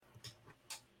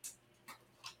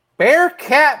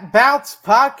Bearcat Bounce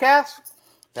Podcast.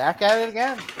 Back at it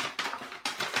again.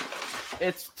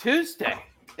 It's Tuesday.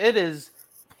 It is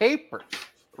Papers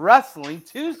Wrestling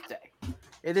Tuesday.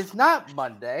 It is not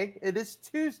Monday. It is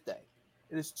Tuesday.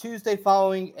 It is Tuesday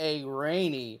following a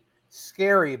rainy,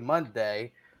 scary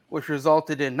Monday, which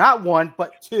resulted in not one,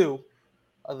 but two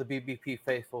of the BBP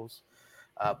faithfuls'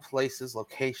 places,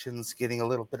 locations, getting a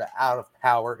little bit out of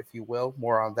power, if you will.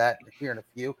 More on that here in a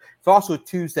few. It's also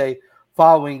Tuesday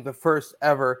following the first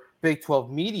ever Big 12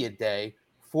 Media Day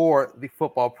for the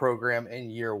football program in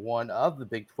year one of the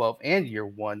Big 12 and year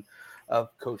one of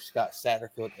Coach Scott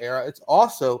Satterfield era. It's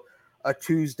also a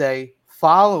Tuesday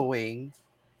following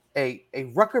a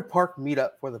Rucker Park meetup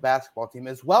for the basketball team,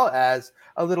 as well as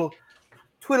a little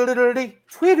Twitter,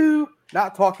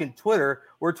 not talking Twitter,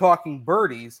 we're talking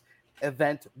birdies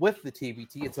event with the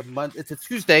TBT. It's a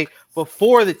Tuesday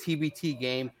before the TBT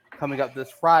game coming up this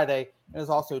Friday. And it's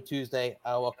also Tuesday.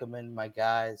 I welcome in my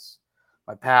guys,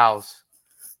 my pals,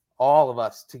 all of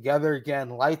us together again.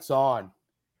 Lights on.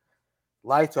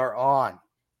 Lights are on.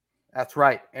 That's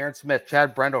right. Aaron Smith,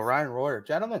 Chad Brendel, Ryan Royer.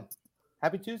 Gentlemen,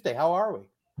 happy Tuesday. How are we?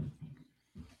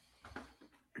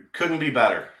 Couldn't be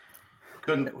better.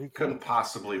 Couldn't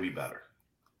possibly be better.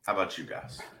 How about you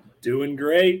guys? Doing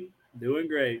great. Doing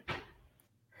great.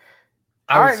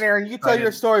 All right, Aaron, you tell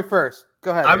your story first.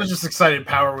 Go ahead. I was just excited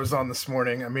Power was on this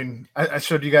morning. I mean, I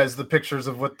showed you guys the pictures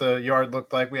of what the yard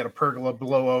looked like. We had a pergola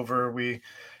blow over. We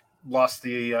lost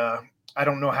the I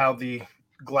don't know how the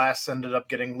glass ended up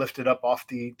getting lifted up off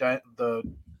the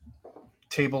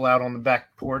table out on the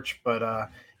back porch, but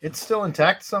it's still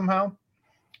intact somehow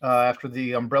after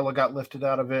the umbrella got lifted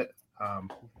out of it.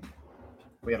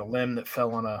 We had a limb that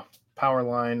fell on a power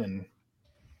line, and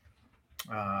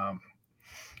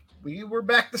we were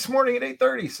back this morning at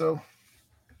 8:30, so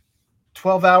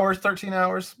 12 hours, 13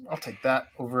 hours. I'll take that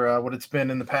over what it's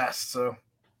been in the past. So,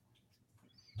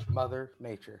 Mother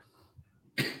Nature.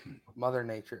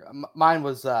 Mine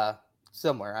was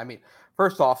similar. I mean,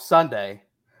 first off, Sunday,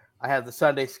 I had the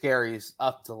Sunday scaries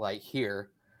up to like here,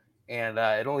 and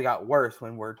it only got worse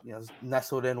when we're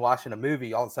nestled in watching a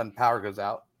movie. All of a sudden, power goes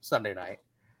out Sunday night.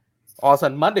 All of a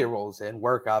sudden, Monday rolls in,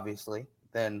 work obviously.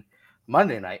 Then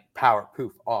Monday night, power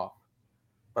poof off.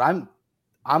 But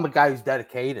I'm a guy who's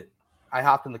dedicated. I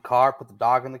hopped in the car, put the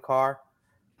dog in the car,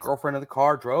 girlfriend in the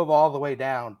car, drove all the way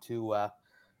down to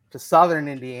Southern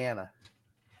Indiana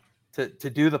to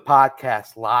do the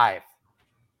podcast live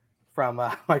from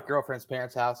my girlfriend's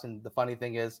parents' house. And the funny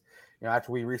thing is,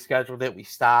 after we rescheduled it, we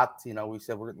stopped. We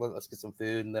said let's get some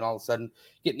food, and then all of a sudden,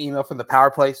 get an email from the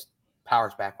power place.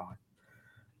 Power's back on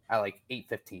at like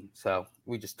 8:15. So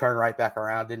we just turned right back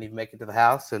around, didn't even make it to the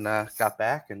house, and got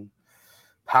back, and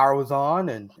power was on,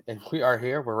 and we are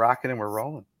here. We're rocking and we're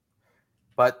rolling.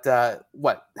 But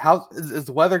how is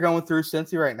the weather going through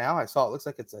Cincy right now? I saw it looks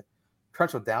like it's a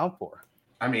torrential downpour.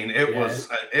 I mean, it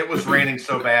was raining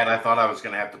so bad I thought I was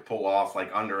going to have to pull off like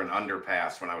under an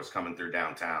underpass when I was coming through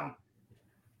downtown.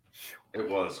 It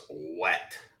was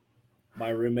wet. My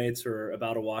roommates were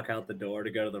about to walk out the door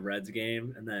to go to the Reds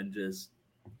game, and then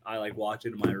I walked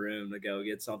into my room to go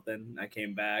get something. I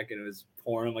came back and it was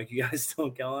pouring. I'm like, "You guys still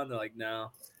going?" They're like,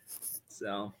 "No."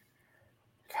 So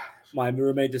my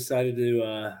roommate decided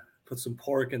to put some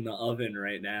pork in the oven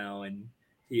right now, and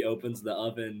he opens the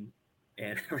oven,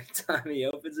 and every time he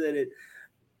opens it, it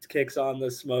kicks on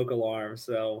the smoke alarm.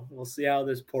 So we'll see how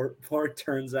this pork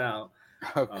turns out.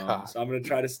 Oh, God. So I'm going to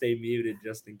try to stay muted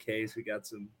just in case we got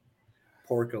some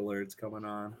pork alerts coming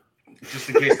on. Just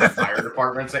in case the fire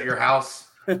department's at your house.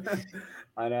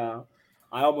 I know.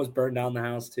 I almost burned down the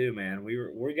house too, man.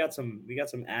 We got some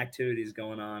activities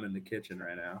going on in the kitchen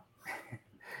right now.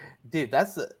 Dude,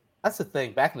 that's the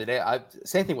thing. Back in the day,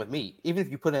 same thing with me. Even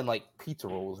if you put in like pizza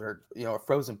rolls or a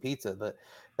frozen pizza,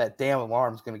 that damn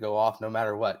alarm's going to go off no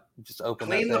matter what. You just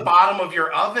clean the bottom of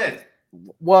your oven.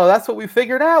 Well, that's what we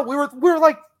figured out. We were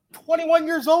like 21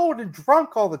 years old and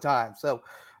drunk all the time, so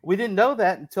we didn't know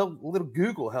that until little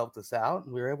Google helped us out,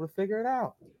 and we were able to figure it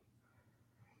out.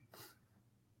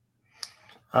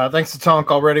 Thanks to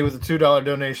Tonk already with a $2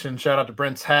 donation. Shout out to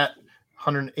Brent's hat.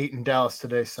 108 in Dallas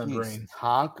today, Sun Rain.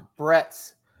 Tonk,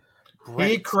 Brett's.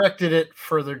 He corrected it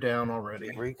further down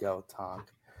already. Here we go,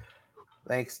 Tonk.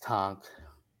 Thanks, Tonk.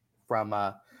 From,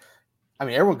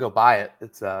 everyone go buy it.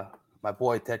 It's my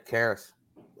boy Ted Karras,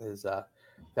 his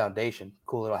foundation.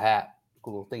 Cool little hat.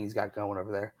 Cool little thing he's got going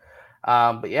over there.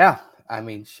 But yeah,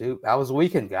 shoot, that was a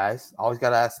weekend, guys. Always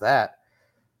got to ask that.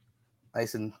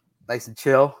 Nice and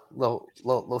chill,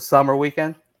 little summer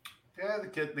weekend. Yeah,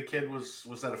 the kid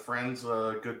was at a friend's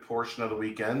a good portion of the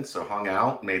weekend, so hung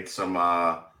out, made some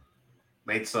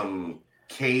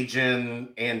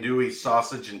Cajun andouille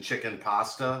sausage and chicken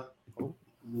pasta.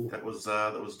 That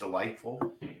was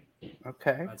delightful.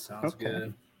 Okay. That sounds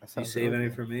good. That You sounds save really any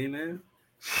good. for me, man?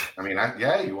 I mean,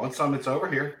 you want some? It's over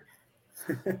here.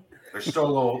 There's still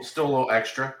a little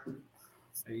extra.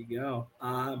 There you go.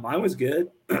 Mine was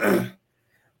good.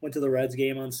 Went to the Reds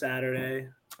game on Saturday.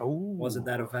 Oh, Wasn't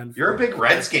that eventful? You're a big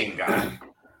Reds game guy.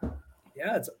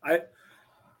 Yeah,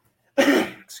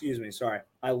 excuse me, sorry.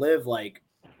 I live like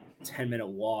 10-minute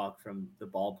walk from the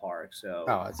ballpark, so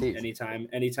it's easy.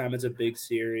 anytime it's a big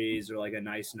series or like a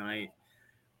nice night,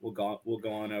 we'll go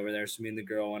on over there. So me and the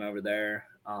girl went over there.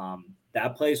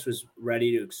 That place was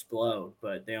ready to explode,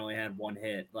 but they only had one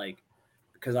hit. Like,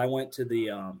 because I went to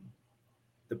the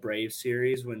Braves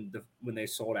series when they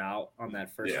sold out on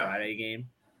that first Friday game,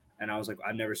 and I was like,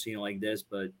 I've never seen it like this,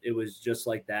 but it was just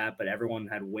like that. But everyone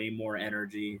had way more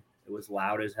energy. It was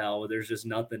loud as hell. There's just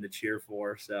nothing to cheer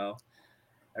for, so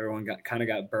everyone got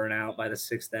burnt out by the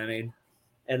 6th inning,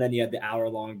 and then you had the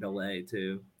hour-long delay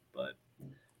too. But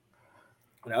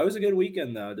that was a good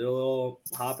weekend, though. Did a little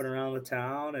hopping around the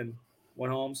town and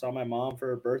went home, saw my mom for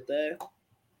her birthday.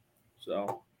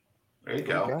 So there you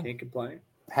go. Can't complain.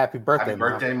 Happy birthday, Happy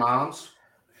birthday, moms.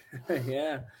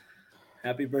 Yeah.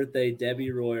 Happy birthday,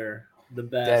 Debbie Royer. The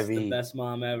best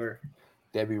mom ever.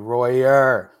 Debbie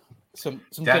Royer. Some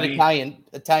Debbie, good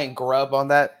Italian grub on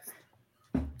that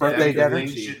birthday dinner.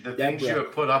 The things you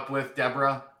have put up with,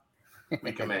 Deborah,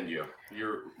 we commend you.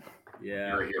 You're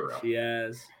a hero. She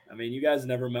has. I mean, you guys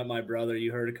never met my brother.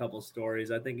 You heard a couple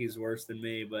stories. I think he's worse than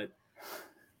me, but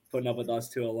putting up with us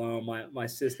two alone. My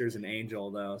sister's an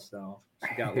angel, though, so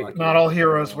she got lucky. Not all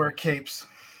heroes wear capes.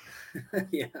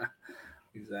 Yeah,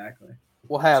 exactly.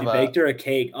 She baked her a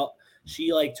cake. Oh,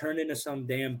 she like turned into some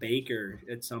damn baker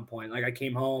at some point. Like I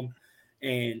came home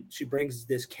and she brings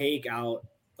this cake out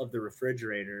of the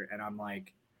refrigerator, and I'm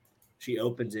like, she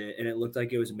opens it and it looked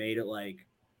like it was made at like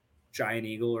Giant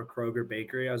Eagle or Kroger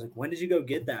Bakery. I was like, when did you go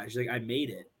get that? She's like, I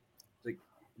made it. I was like,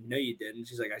 no, you didn't.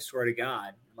 She's like, I swear to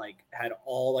God. Like had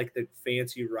all like the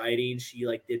fancy writing. She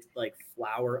like did like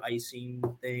flour icing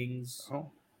things.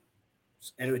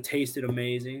 And it tasted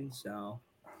amazing. So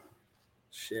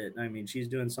shit. I mean, she's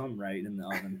doing something right in the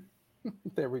oven.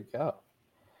 There we go.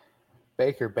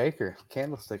 Baker,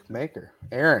 candlestick maker.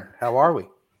 Aaron, how are we?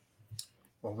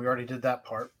 Well, we already did that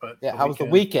part, but yeah, how was the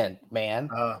weekend, man?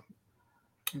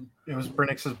 It was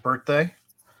Brennix's birthday.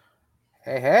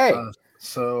 Hey.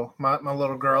 So my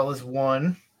little girl is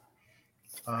 1.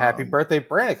 Happy birthday,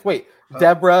 Brennix. Wait,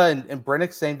 Deborah and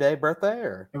Brennix same day birthday,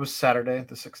 or it was Saturday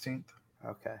the 16th.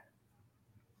 Okay.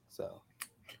 So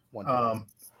 1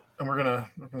 and we're gonna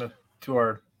do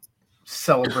our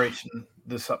celebration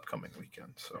this upcoming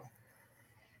weekend. So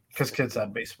because kids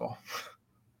had baseball.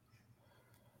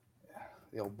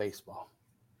 The old baseball.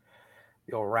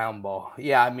 The old round ball.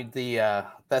 Yeah, I mean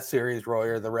that series,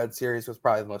 Royer, the Red series was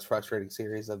probably the most frustrating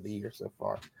series of the year so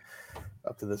far,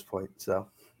 up to this point. So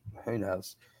who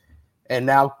knows? And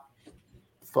now,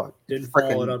 didn't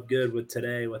follow it up good with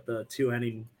today with the two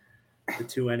inning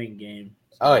game.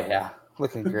 So. Oh yeah,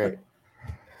 looking great.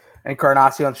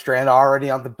 Encarnacion Strand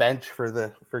already on the bench for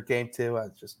game 2.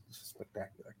 It's just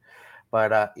spectacular.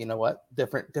 But you know what?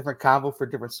 Different combo for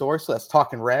different source. So that's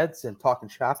talking Reds and talking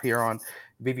shop here on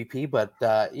VVP. But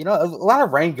a lot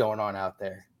of rain going on out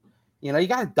there. You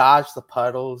got to dodge the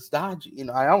puddles. I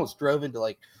almost drove into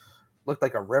looked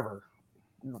like a river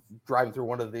driving through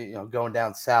one of the going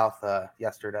down south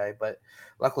yesterday. But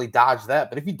luckily dodged that.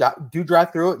 But if you do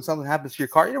drive through it and something happens to your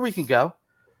car, where you can go.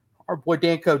 Our boy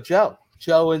Danco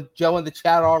Joe in the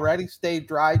chat already. Stay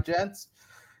dry, gents.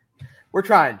 We're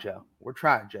trying, Joe.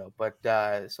 But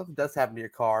if something does happen to your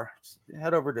car, just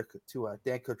head over to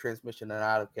Danco Transmission and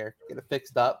Auto Care. Get it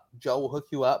fixed up. Joe will hook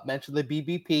you up. Mention the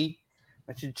BBP.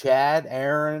 Mention Chad,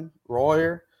 Aaron,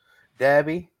 Royer,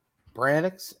 Debbie,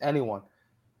 Brannix, anyone.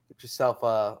 Get yourself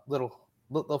a little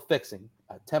fixing.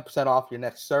 10% off your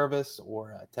next service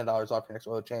or $10 off your next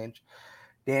oil change.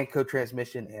 Danco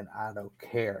Transmission and Auto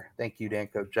Care. Thank you,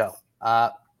 Danco Joe.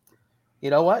 You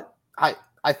know what?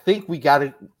 I think we got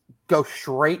to go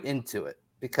straight into it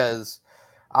because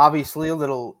obviously a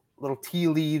little tea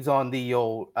leaves on the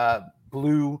old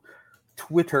blue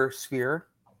Twitter sphere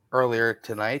earlier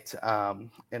tonight.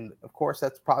 And of course,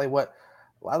 that's probably what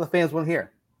a lot of the fans want to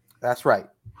hear. That's right.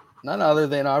 None other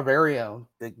than our very own,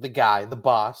 the guy, the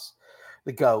boss,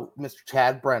 the GOAT, Mr.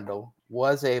 Chad Brendel,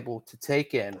 was able to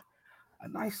take in a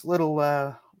nice little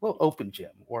open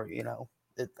gym, or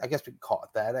I guess we can call it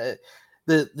that.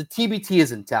 The TBT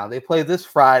is in town. They play this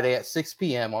Friday at 6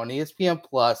 p.m. on ESPN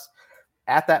Plus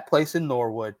at that place in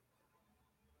Norwood.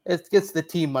 It gets the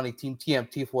team money, team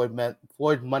TMT,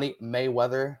 Floyd Money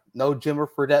Mayweather. No Jimmer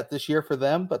Fredette this year for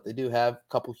them, but they do have a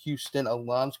couple Houston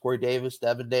alums, Corey Davis,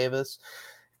 Devin Davis.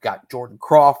 Got Jordan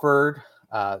Crawford.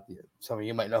 Some of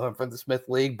you might know him from the Smith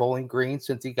League, Bowling Green,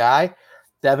 Cincy guy.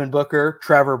 Devin Booker,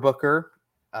 Trevor Booker,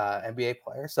 NBA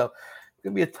player. So it's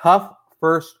going to be a tough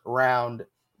first round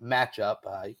matchup.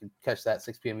 You can catch that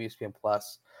 6 p.m. ESPN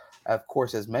Plus, of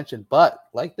course, as mentioned. But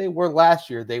like they were last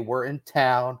year, they were in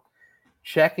town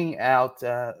checking out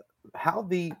how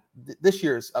this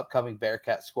year's upcoming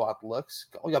Bearcat squad looks.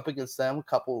 Going up against them, a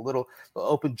couple little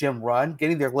open gym run,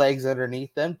 getting their legs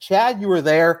underneath them. Chad, you were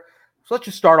there. So let's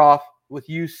just start off with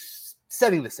you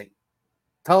setting the scene.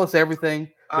 Tell us everything.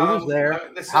 Who was there?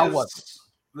 How was it?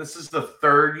 This is the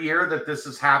third year that this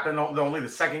has happened. Only the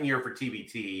second year for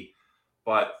TBT,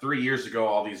 but 3 years ago,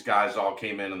 all these guys all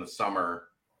came in the summer.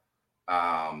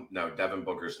 No, Devin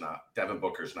Booker's not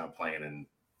playing in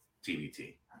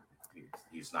TBT.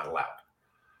 He's not allowed.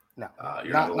 No,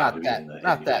 you're not allowed to be in the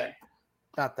NBA.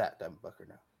 Not that Devin Booker.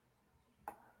 No.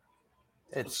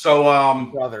 It's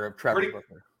brother of Trevor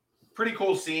Booker. Pretty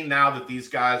cool scene now that these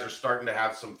guys are starting to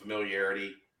have some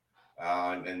familiarity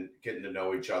and getting to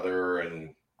know each other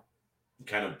and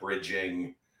kind of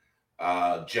bridging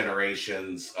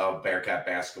generations of Bearcat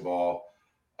basketball.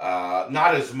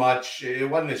 Not as much. It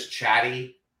wasn't as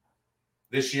chatty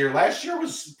this year. Last year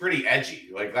was pretty edgy.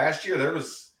 Like last year,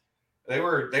 they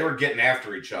were getting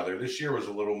after each other. This year was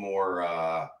a little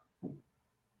more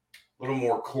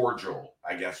cordial,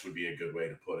 I guess would be a good way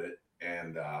to put it.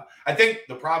 And I think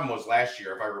the problem was last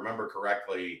year, if I remember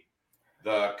correctly,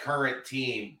 the current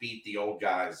team beat the old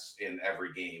guys in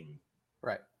every game.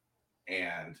 Right.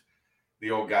 And the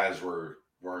old guys weren't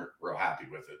real happy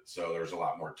with it. So there was a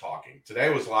lot more talking. Today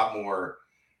was a lot more.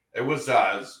 It was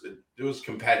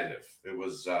competitive. It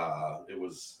was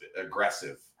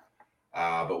aggressive,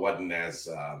 but wasn't as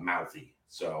mouthy.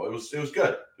 So it was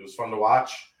good. It was fun to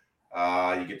watch.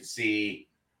 You get to see,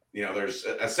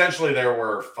 there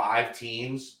were 5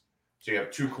 teams. So you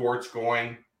have 2 courts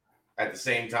going at the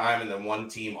same time and then one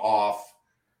team off.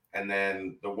 And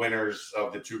then the winners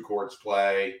of the 2 courts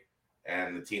play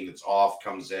and the team that's off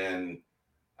comes in.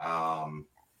 A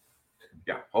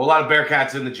whole lot of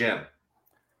Bearcats in the gym.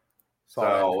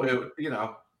 So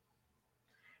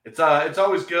it's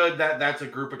always good that that's a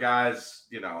group of guys,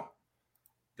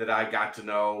 that I got to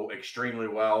know extremely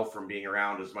well from being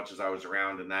around as much as I was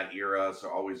around in that era. So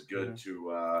always good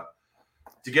to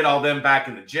get all them back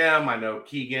in the gym. I know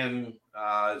Keegan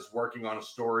is working on a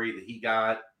story that he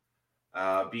got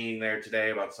being there today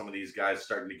about some of these guys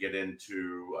starting to get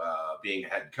into being a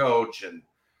head coach and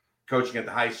coaching at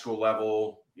the high school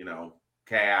level,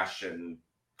 Cash and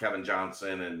Kevin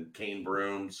Johnson and Kane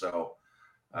Broom. So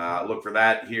look for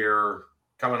that here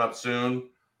coming up soon.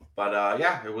 But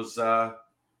it was a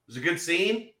good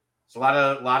scene. It's a lot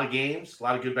of games, a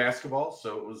lot of good basketball.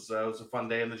 So it was a fun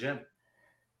day in the gym.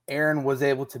 Aaron was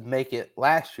able to make it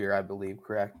last year, I believe,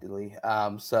 correctly.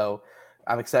 So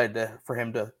I'm excited for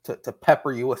him to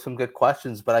pepper you with some good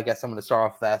questions. But I guess I'm going to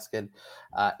start off with asking,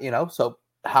 so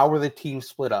how were the teams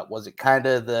split up? Was it kind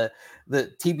of the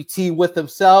TBT with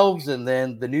themselves and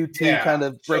then the new team kind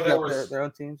of breaking up their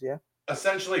own teams? Yeah.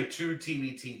 Essentially 2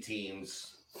 TBT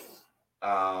teams.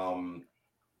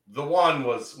 The one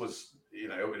was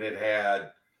it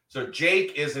had, so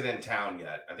Jake isn't in town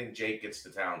yet. I think Jake gets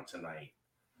to town tonight.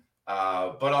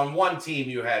 But on one team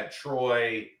you had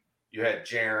Troy, you had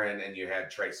Jaron, and you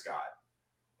had Trey Scott.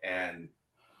 And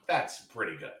that's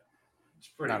pretty good. It's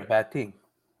pretty not a bad team.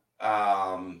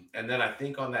 And then I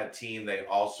think on that team they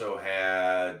also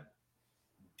had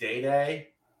Day,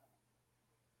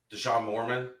 Deshaun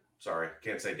Mormon. Sorry,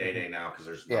 can't say Day now because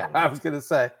there's no I was gonna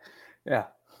say, yeah.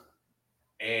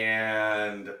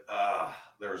 And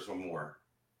there was one more.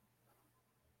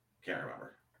 Can't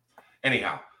remember.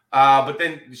 Anyhow, but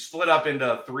then you split up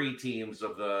into 3 teams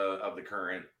of the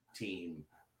current team,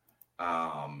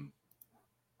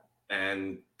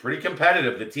 and pretty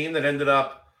competitive. The team that ended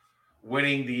up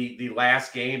winning the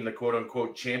last game, the quote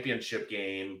unquote championship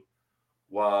game,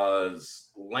 was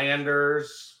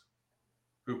Landers,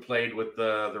 who played with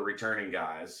the returning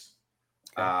guys.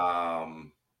 Okay.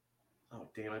 Oh,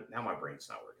 damn it. Now my brain's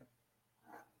not working.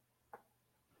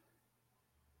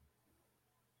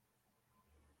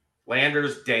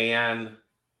 Landers, Dan,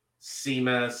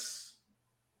 Seamus,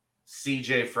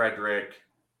 CJ Frederick,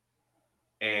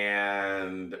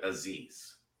 and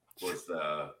Aziz was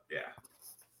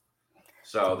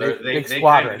So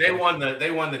they won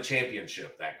the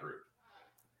championship, that group.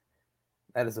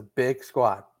 That is a big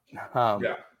squad.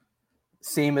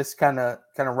 Seamus kind of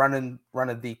running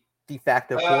the de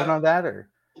facto point on that, or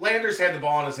Landers had the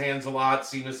ball in his hands a lot.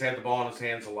 Seamus had the ball in his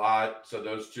hands a lot. So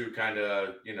those two kind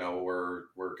of,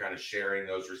 were kind of sharing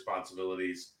those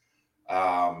responsibilities.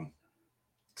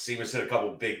 Seamus hit a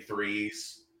couple big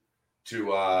threes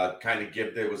to kind of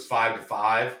give. It was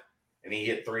 5-5, and he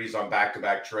hit threes on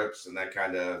back-to-back trips, and that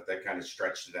kind of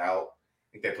stretched it out.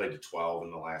 I think they played to 12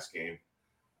 in the last game.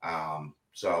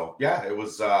 So yeah, it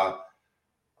was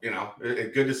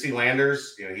good to see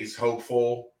Landers. He's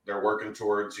hopeful. They're working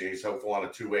towards. He's hopeful on a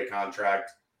 2-way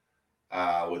contract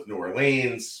with New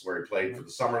Orleans, where he played for the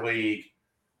summer league.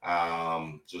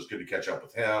 So it's good to catch up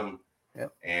with him.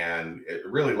 Yep. And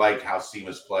really like how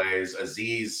Seamus plays.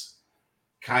 Aziz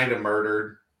kind of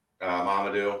murdered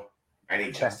Mamadou, and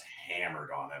he just hammered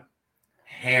on him.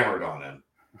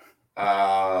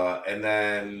 And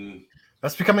then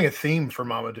that's becoming a theme for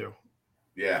Mamadou.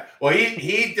 Yeah. Well,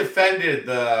 he defended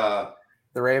the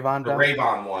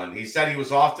Ravon one. He said he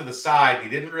was off to the side. He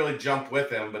didn't really jump with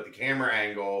him, but the camera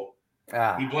angle,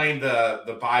 he blamed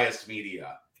the biased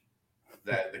media.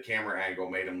 That the camera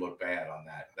angle made him look bad on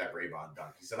that Ravon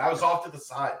dunk. He said, I was off to the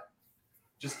side.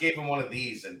 Just gave him one of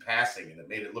these in passing, and it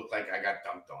made it look like I got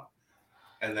dunked on.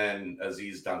 And then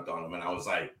Aziz dunked on him, and I was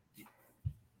like,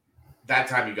 that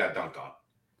time you got dunked on.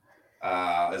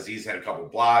 Aziz had a couple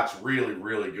blocks, really,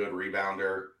 really good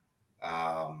rebounder.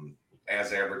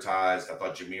 As advertised, I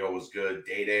thought Jamil was good.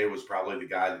 Day was probably the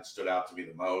guy that stood out to me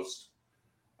the most.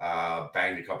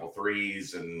 Banged a couple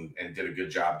threes and did a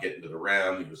good job getting to the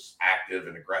rim. He was active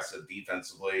and aggressive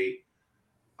defensively.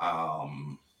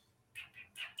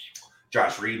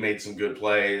 Josh Reed made some good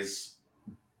plays.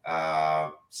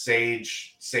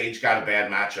 Sage got a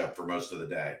bad matchup for most of the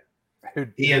day.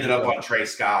 He ended up on Trey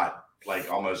Scott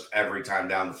like almost every time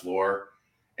down the floor.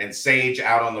 And Sage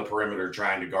out on the perimeter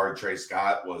trying to guard Trey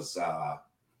Scott was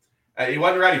he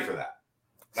wasn't ready for that.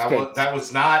 That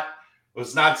was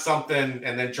not something,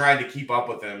 and then trying to keep up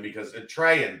with him because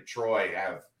Trey and Troy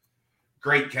have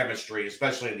great chemistry,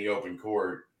 especially in the open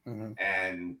court. Mm-hmm.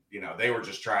 And, they were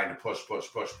just trying to push.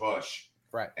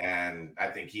 Right. And I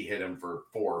think he hit him for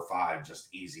 4 or 5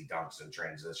 just easy dunks in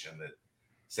transition that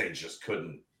Sage just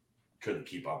couldn't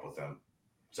keep up with him.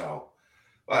 So,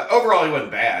 but overall, he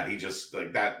wasn't bad. He just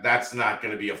that's not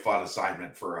going to be a fun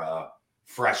assignment for a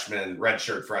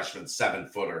redshirt freshman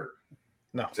 7-footer.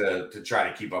 No. To try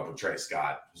to keep up with Trey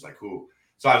Scott. It was like, who?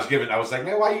 So I was like,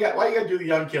 man, why you got to do the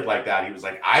young kid like that? He was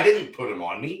like, I didn't put him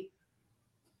on me.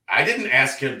 I didn't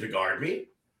ask him to guard me.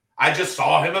 I just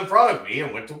saw him in front of me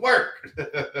and went to work.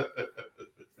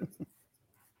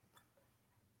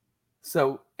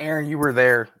 So, Aaron, you were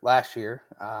there last year.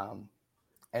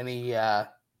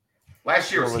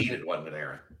 Last year was heated, wasn't it,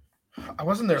 Aaron? I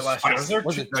wasn't there last year. I was there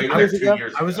 2 years ago.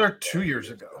 I was there 2 years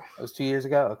ago. It was 2 years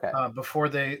ago? Okay. Before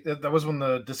that was when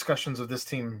the discussions of this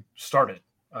team started.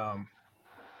 When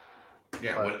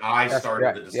I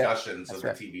started the discussions of the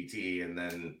right. TBT and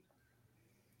then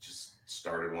just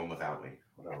started one without me.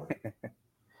 Whatever.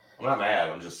 I'm not mad.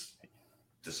 I'm just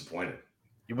disappointed.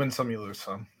 You win some, you lose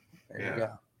some. There you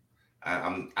go.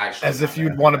 I'm actually as if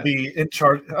you'd want to be in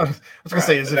charge. I was going to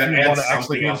say, as if you want to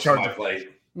actually be in charge of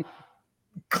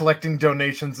collecting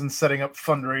donations and setting up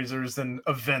fundraisers and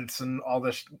events and all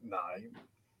this. Nah.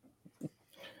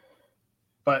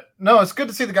 But no, it's good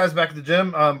to see the guys back at the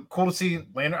gym. Cool to see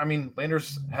Landers. I mean,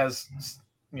 Landers has,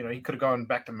 he could have gone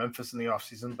back to Memphis in the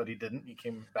offseason, but he didn't. He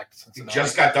came back to Cincinnati. He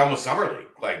just got done with Summer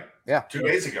League, 2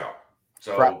 days ago.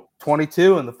 So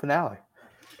 22 in the finale.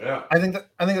 Yeah, I think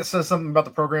that says something about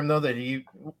the program, though, that he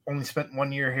only spent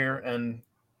 1 year here and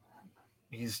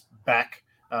he's back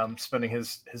spending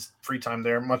his free time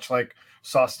there, much like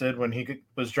Sauce did when he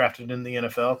was drafted in the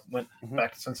NFL, went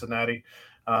back to Cincinnati,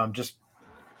 just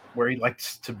where he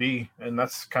likes to be, and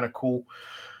that's kind of cool.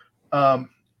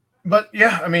 But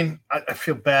yeah, I mean, I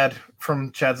feel bad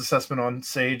from Chad's assessment on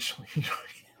Sage. You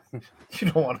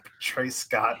don't want to be Trey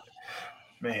Scott,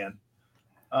 man.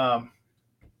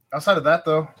 Outside of that,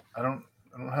 though, I don't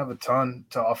have a ton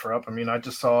to offer up. I mean, I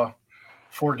just saw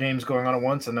 4 games going on at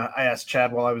once, and I asked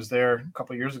Chad while I was there a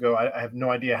couple of years ago. I have no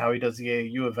idea how he does the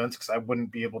AAU events because I wouldn't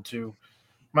be able to.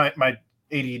 My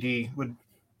ADD would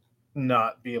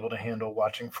not be able to handle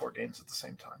watching 4 games at the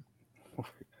same time.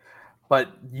 But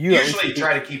you usually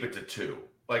try to keep it to 2.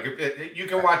 Like if you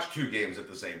can watch 2 games at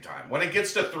the same time. When it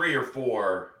gets to 3 or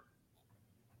 4,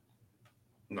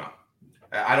 no,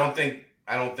 I don't think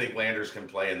Landers can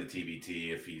play in the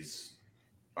TBT if he's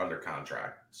under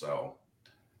contract. So,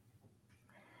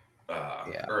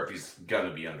 or if he's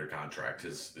gonna be under contract,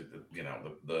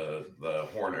 the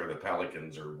Horn or the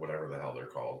Pelicans or whatever the hell they're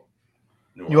called.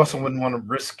 You also wouldn't want to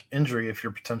risk injury if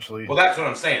you're potentially. Well, that's what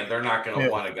I'm saying. They're not going to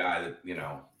want a guy that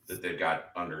that they've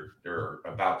got they're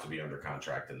about to be under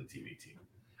contract in the TV team.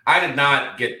 I did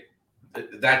not get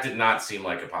that. Did not seem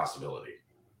like a possibility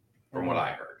from what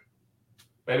I heard.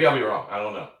 Maybe I'll be wrong. I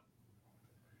don't know.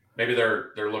 Maybe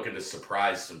they're looking to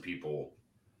surprise some people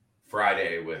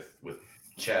Friday with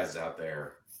Chez out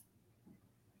there.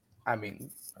 I mean,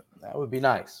 that would be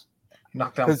nice.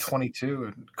 Knocked down 22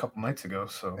 a couple nights ago.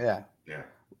 So yeah.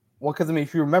 Well, because I mean,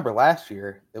 if you remember last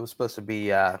year, it was supposed to be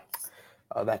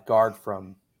that guard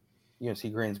from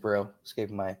UNC Greensboro.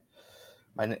 Escaping my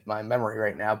memory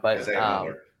right now, but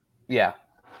yeah,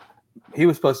 he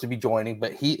was supposed to be joining,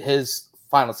 but his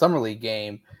final summer league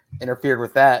game interfered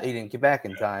with that. He didn't get back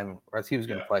in time, or else he was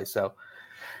going to play. So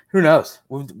who knows?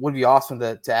 Would be awesome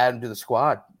to add him to the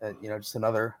squad. Just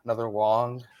another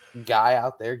long guy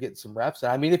out there getting some reps.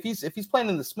 And I mean, if he's playing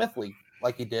in the Smith League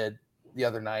like he did the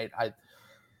other night, I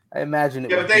imagine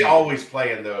it. Yeah, but they always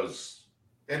play in those.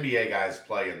 NBA guys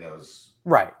play in those.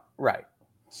 Right.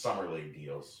 Summer league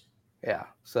deals. Yeah.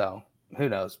 So who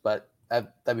knows? But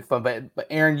that'd be fun. But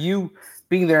Aaron, you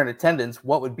being there in attendance,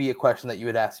 what would be a question that you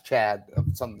would ask Chad of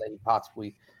something that you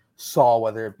possibly saw,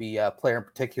 whether it be a player in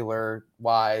particular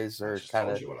wise or kind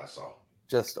of what I saw.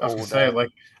 Just I was gonna say, like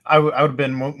I would have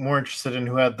been more interested in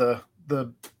who had the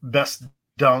best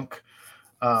dunk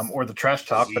or the trash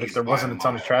talk. But if there wasn't a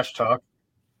ton of trash talk,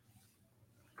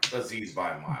 Aziz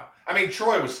by a mile. I mean,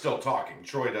 Troy was still talking.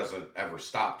 Troy doesn't ever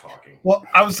stop talking. Well,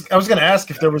 I was going to ask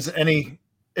if there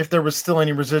was still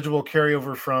any residual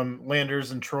carryover from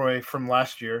Landers and Troy from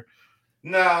last year.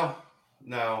 No,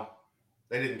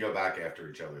 they didn't go back after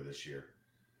each other this year.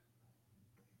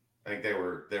 I think they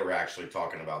were actually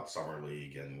talking about summer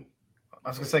league, and I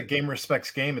was going to say game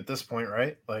respects game at this point,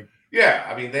 right? Like, yeah,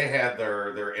 I mean, they had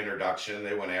their introduction.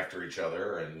 They went after each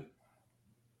other, and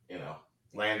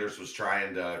Landers was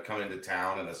trying to come into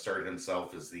town and assert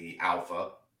himself as the alpha,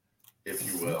 if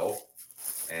you will.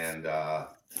 And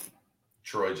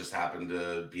Troy just happened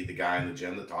to be the guy in the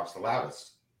gym that talks the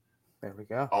loudest. There we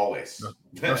go. Always.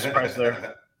 No surprise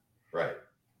there. Right.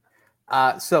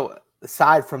 So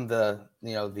aside from the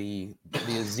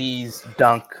Aziz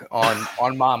dunk on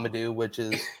Mamadou, which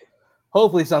is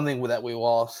hopefully something that we will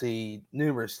all see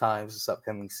numerous times this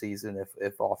upcoming season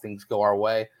if all things go our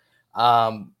way.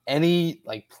 Any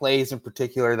like plays in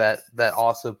particular that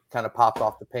also kind of popped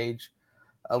off the page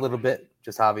a little bit,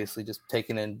 just obviously just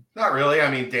taking in. Not really.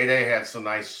 I mean, Day had some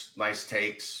nice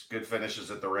takes, good finishes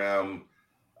at the rim,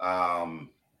 some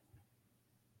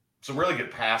really good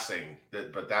passing.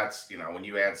 But that's when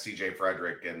you add CJ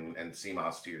Frederick and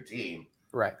CMOS to your team,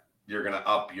 right? You're going to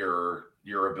up your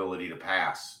ability to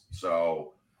pass.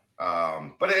 So.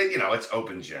 But it's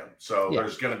open gym. So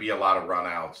there's going to be a lot of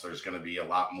runouts. There's going to be a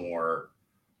lot more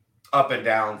up and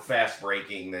down, fast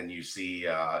breaking than you see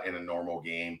in a normal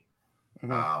game.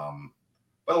 Mm-hmm.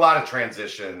 But a lot of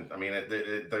transition. I mean,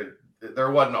 there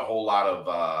wasn't a whole lot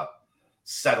of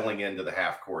settling into the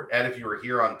half court. And if you were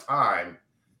here on time,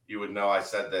 you would know I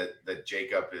said that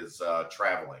Jacob is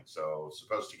traveling. So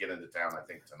supposed to get into town, I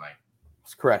think, tonight.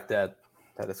 That's correct, Dad.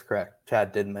 That is correct.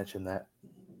 Chad did mention that.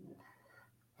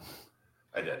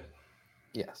 I did.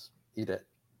 Yes, you did.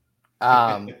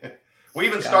 We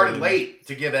even started late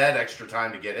to give Ed extra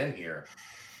time to get in here.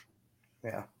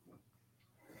 Yeah.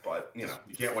 But, you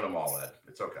can't win them all, Ed.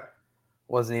 It's okay.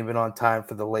 Wasn't even on time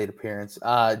for the late appearance.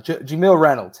 Jamil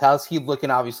Reynolds, how's he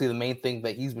looking? Obviously, the main thing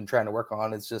that he's been trying to work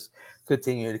on is just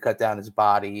continuing to cut down his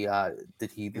body.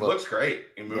 He looks great.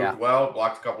 He moved well,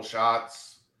 blocked a couple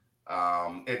shots.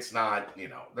 It's not,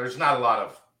 there's not a lot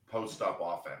of post-up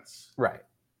offense. Right.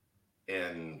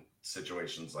 In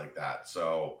situations like that.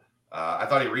 So I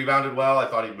thought he rebounded well. I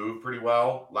thought he moved pretty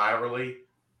well laterally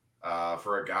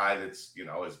for a guy that's,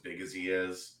 as big as he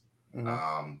is.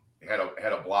 Mm-hmm. He had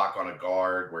a block on a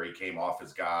guard where he came off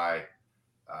his guy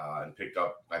and picked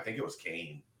up, I think it was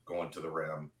Kane going to the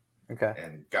rim. Okay.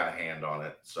 And got a hand on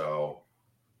it. So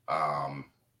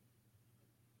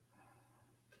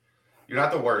you're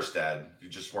not the worst, Ed. You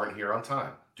just weren't here on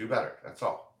time. Do better. That's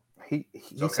all. He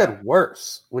said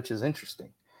worse, which is interesting.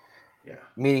 Yeah.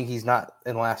 Meaning he's not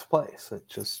in last place. It's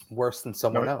just worse than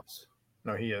someone else.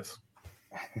 No, he is.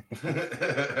 No,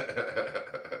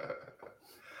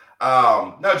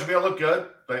 Jamil looked good,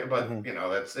 but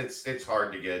mm-hmm. It's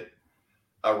hard to get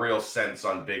a real sense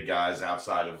on big guys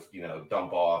outside of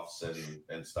dump offs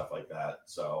and stuff like that.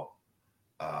 So,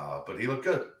 but he looked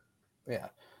good. Yeah.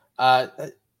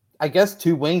 I guess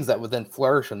two wings that would then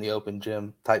flourish in the open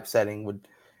gym type setting would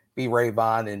be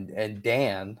Rayvon and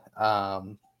Dan.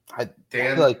 Dan, I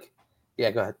feel like,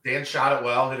 go ahead. Dan shot it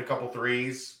well, hit a couple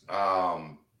threes,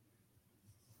 got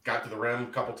to the rim a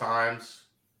couple times.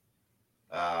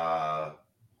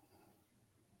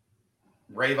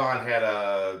 Rayvon had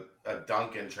a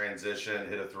dunk in transition,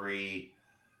 hit a three.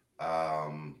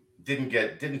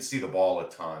 Didn't see the ball a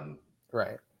ton.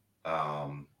 Right.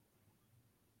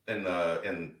 In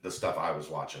the stuff I was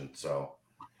watching. So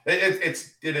it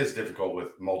is difficult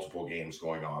with multiple games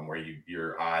going on where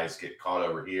your eyes get caught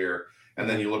over here and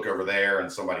then you look over there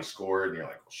and somebody scored and you're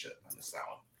like, well, shit, I missed that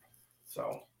one.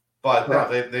 So, but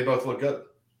no, they both look good.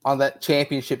 On that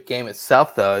championship game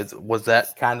itself, though, was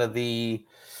that kind of the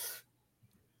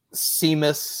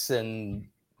Seamus and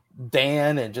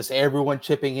Dan and just everyone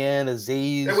chipping in?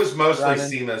 Aziz? It was mostly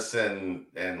Seamus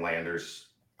and Landers.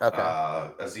 Okay.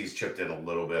 Aziz chipped in a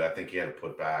little bit. I think he had a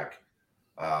putback.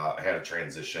 Had a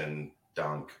transition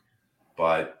dunk.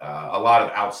 But a lot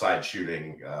of outside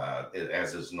shooting,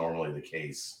 as is normally the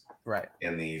case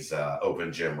in these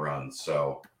open gym runs.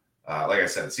 So, like I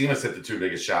said, Seamus hit the two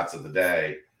biggest shots of the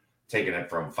day, taking it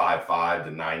from 5-5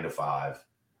 to 9-5.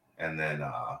 And then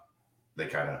they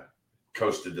kind of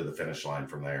coasted to the finish line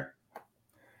from there.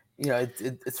 You know,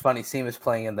 it's funny. Seamus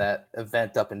playing in that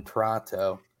event up in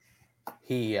Toronto.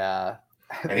 He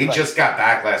just got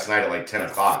back last night at like 10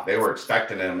 o'clock. They were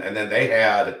expecting him, and then they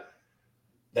had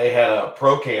a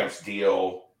pro camps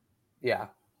deal. Yeah.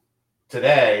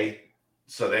 Today,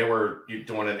 so they were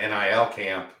doing an NIL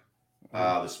camp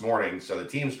this morning. So the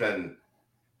team's been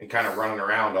kind of running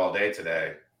around all day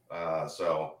today.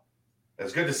 So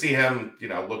it's good to see him,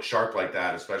 look sharp like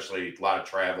that, especially a lot of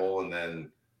travel and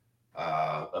then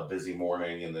a busy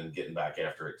morning and then getting back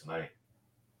after it tonight.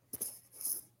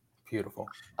 Beautiful.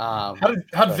 How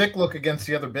did Vic look against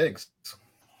the other bigs?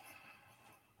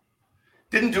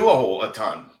 Didn't do a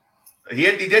ton. He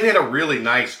did hit a really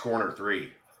nice corner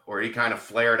three where he kind of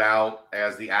flared out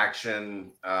as the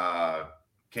action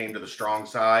came to the strong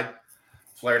side,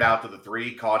 flared out to the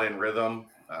three, caught in rhythm,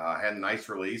 had a nice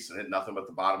release and hit nothing but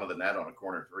the bottom of the net on a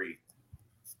corner three.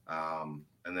 And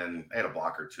then had a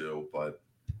block or two, but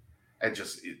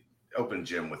open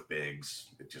gym with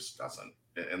bigs, it just doesn't,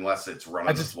 unless it's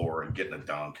running the floor and getting a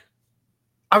dunk.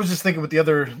 I was just thinking with the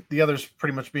others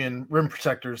pretty much being rim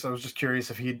protectors. I was just curious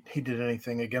if he did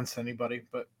anything against anybody,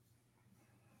 but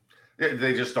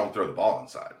they just don't throw the ball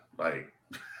inside. Like,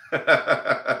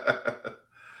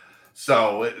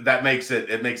 so that makes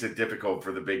it difficult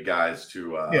for the big guys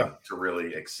to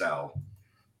really excel.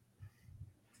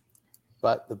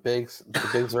 But the bigs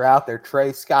are out there.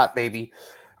 Trey Scott, baby,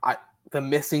 the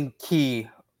missing key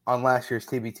on last year's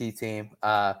TBT team.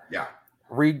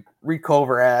 Reed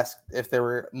Culver asked if there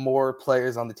were more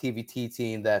players on the TBT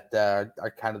team that are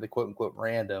kind of the quote unquote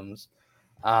randoms.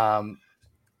 On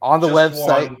the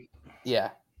website, one.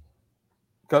 Yeah.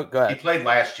 Go ahead. He played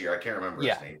last year. I can't remember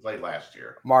his name. He played last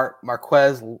year.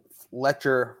 Marquez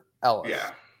Letcher Ellis.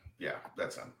 Yeah,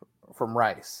 that's him. From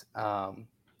Rice.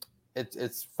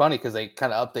 It's funny because they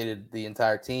kind of updated the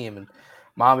entire team, and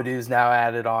Mamadou's now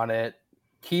added on it.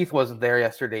 Keith wasn't there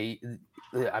yesterday.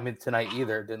 Tonight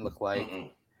either. It didn't look like.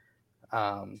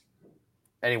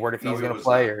 Any word if he's going to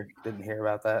play, or didn't hear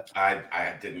about that?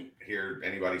 I didn't hear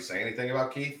anybody say anything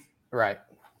about Keith. Right.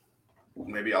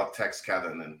 Maybe I'll text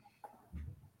Kevin and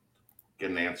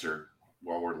get an answer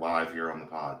while we're live here on the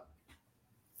pod.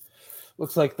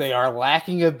 Looks like they are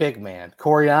lacking a big man.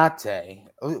 Coriante.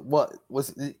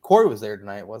 Corey was there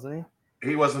tonight, wasn't he?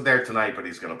 He wasn't there tonight, but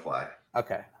he's going to play.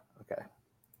 Okay.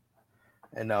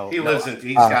 And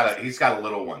he's got a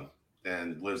little one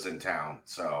and lives in town.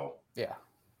 So yeah,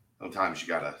 sometimes you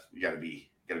gotta be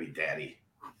daddy.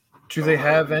 Do they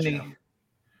have any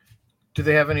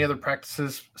other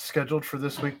practices scheduled for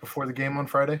this week before the game on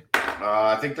Friday?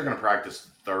 I think they're going to practice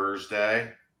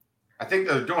Thursday. I think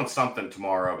they're doing something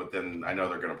tomorrow, but then I know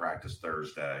they're going to practice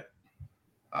Thursday.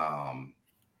 And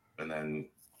then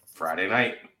Friday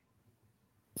night.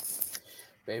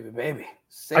 Baby.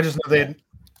 I just know they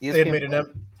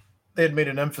had made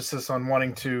an emphasis on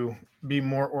wanting to be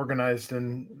more organized,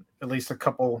 and at least a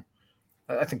couple.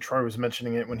 I think Troy was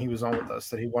mentioning it when he was on with us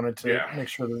that he wanted to make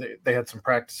sure that they had some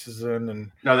practices in.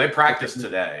 And no, they practiced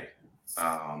today,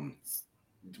 but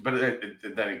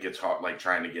then it gets hard, like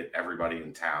trying to get everybody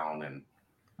in town and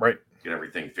get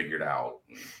everything figured out.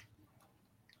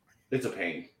 It's a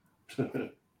pain.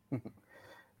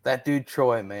 That dude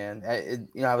Troy, man.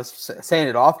 I was saying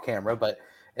it off camera, but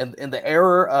in the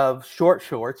era of short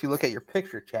shorts, you look at your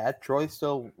picture, Chad. Troy's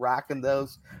still rocking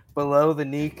those below the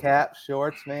kneecap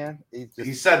shorts, man.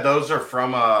 He said those are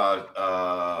from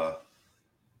a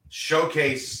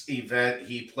showcase event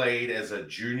he played as a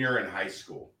junior in high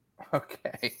school.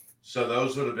 Okay. So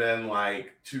those would have been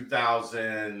like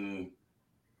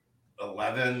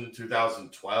 2011,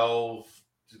 2012,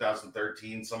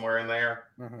 2013, somewhere in there.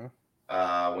 Mm-hmm.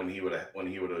 when he would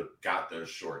have got those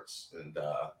shorts and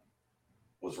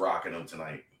was rocking them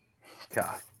tonight.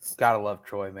 God, gotta love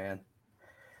Troy, man.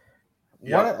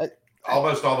 Yeah,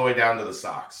 almost all the way down to the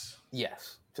socks.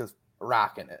 Yes, just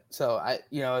rocking it. So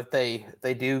if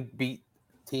they do beat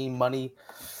Team Money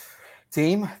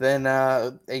team, then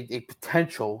a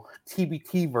potential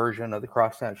TBT version of the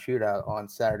Crosstown Shootout on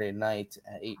Saturday night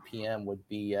at 8 p.m. would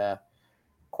be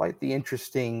quite the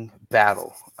interesting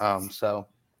battle. So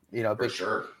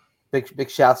big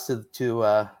shouts to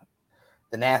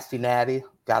the Nasty Natty.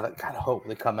 Gotta hope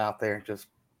they come out there and just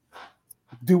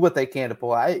do what they can to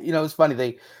pull. It's funny,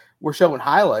 they were showing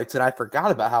highlights, and I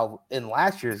forgot about how in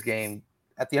last year's game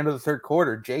at the end of the third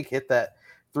quarter, Jake hit that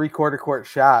 3/4 court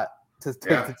shot to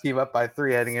take the team up by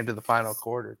 3 heading into the final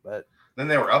quarter. But then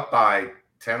they were up by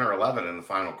 10 or 11 in the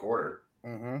final quarter,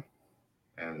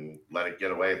 and let it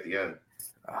get away at the end.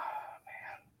 Oh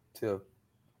man, to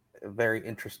a very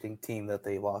interesting team that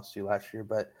they lost to last year,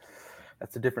 but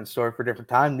that's a different story for a different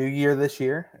time. New year this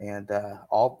year, and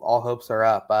all hopes are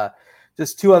up.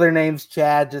 Just two other names,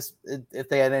 Chad, just if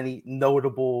they had any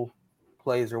notable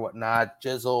plays or whatnot,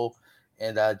 Jizzle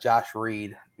and Josh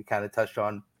Reed. We kind of touched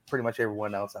on pretty much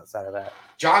everyone else outside of that.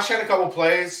 Josh had a couple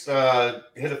plays,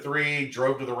 hit a 3,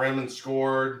 drove to the rim and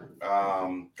scored,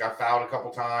 got fouled a couple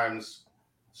times.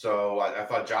 So I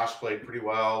thought Josh played pretty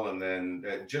well, and then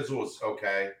Jizzle was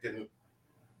okay. Didn't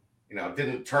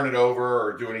turn it over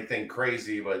or do anything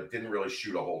crazy, but didn't really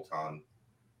shoot a whole ton.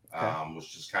 Okay. Was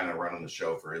just kind of running the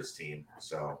show for his team.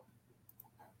 So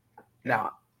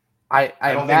now, I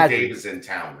don't think Dave is in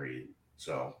town, Reed.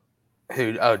 So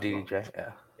who? Oh,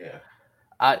 DDJ.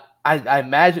 Yeah. I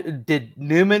imagine. Did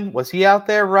Newman, was he out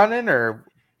there running, or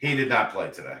he did not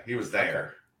play today? He was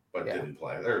there, but didn't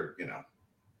play.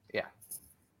 Yeah.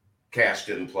 Cash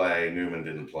didn't play. Newman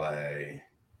didn't play.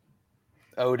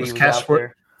 Odie was out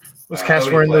there. Was Cash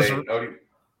wearing those?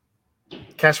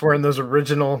 Cash wearing those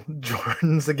original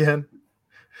Jordans again?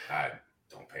 I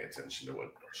don't pay attention to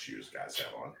what shoes guys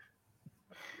have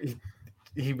on.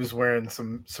 He was wearing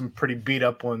some pretty beat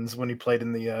up ones when he played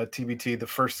in the TBT, the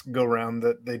first go round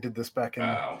that they did this back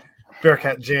in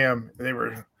Bearcat Jam. There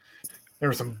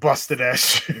were some busted ass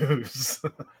shoes.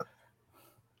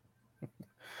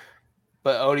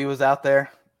 But Odie was out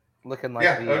there looking like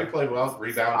Odie played well,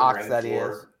 rebounded, that he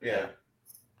is. Yeah. There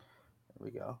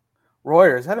we go.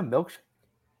 Royer, is that a milkshake?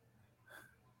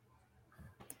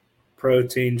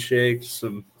 Protein shakes,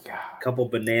 some couple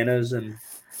bananas, and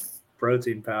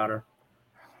protein powder.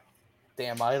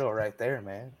 Damn idol right there,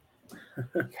 man.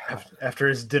 After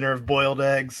his dinner of boiled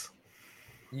eggs.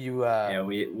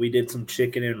 We did some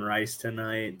chicken and rice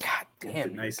tonight. God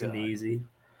damn, nice and easy.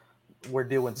 We're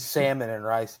doing salmon and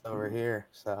rice over here,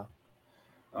 so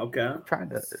okay. Trying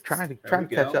to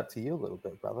catch up to you a little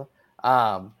bit, brother.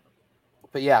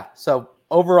 But yeah, so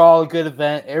overall a good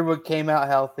event. Everyone came out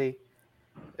healthy.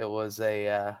 It was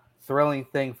a thrilling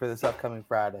thing for this upcoming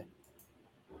Friday.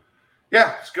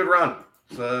 Yeah, it's a good run.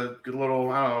 It's a good little,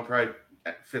 I don't know, probably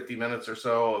 50 minutes or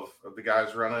so of the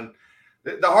guys running.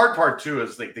 The hard part, too,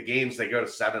 is like the games, they go to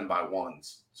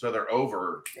 7-by-1s. So they're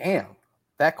over. Damn,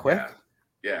 that quick?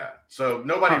 Yeah. So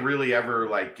nobody really ever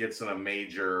gets in a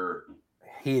major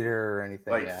heater or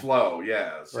anything. Flow.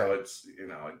 Yeah. So it's,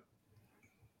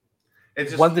 it's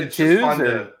just, ones and it's twos, just fun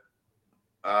or?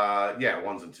 To,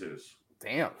 ones and twos.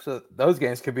 Damn. So those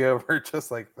games could be over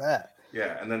just like that.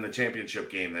 Yeah. And then the championship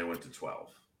game, they went to 12.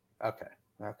 Okay.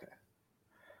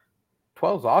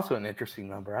 12 is also an interesting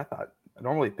number. I thought I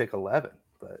normally pick 11,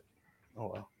 but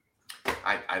oh well.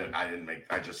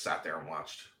 I just sat there and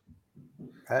watched.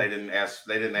 Hey. They didn't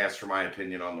ask for my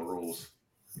opinion on the rules.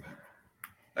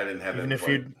 I didn't have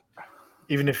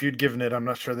even if you'd given it, I'm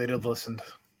not sure they'd have listened.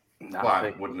 Well,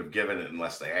 I wouldn't have given it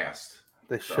unless they asked.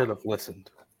 They should have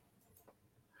listened.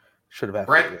 Should have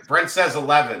asked. Brent says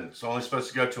 11. It's only supposed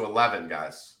to go to 11,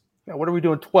 guys. Yeah, what are we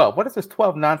doing 12? What is this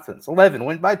 12 nonsense? 11,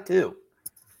 win by 2.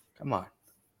 Come on.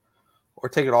 Or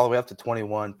take it all the way up to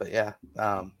 21. But yeah.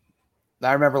 I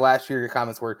remember last year your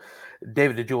comments were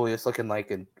David DeJulius looking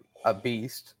like a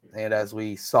beast. And as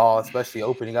we saw, especially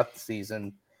opening up the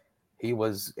season, he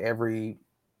was every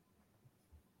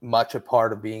much a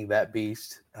part of being that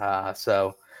beast.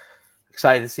 So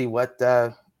excited to see what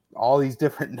all these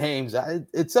different names.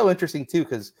 It's so interesting too,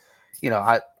 because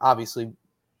obviously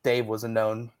Dave was a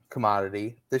known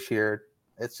commodity. This year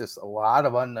it's just a lot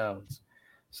of unknowns.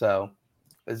 So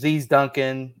Aziz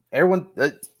Duncan, everyone,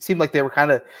 it seemed like they were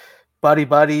kind of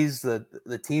buddies. The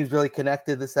teams really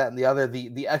connected, this, that, and the other.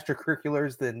 The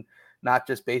extracurriculars, then not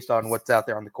just based on what's out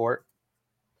there on the court.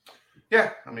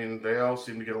 Yeah, I mean, they all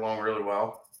seem to get along really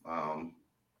well.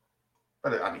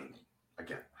 But I mean,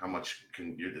 again, how much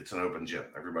can you? It's an open gym.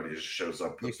 Everybody just shows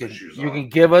up, puts their shoes You on. can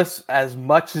give us as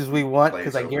much as we want Plays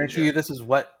because I open guarantee gym. you this is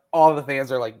what all the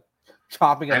fans are like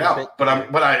chomping I at know, the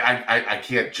bit. but I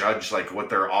can't judge like what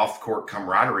their off-court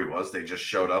camaraderie was. They just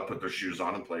showed up, put their shoes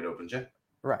on, and played open gym.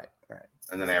 Right.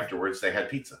 And then afterwards, they had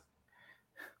pizza.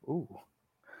 Ooh.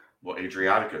 Well,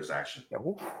 Adriatico's action. Yeah,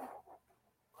 ooh.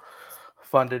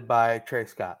 Funded by Trey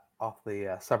Scott off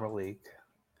the Summer League.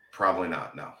 Probably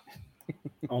not. No.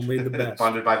 Only the best.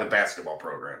 Funded by the basketball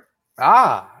program.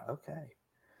 Ah, okay.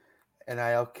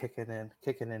 NIL kicking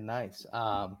in nice.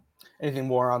 Anything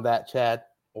more on that, Chad,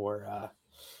 or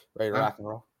ready to rock and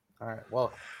roll? All right.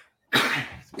 Well,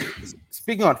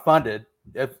 speaking on funded,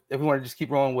 if we want to just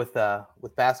keep rolling with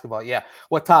basketball, yeah.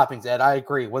 What toppings, Ed? I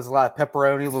agree. Was a lot of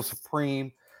pepperoni, a little supreme,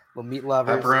 a little meat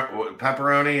lovers.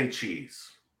 Pepperoni and cheese.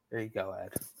 There you go,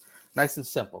 Ed. Nice and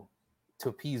simple to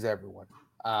appease everyone.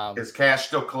 Is Cash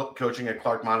still coaching at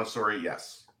Clark Montessori?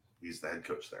 Yes, he's the head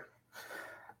coach there.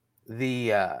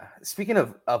 The speaking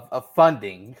of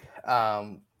funding,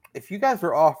 if you guys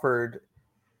were offered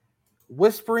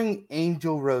Whispering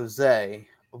Angel Rosé,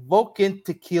 Vulcan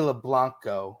Tequila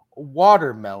Blanco,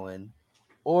 watermelon,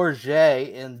 orge,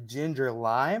 and ginger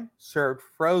lime served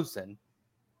frozen,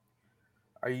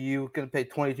 are you going to pay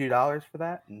 $22 for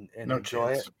that and No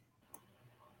enjoy chance. it?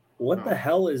 What the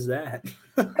hell is that?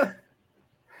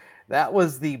 That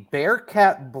was the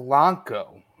Bearcat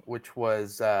Blanco, which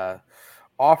was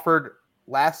offered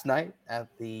last night at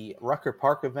the Rucker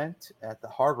Park event at the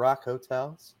Hard Rock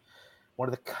Hotels. One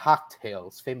of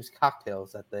the famous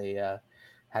cocktails that they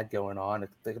had going on.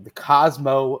 The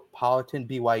Cosmopolitan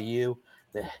BYU,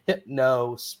 the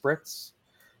Hypno Spritz,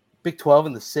 Big 12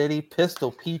 in the city,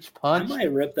 Pistol Peach Punch. I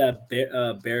might rip that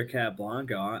Bearcat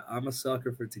Blanco. I'm a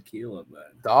sucker for tequila,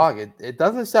 but dog, it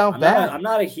doesn't sound bad. I'm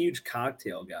not a huge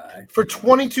cocktail guy. For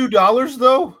 $22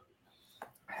 though?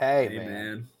 Hey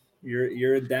man.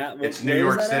 You're that. It's New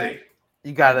York City.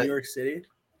 You got it. New York City.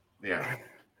 Yeah.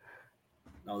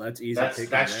 Oh, that's easy.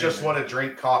 That's just what a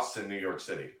drink costs in New York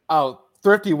City. Oh,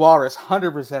 Thrifty Walrus,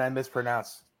 100% I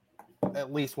mispronounced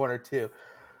at least one or two.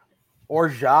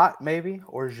 Orge, maybe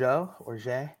orge.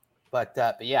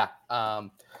 But yeah, the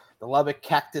Lubbock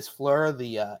Cactus Fleur,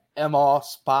 the MA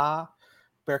Spa,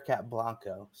 Bearcat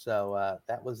Blanco. So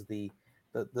that was the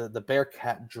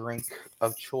Bearcat drink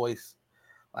of choice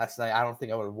last night. I don't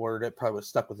think I would have ordered it. Probably would have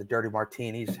stuck with the dirty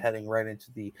martinis, heading right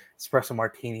into the espresso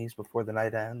martinis before the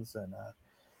night ends and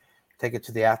take it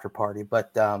to the after party.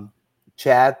 But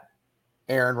Chad,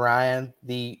 Aaron, Ryan,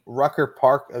 the Rucker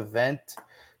Park event.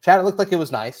 Chad, it looked like it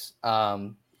was nice.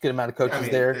 Good amount of coaches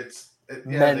there.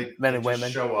 Men and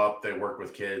women. Show up. They work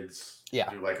with kids.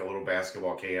 Yeah. Do like a little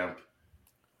basketball camp.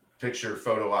 Picture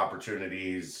photo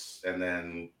opportunities, and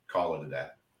then call it a day.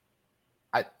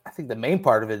 I think the main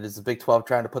part of it is the Big 12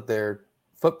 trying to put their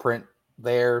footprint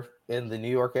there in the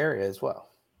New York area as well.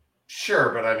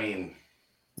 Sure, but I mean,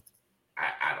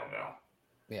 I don't know.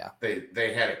 Yeah.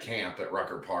 They had a camp at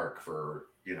Rucker Park for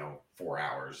 4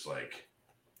 hours. Like,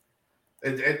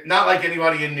 it not like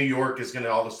anybody in New York is going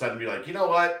to all of a sudden be like, you know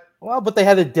what? Well, but they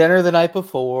had a dinner the night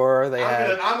before.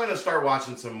 I'm gonna start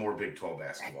watching some more Big 12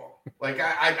 basketball. Like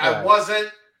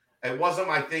Right. It wasn't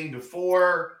my thing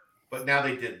before, but now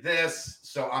they did this,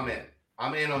 so I'm in.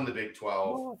 I'm in on the Big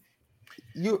 12.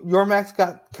 Yormark's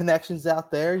got connections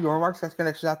out there. Yormark's got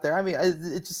connections out there. I mean,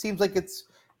 it just seems like it's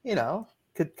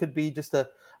could be just a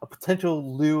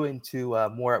potential lure into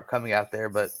more upcoming out there.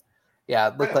 But yeah,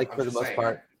 it looked like for the most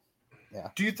part. Yeah.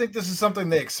 Do you think this is something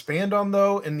they expand on,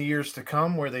 though, in the years to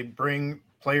come, where they bring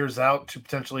players out to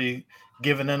potentially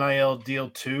give an NIL deal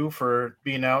to for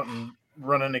being out and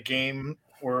running a game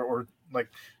or like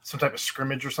some type of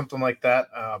scrimmage or something like that?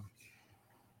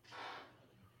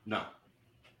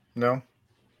 No?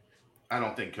 I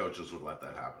don't think coaches would let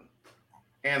that happen.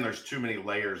 And there's too many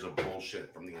layers of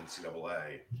bullshit from the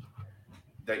NCAA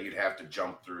that you'd have to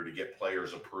jump through to get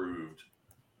players approved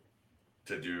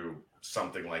to do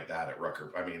something like that at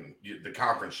Rucker. I mean, the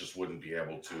conference just wouldn't be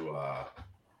able to.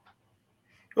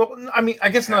 Well, I mean, I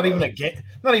guess not even a game,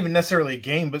 not even necessarily a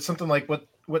game, but something like what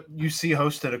UC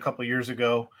hosted a couple years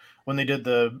ago when they did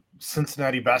the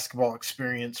Cincinnati basketball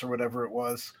experience or whatever it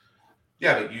was.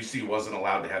 Yeah, but UC wasn't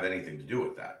allowed to have anything to do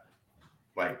with that.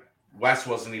 Like, Wes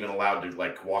wasn't even allowed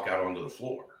to walk out onto the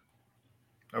floor.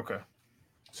 Okay.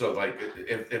 So like,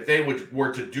 if they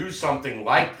were to do something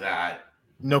like that.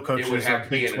 No coaches. It would have to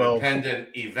be an 12. independent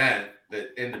event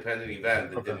that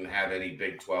didn't have any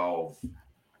Big 12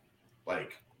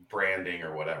 like branding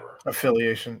or whatever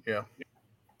affiliation. Yeah,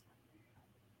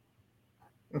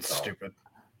 it's stupid.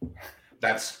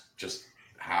 That's just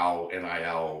how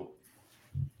NIL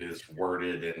is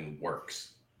worded and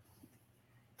works.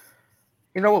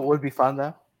 You know what would be fun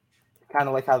though? Kind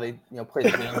of like how they play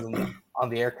the games on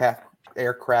the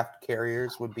aircraft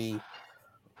carriers would be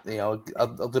a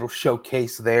little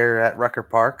showcase there at Rucker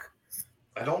Park.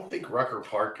 I don't think Rucker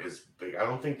Park is big. I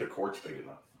don't think the court's big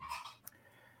enough.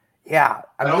 Yeah,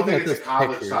 I don't think it's a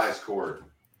college-sized court.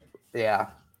 Yeah,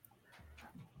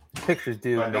 pictures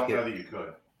do. But I don't know that you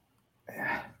could.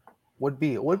 Yeah, would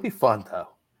be fun though.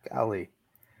 Golly,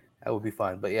 that would be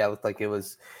fun. But yeah, it looked like it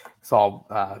was. Saw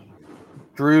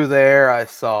Drew there. I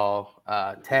saw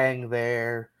Tang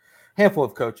there. Handful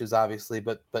of coaches, obviously,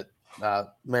 but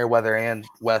Meriwether and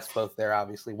West both there.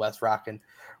 Obviously, West rocking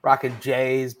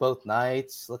Jays both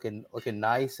nights, looking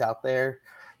nice out there,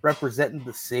 representing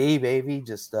the C, baby.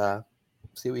 Just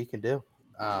see what you can do.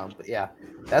 But yeah,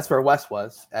 that's where West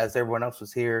was. As everyone else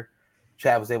was here,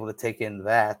 Chad was able to take in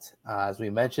that. As we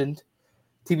mentioned,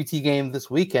 TBT game this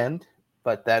weekend,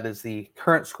 but that is the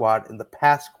current squad and the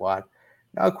past squad.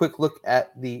 Now a quick look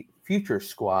at the future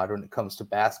squad when it comes to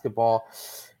basketball,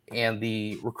 and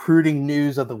the recruiting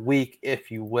news of the week, if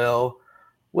you will,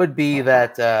 would be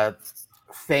that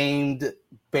famed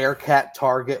Bearcat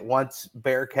target, once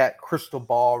Bearcat crystal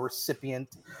ball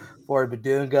recipient, Floyd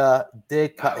Badunga,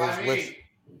 did cut his list.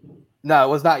 No, it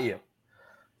was not you.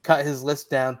 Cut his list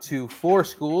down to 4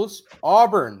 schools: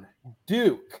 Auburn,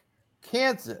 Duke,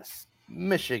 Kansas,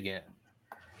 Michigan.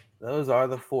 Those are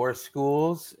the 4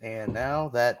 schools, and now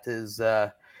that is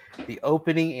the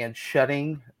opening and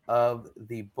shutting of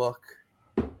the book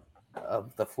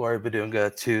of the Floyd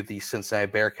Badunga to the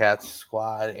Cincinnati Bearcats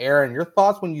squad. Aaron, your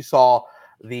thoughts when you saw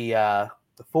the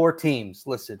 4 teams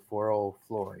listed for old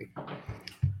Flory?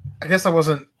 I guess I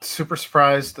wasn't super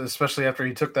surprised, especially after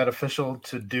he took that official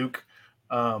to Duke.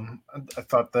 I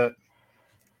thought that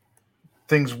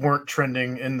things weren't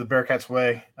trending in the Bearcats'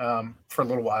 way for a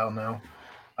little while now,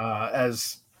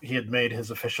 as he had made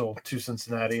his official to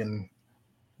Cincinnati. And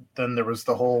then there was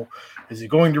the whole, is he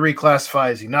going to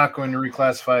reclassify? Is he not going to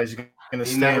reclassify? Is he going to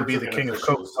stay and be the king of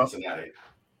Cincinnati?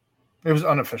 It was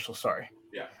unofficial, sorry.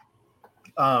 Yeah.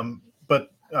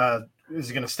 But is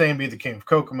he going to stay and be the king of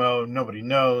Kokomo? Nobody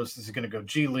knows. Is he going to go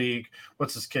G League?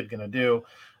 What's this kid going to do?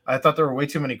 I thought there were way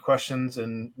too many questions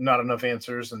and not enough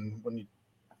answers. And when you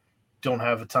don't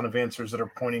have a ton of answers that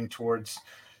are pointing towards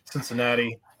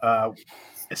Cincinnati,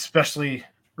 especially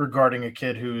regarding a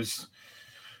kid who's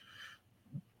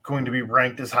going to be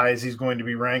ranked as high as he's going to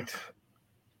be ranked,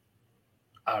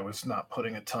 I was not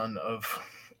putting a ton of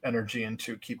energy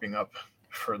into keeping up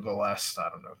for the last,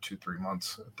 2-3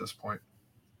 months at this point.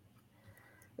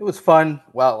 It was fun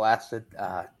while it lasted.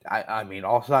 I mean,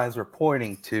 all signs were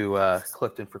pointing to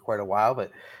Clifton for quite a while.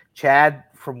 But Chad,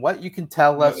 from what you can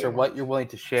tell us, or what you're willing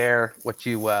to share, what do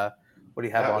you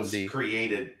have on the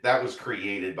created? That was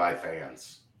created by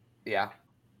fans. Yeah.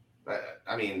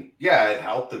 I mean, yeah, it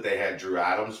helped that they had Drew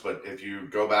Adams, but if you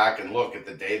go back and look at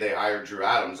the day they hired Drew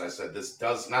Adams, I said this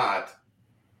does not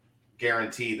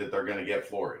guarantee that they're going to get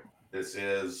Flory. This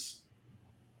is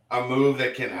a move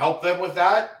that can help them with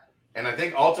that. And I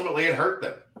think ultimately it hurt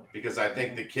them, because I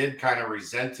think the kid kind of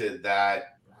resented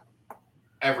that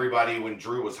everybody, when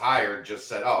Drew was hired, just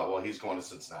said, oh, well, he's going to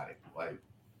Cincinnati. Like,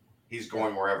 he's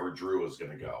going wherever Drew is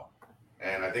going to go.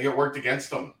 And I think it worked against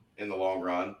them in the long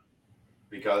run,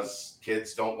 because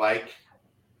kids don't like,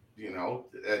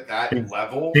 at that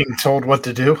level, being told what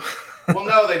to do. Well,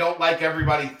 no, they don't like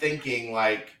everybody thinking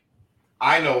like,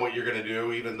 I know what you're going to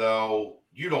do, even though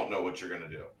you don't know what you're going to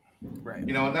do. Right.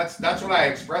 And that's what I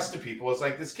express to people. It's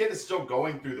like, this kid is still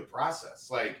going through the process.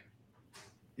 Like,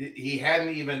 he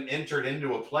hadn't even entered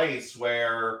into a place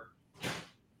where,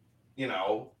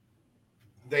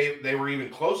 they were even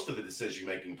close to the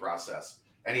decision-making process.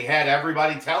 And he had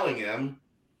everybody telling him,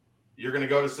 you're going to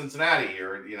go to Cincinnati,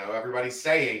 or, everybody's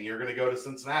saying you're going to go to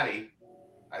Cincinnati.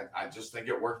 I just think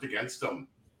it worked against him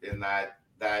in that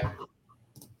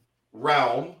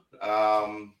realm.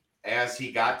 As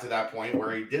he got to that point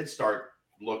where he did start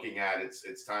looking at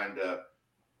it's time to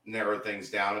narrow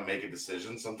things down and make a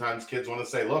decision. Sometimes kids want to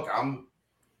say, look, I'm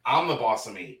the boss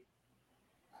of me.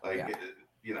 Like,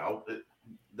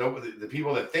 the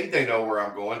people that think they know where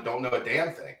I'm going don't know a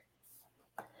damn thing.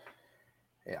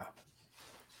 Yeah.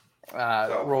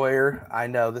 Royer, I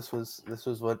know this was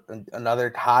what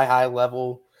another high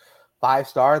level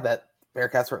 5-star that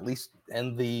Bearcats were at least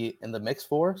in the mix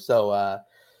for. So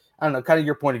I don't know, kind of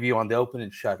your point of view on the open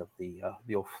and shut of the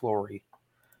old Flory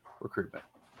recruitment.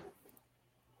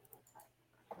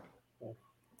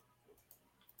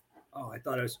 Oh, I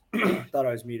thought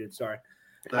I was muted. Sorry.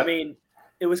 I mean,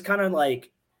 it was kind of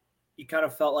like, you kind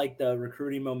of felt like the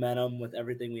recruiting momentum with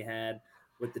everything we had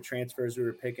with the transfers we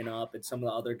were picking up and some of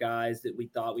the other guys that we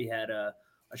thought we had a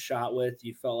shot with.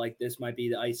 You felt like this might be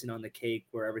the icing on the cake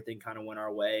where everything kind of went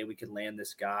our way. We could land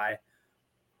this guy.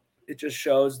 It just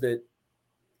shows that,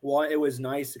 well, it was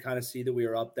nice to kind of see that we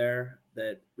were up there,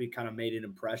 that we kind of made an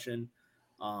impression.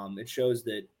 It shows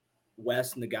that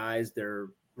Wes and the guys, their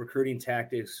recruiting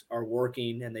tactics are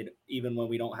working, and they, even when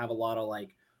we don't have a lot of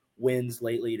like wins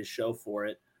lately to show for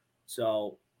it.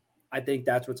 So I think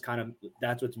that's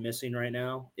what's missing right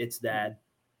now. It's that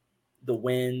the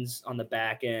wins on the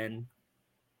back end,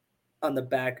 on the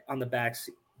back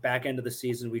end of the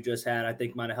season we just had, I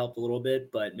think might have helped a little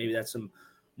bit, but maybe that's some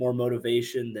more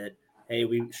motivation that, hey,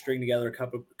 we string together a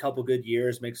couple good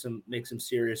years, make some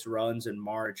serious runs in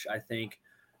March. I think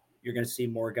you're going to see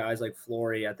more guys like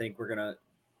Flory. I think we're going to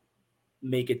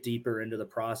make it deeper into the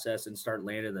process and start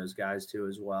landing those guys too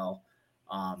as well.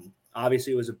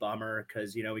 Obviously, it was a bummer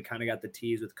because, we kind of got the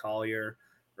tease with Collier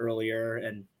earlier,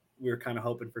 and we were kind of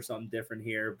hoping for something different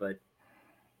here. But,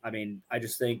 I mean, I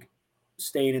just think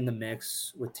staying in the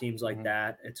mix with teams like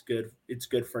that, it's good. It's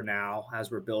good for now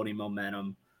as we're building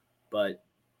momentum, but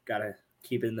got to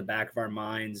keep it in the back of our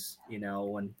minds,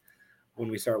 when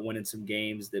we start winning some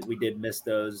games that we did miss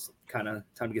those, kind of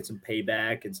time to get some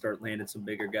payback and start landing some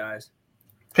bigger guys.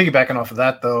 Piggybacking off of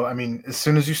that, though, I mean, as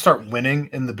soon as you start winning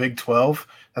in the Big 12,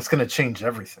 that's going to change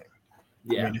everything.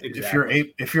 Yeah, I mean,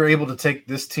 exactly. if you're able to take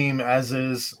this team as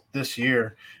is this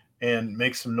year and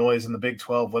make some noise in the Big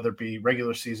 12, whether it be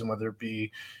regular season, whether it be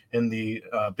in the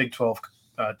Big 12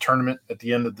 tournament at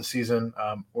the end of the season,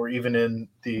 or even in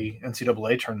the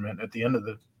NCAA tournament at the end of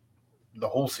the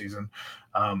whole season,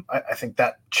 I think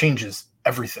that changes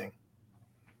everything.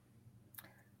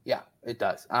 Yeah, it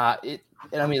does.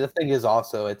 And I mean, the thing is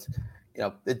also, it's,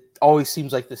 it always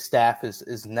seems like the staff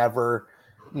is never,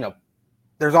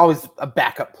 there's always a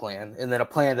backup plan and then a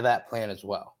plan to that plan as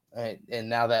well. And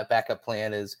now that backup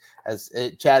plan is,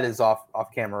 Chad is off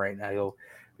camera right now. He'll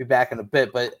be back in a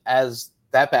bit, but as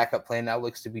that backup plan now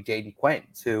looks to be Jaden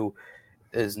Quaintance, who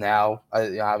is now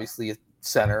obviously a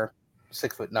center,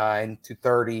 6'9",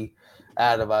 230,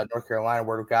 out of North Carolina,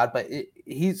 word of God. But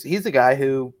he's a guy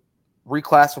who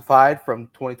reclassified from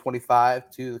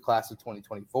 2025 to the class of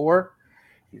 2024.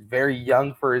 He's very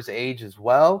young for his age as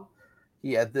well.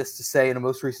 He had this to say in a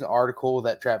most recent article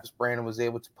that Travis Brandon was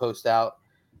able to post out,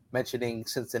 mentioning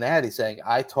Cincinnati, saying,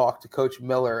 "I talked to Coach Wes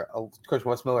Miller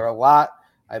a lot.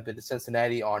 I've been to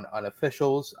Cincinnati on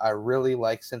unofficials. I really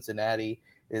like Cincinnati.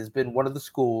 It has been one of the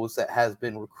schools that has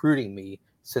been recruiting me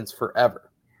since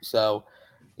forever." So,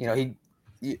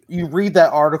 you read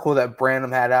that article that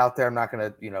Brandon had out there. I'm not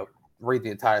going to, read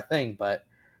the entire thing, but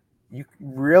you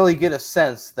really get a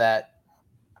sense that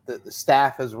the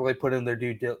staff has really put in their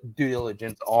due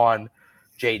diligence on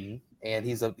Jaden, and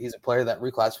he's a player that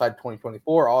reclassified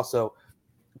 2024. Also,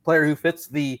 a player who fits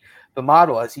the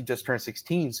model as he just turned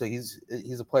 16. So he's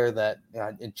a player that,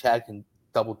 and Chad can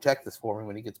double check this for me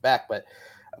when he gets back, but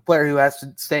a player who has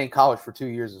to stay in college for 2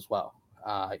 years as well.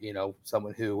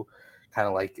 Someone who kind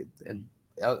of like, and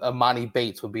Amani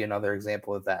Bates would be another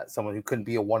example of that. Someone who couldn't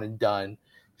be a one and done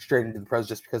straight into the pros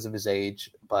just because of his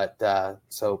age. But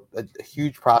so a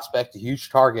huge prospect, a huge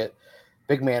target,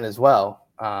 big man as well.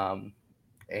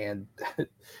 And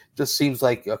just seems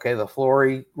like, okay, the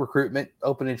Flory recruitment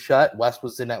open and shut. Wes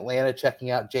was in Atlanta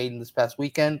checking out Jaden this past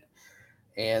weekend.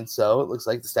 And so it looks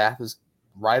like the staff is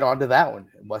right onto that one.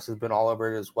 And Wes has been all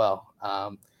over it as well.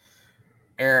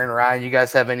 Aaron, Ryan, you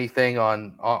guys have anything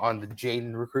on the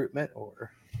Jaden recruitment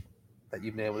or that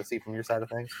you've been able to see from your side of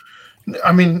things?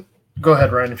 I mean, go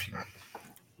ahead, Ryan, if you.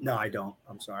 No, I don't.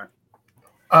 I'm sorry.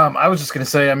 I was just going to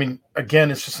say, I mean, again,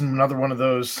 it's just another one of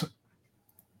those.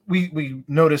 We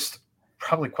noticed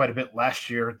probably quite a bit last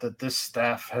year that this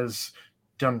staff has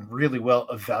done really well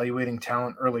evaluating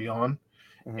talent early on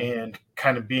and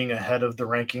kind of being ahead of the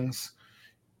rankings.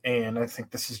 And I think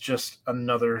this is just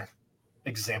another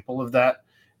example of that.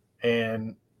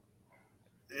 And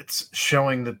it's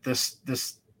showing that this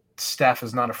staff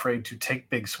is not afraid to take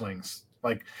big swings.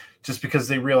 Like, just because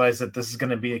they realize that this is going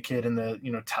to be a kid in the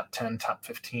top 10, top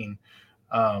 15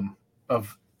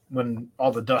 of when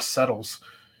all the dust settles,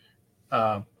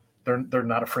 they're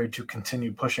not afraid to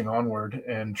continue pushing onward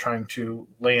and trying to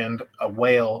land a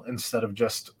whale instead of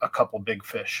just a couple big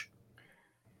fish.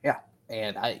 Yeah,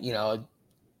 and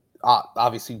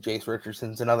obviously Jace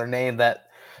Richardson's another name that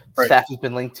staff has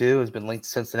been linked to. Has been linked to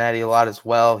Cincinnati a lot as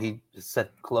well. He said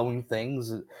glowing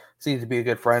things. Seems to be a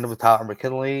good friend with Tyler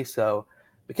McKinley. So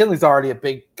McKinley's already a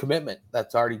big commitment.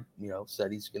 That's already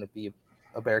said he's going to be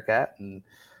a Bearcat, and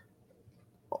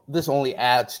this only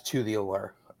adds to the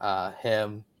allure.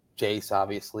 Him, Jace,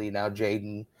 obviously, now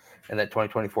Jaden in that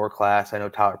 2024 class. I know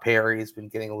Tyler Perry has been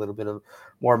getting a little bit of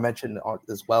more mention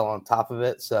as well on top of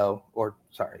it.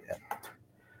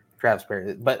 Travis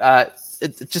Perry. But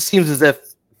it just seems as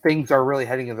if things are really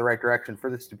heading in the right direction for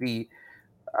this to be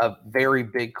a very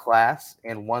big class,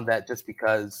 and one that just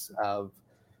because of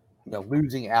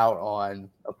losing out on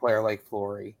a player like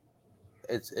Flory,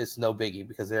 it's no biggie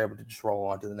because they're able to just roll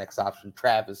on to the next option.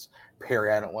 Travis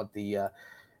Perry, I don't want the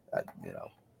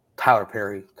Tyler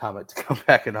Perry comment to come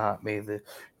back and haunt me. The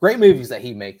great movies that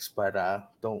he makes, but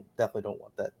definitely don't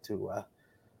want that to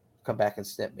come back and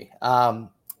snip me.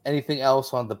 Anything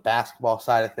else on the basketball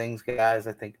side of things, guys?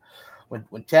 I think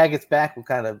when Chad gets back, we'll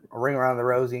kind of ring around the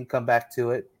rosy and come back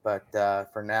to it. But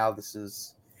for now, this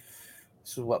is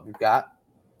what we've got.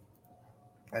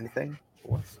 Anything?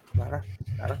 Nada?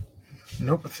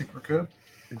 Nope, I think we're good.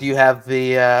 Do you have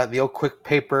the old quick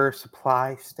paper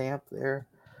supply stamp there,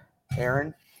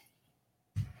 Aaron?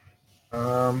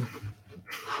 Let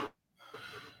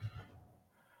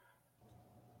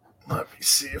me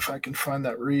see if I can find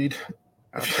that read.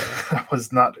 Okay. I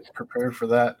was not prepared for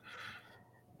that.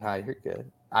 No, you're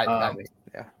good. I mean,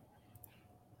 yeah.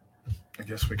 I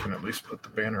guess we can at least put the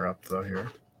banner up though here.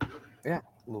 Yeah,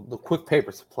 the quick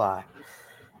paper supply.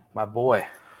 My boy.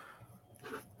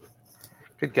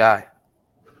 Good guy.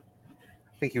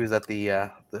 I think he was at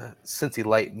the Cincy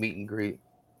Light meet and greet.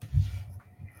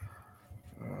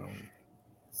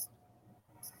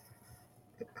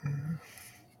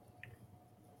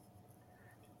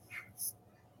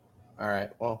 All right.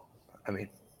 Well, I mean,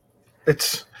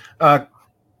 it's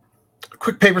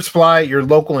Quick Paper Supply, your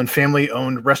local and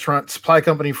family-owned restaurant supply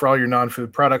company for all your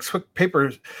non-food products. Quick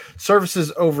Paper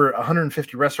services over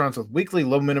 150 restaurants with weekly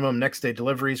low minimum next-day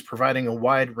deliveries, providing a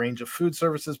wide range of food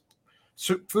service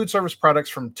products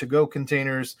from to-go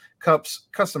containers, cups,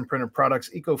 custom printed products,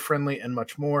 eco-friendly, and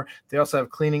much more. They also have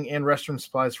cleaning and restroom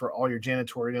supplies for all your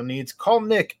janitorial needs. Call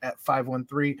Nick at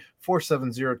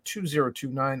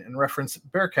 513-470-2029 and reference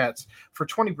Bearcats for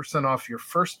 20% off your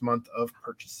first month of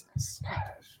purchases.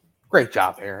 Great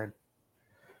job, Aaron.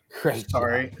 Great.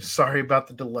 Sorry about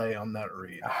the delay on that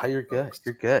read. You're good.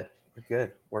 You're good. You're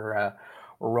good. We're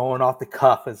rolling off the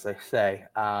cuff, as they say.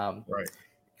 Right.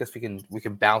 Guess we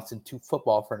can bounce into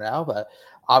football for now, but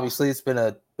obviously it's been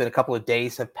a couple of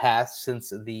days have passed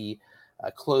since the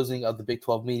closing of the Big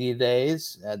 12 Media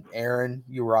Days. And Aaron,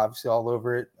 you were obviously all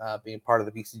over it, being part of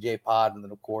the BCJ pod, and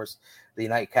then of course the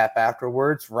nightcap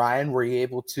afterwards. Ryan, were you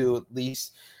able to at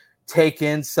least take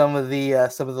in some of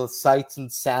those sights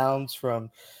and sounds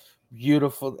from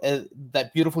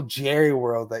that beautiful Jerry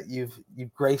world that you've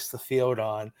graced the field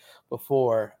on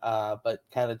before, but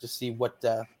kind of just see what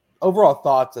overall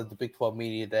thoughts of the Big 12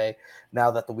 Media Day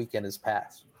now that the weekend has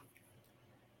passed?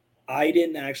 I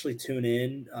didn't actually tune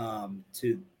in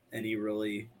to any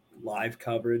really live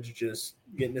coverage, just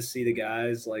getting to see the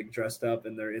guys like dressed up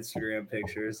in their Instagram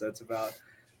pictures. That's about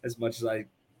as much as I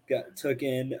took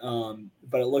in.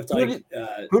 But it looked like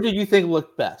who did you think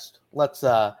looked best? Let's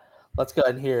go ahead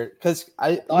and hear it, because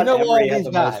I thought all had these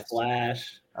the guys. Most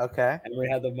flash. Okay. Emery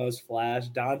had the most flash.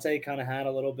 Dante kind of had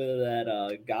a little bit of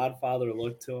that Godfather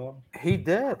look to him. He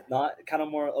did. Not kind of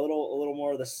more a little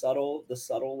more of the subtle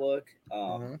look.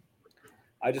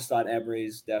 I just thought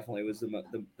Emery's definitely was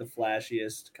the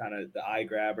flashiest, kind of the eye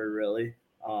grabber, really.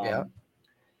 Yeah.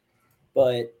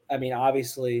 But I mean,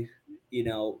 obviously,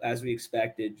 as we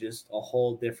expected, just a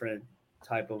whole different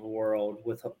type of world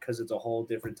because it's a whole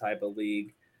different type of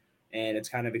league, and it's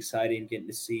kind of exciting getting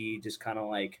to see just kind of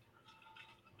like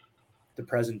the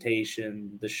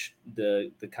presentation,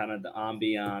 the kind of the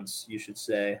ambiance, you should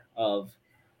say, of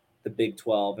the Big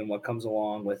 12 and what comes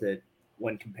along with it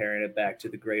when comparing it back to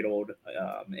the great old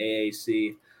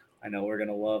AAC. I know we're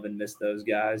gonna love and miss those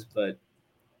guys, but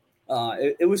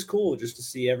it was cool just to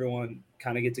see everyone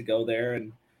kind of get to go there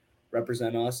and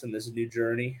represent us in this new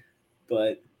journey.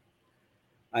 But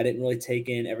I didn't really take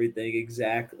in everything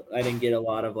exactly. I didn't get a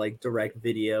lot of like direct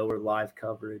video or live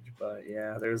coverage, but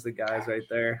yeah, there's the guys right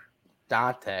there.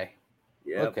 Dante.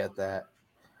 Yeah. Look at that.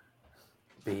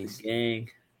 Beast. The gang,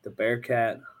 the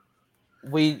Bearcat.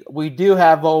 We do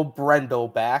have old Brendel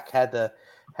back. Had to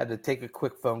take a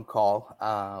quick phone call.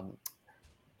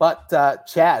 But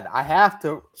Chad, I have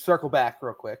to circle back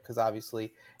real quick because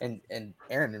obviously, and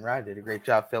Aaron and Ryan did a great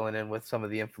job filling in with some of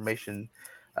the information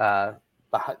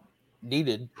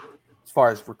needed as far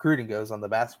as recruiting goes on the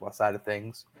basketball side of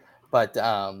things. But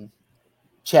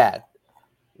Chad,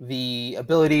 the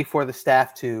ability for the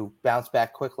staff to bounce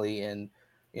back quickly, and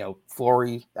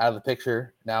Flory out of the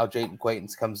picture now, Jayden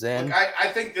Quaintance comes in. Look, I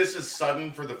think this is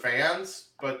sudden for the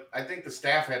fans, but I think the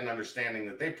staff had an understanding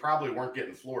that they probably weren't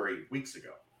getting Flory weeks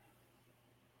ago.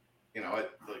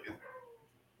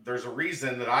 there's a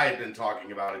reason that I had been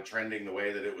talking about it trending the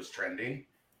way that it was trending.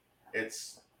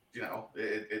 It's,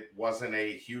 it wasn't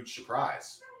a huge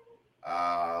surprise.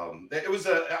 It was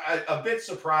a bit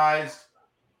surprised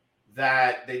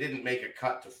that they didn't make a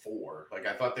cut to 4. Like,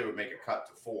 I thought they would make a cut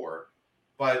to 4,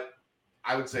 but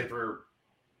I would say for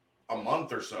a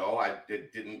month or so,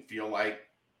 it didn't feel like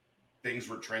things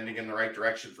were trending in the right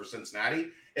direction for Cincinnati.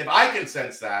 If I can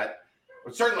sense that, I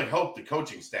would certainly hope the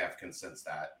coaching staff can sense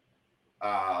that.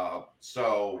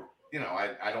 So,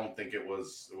 I don't think it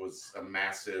was a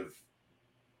massive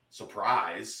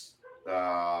surprise.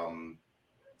 The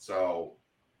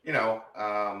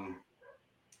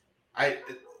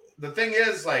thing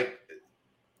is, like,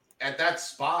 at that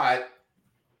spot,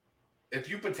 if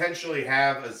you potentially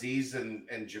have Aziz and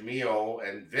Jamil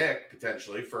and Vic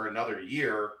potentially for another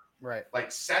year, right?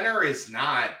 Like, center is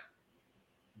not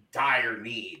dire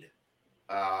need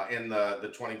in the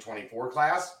 2024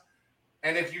 class.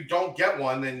 And if you don't get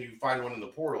one, then you find one in the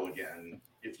portal again.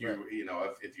 If you, right.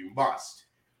 if you must.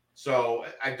 So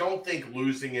I don't think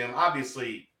losing him,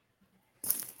 obviously,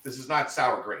 this is not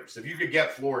sour grapes. If you could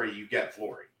get Flory, you get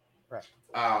Flory. Right.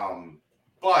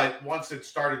 But once it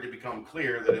started to become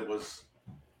clear that it was,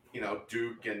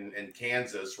 Duke and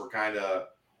Kansas were kind of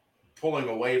pulling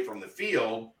away from the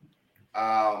field,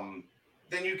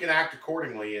 then you can act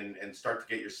accordingly and start to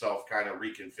get yourself kind of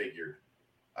reconfigured.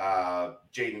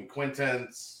 Jaden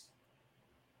Quintance,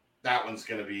 that one's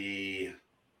going to be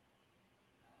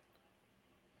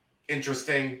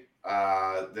interesting.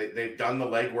 They've done the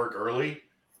legwork early.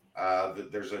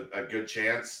 There's a good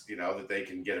chance, that they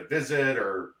can get a visit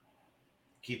or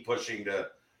keep pushing to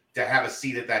have a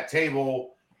seat at that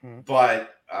table.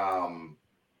 But, that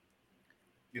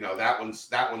one's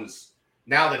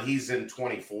now that he's in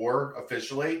 24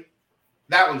 officially,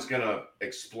 that one's going to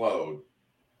explode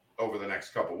over the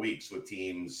next couple of weeks with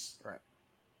teams right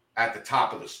at the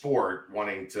top of the sport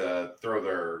wanting to throw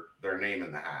their name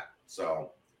in the hat.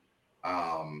 So,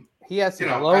 he has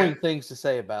some glowing things to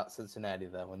say about Cincinnati,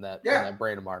 though, in that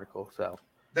Brandon article. So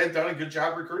they've done a good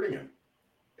job recruiting him.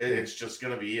 It's just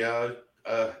going to be a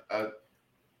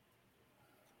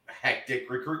hectic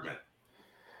recruitment.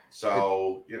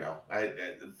 So,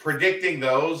 predicting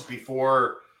those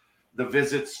before the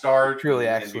visits start truly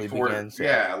actually begins.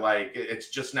 Yeah, like it's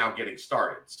just now getting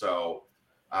started. So,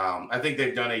 I think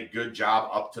they've done a good job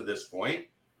up to this point.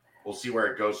 We'll see where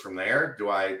it goes from there.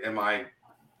 Am I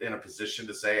in a position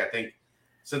to say I think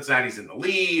Cincinnati's in the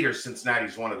lead or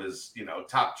Cincinnati's one of his,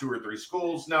 top 2 or 3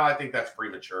 schools? No, I think that's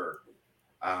premature.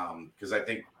 Because I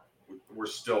think we're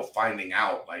still finding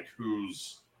out like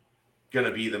who's going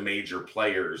to be the major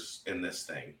players in this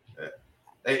thing.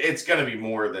 It's going to be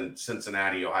more than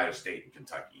Cincinnati, Ohio State, and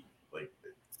Kentucky.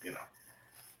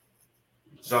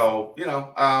 So,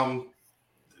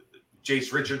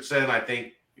 Jace Richardson, I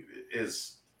think,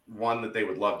 is one that they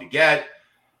would love to get.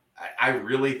 I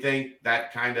really think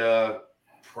that kind of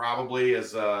probably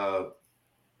is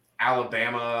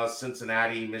Alabama,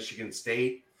 Cincinnati, Michigan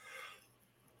State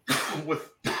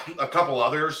with a couple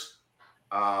others.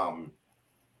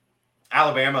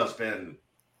 Alabama has been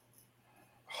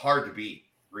hard to beat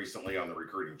recently on the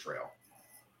recruiting trail.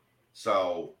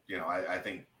 So, I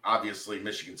think obviously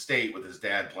Michigan State with his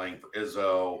dad playing for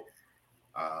Izzo,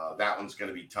 that one's going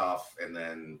to be tough. And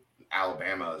then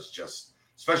Alabama is just,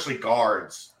 especially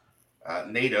guards,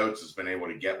 Nate Oates has been able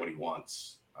to get what he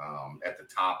wants at the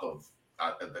top of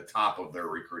their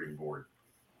recruiting board.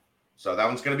 So that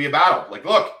one's going to be a battle. Like,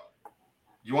 look,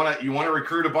 you want to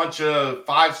recruit a bunch of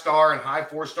 5-star and high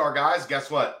 4-star guys?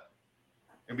 Guess what?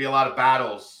 Going to be a lot of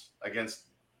battles against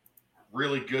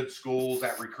really good schools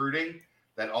at recruiting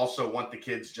that also want the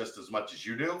kids just as much as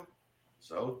you do.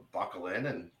 So buckle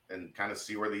in and kind of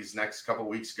see where these next couple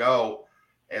weeks go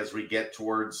as we get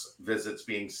towards visits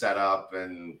being set up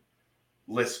and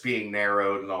lists being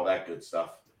narrowed and all that good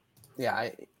stuff. Yeah,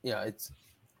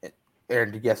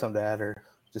 Aaron, did you have something to add or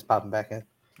just popping back in?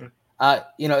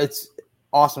 It's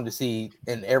awesome to see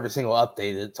in every single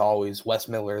update, it's always Wes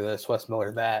Miller this, Wes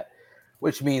Miller that,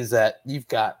 which means that you've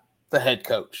got the head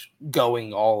coach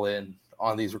going all in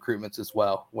on these recruitments as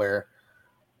well, where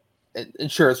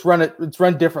sure, it's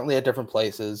run differently at different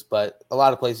places, but a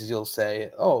lot of places you'll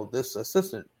say, oh, this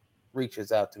assistant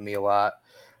reaches out to me a lot.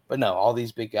 But no, all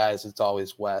these big guys, it's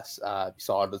always Wes. You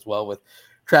saw it as well with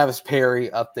Travis Perry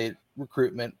update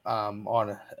recruitment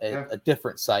on a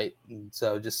different site. And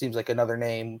so it just seems like another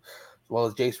name, as well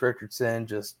as Jace Richardson,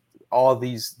 just all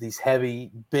these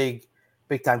heavy, big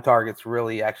time targets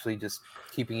really actually just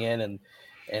keeping in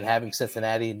and having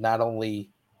Cincinnati not only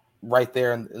right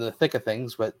there in the thick of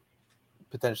things, but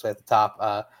potentially at the top.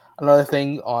 I Another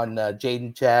thing on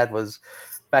Jaden Chad was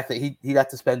the fact that he got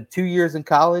to spend 2 years in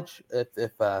college,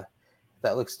 if that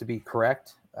looks to be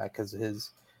correct, because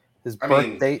his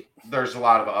birth date. There's a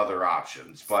lot of other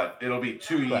options, but it'll be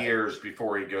 2 years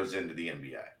before he goes into the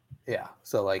NBA. Yeah,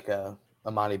 so like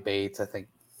Amani Bates, I think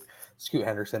Scoot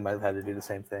Henderson might have had to do the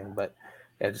same thing, but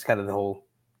yeah, just kind of the whole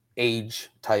age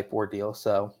type ordeal.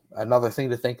 So another thing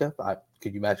to think of.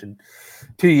 Could you imagine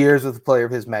 2 years with a player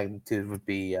of his magnitude would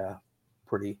be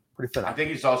pretty phenomenal. I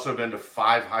think he's also been to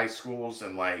 5 high schools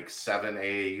and like 7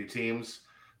 AAU teams.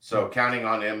 So counting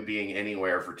on him being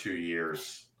anywhere for 2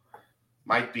 years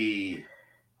might be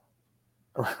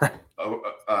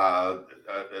a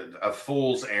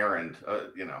fool's errand.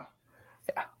 Yeah,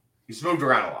 he's moved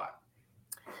around a lot.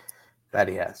 That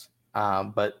he has.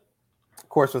 But of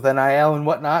course, with NIL and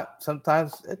whatnot,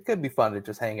 sometimes it could be fun to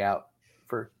just hang out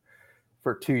for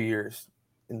 2 years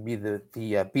and be the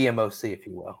BMOC, if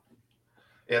you will.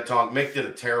 Yeah, Tom, Mick did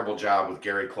a terrible job with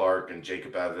Gary Clark and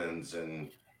Jacob Evans and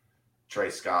Trey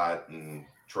Scott and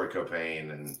Troy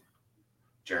Copain and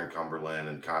Jaron Cumberland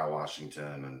and Kyle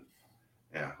Washington, and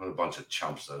yeah, what a bunch of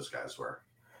chumps those guys were.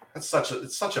 It's such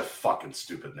a fucking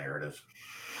stupid narrative.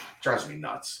 It drives me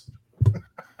nuts.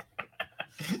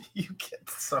 You get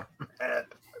so mad.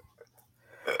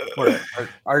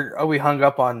 Are we hung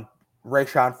up on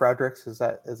Rayshawn Fredericks? Is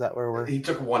that where we're? He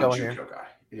took one JUCO guy.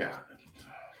 Yeah.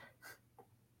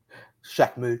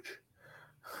 Shaq Mooch.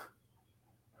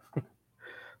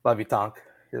 Love you, Tonk.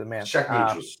 You're the man.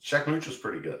 Shaq Mooch was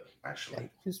pretty good, actually. Yeah,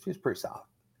 he was pretty solid.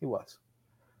 He was.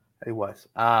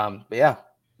 But yeah,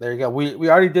 there you go. We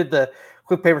already did the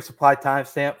quick paper supply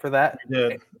timestamp for that. We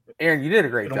did. Aaron, you did a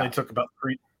great job. It only took about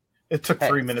 3. It took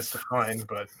 3 minutes to find,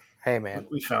 but hey, man,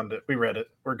 we found it. We read it.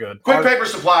 We're good. Quick Paper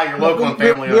Supply, your local and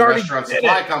family-owned restaurant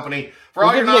supply company for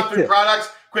all your non-food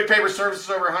products. Quick Paper services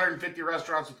over 150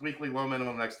 restaurants with weekly low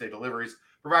minimum next-day deliveries,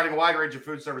 providing a wide range of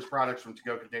food service products from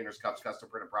to-go containers, cups, custom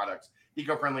printed products,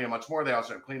 eco-friendly, and much more. They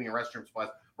also have cleaning and restroom supplies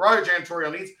for all your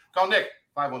janitorial needs. Call Nick,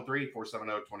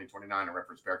 513-470-2029, and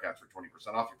reference Bearcats for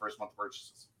 20% off your first month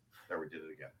purchases. There, we did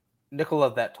it again. Nick will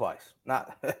love that twice.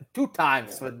 Not 2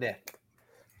 times with Nick.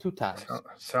 2 times.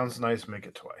 Sounds nice. Make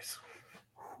it twice.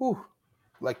 Whew.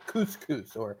 Like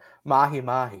couscous or mahi.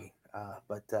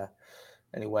 But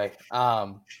anyway,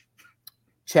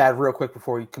 Chad, real quick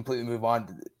before we completely move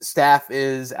on, staff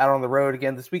is out on the road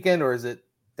again this weekend, or is it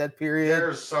dead period?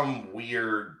 There's some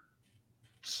weird,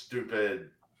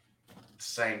 stupid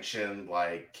sanctioned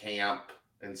like camp,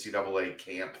 NCAA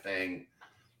camp thing.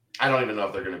 I don't even know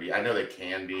if they're going to be. I know they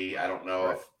can be. I don't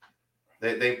know if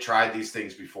they've tried these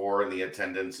things before, and the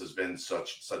attendance has been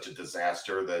such a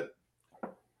disaster that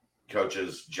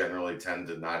coaches generally tend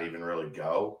to not even really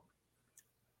go.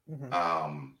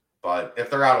 Mm-hmm. But if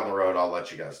they're out on the road, I'll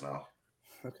let you guys know.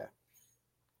 Okay.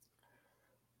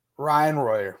 Ryan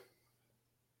Reuter.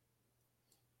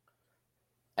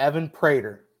 Evan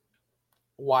Prater,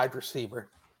 wide receiver.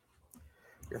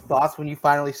 Your thoughts when you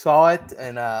finally saw it?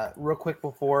 And real quick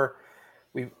before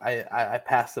I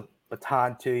passed the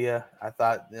baton to you, I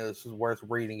thought this was worth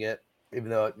reading it, even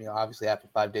though it obviously happened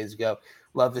 5 days ago.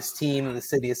 Love this team in the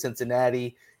city of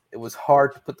Cincinnati. It was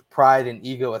hard to put the pride and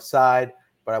ego aside,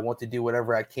 but I want to do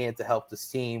whatever I can to help this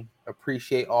team.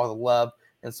 Appreciate all the love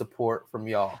and support from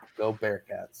y'all. Go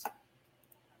Bearcats.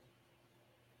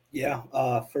 Yeah,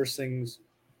 first things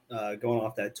going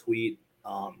off that tweet,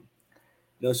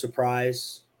 no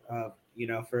surprise. I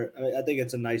think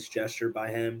it's a nice gesture by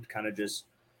him to kind of just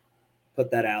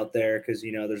put that out there because,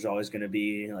 there's always going to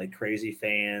be like crazy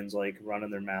fans like running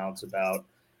their mouths about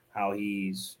how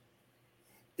he's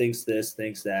thinks this,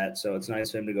 thinks that. So it's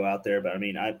nice for him to go out there. But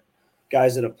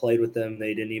guys that have played with him,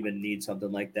 they didn't even need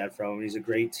something like that from him. He's a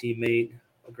great teammate,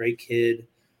 a great kid.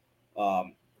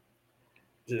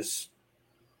 Just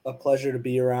a pleasure to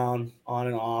be around on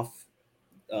and off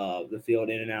the field,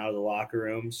 in and out of the locker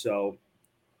room. So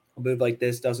a move like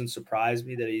this doesn't surprise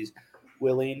me that he's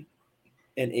willing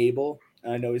and able.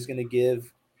 I know he's going to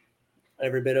give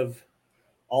every bit of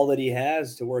all that he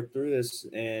has to work through this.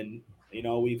 And,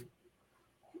 we've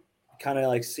kind of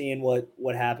like seeing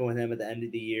what happened with him at the end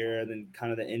of the year and then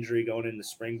kind of the injury going into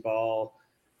spring ball.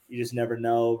 You just never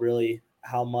know really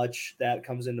how much that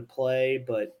comes into play.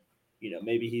 But,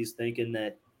 maybe he's thinking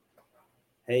that,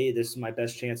 hey, this is my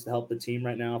best chance to help the team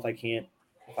right now if I can't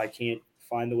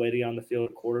find the way to get on the field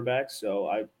at quarterback. So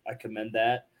I commend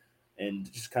that,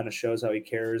 and just kind of shows how he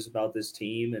cares about this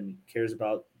team and cares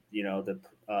about,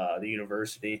 the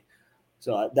university.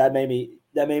 So that made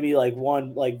me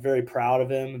like very proud of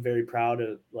him, very proud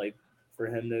of like for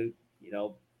him to,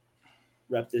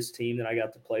 rep this team that I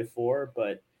got to play for.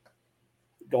 But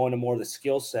going to more of the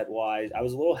skill set wise, I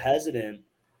was a little hesitant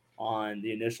on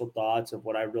the initial thoughts of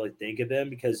what I really think of him,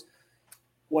 because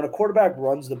when a quarterback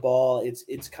runs the ball, it's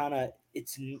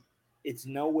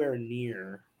nowhere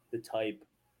near the type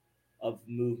of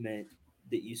movement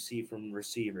that you see from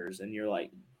receivers. And you're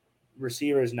like,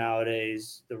 receivers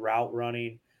nowadays, the route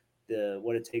running, the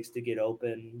what it takes to get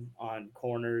open on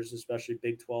corners, especially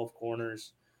Big 12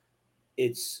 corners,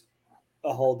 it's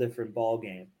a whole different ball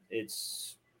game.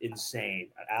 It's insane.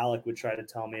 Alec would try to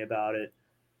tell me about it,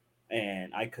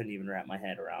 and I couldn't even wrap my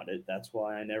head around it. That's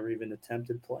why I never even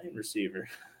attempted playing receiver.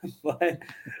 But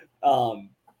also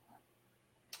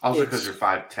because you're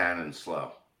 5'10" and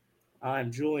slow.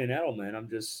 I'm Julian Edelman. I'm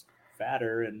just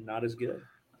fatter and not as good.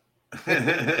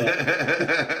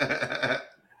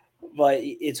 But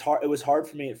it's hard. It was hard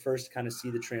for me at first to kind of see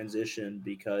the transition,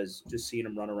 because just seeing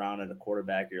him run around at a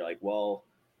quarterback, you're like, well,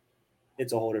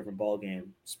 it's a whole different ball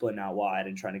game, splitting out wide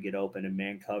and trying to get open and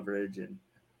man coverage and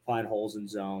find holes in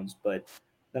zones. But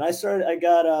then I've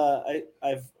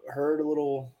heard a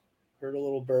little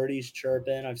birdies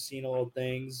chirping. I've seen a little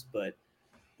things, but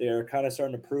they're kind of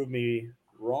starting to prove me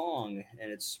wrong, and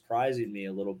it's surprising me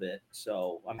a little bit.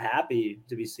 So I'm happy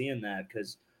to be seeing that,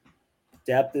 because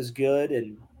depth is good,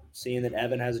 and seeing that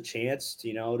Evan has a chance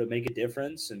to, to make a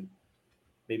difference and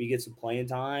maybe get some playing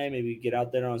time, maybe get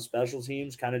out there on special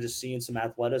teams, kind of just seeing some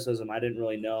athleticism I didn't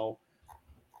really know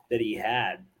that he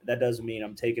had. That doesn't mean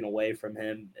I'm taking away from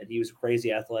him, and he was a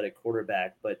crazy athletic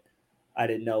quarterback, but I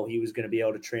didn't know he was going to be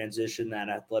able to transition that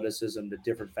athleticism to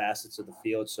different facets of the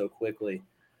field so quickly.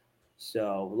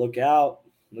 So look out,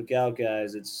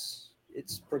 guys.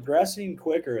 It's progressing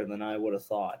quicker than I would have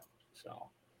thought. So.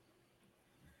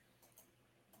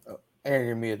 Oh, Aaron,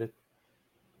 you're muted.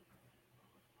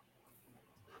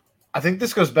 I think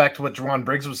this goes back to what Juwan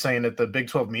Briggs was saying at the Big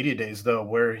 12 Media Days, though,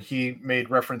 where he made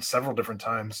reference several different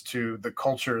times to the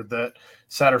culture that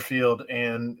Satterfield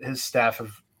and his staff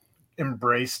have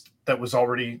embraced that was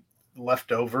already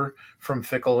left over from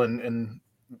Fickell, and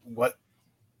what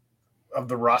of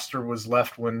the roster was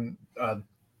left when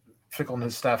Fickell and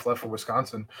his staff left for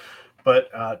Wisconsin. But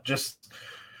just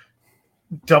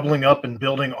doubling up and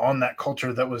building on that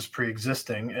culture that was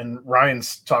pre-existing. And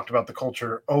Ryan's talked about the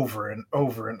culture over and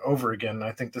over and over again. And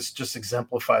I think this just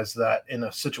exemplifies that in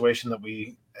a situation that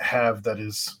we have that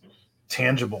is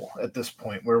tangible at this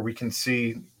point, where we can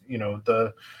see,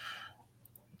 the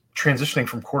transitioning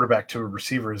from quarterback to a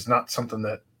receiver is not something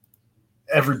that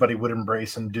everybody would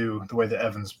embrace and do the way that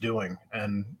Evan's doing.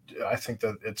 And I think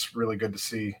that it's really good to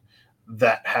see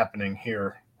that happening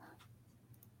here.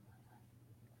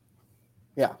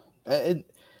 Yeah. I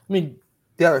mean,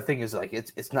 the other thing is, like,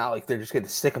 it's not like they're just going to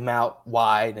stick them out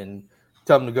wide and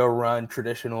tell them to go run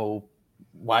traditional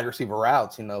wide receiver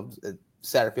routes.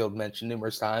 Satterfield mentioned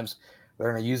numerous times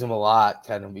they're going to use them a lot,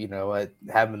 kind of,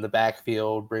 have them in the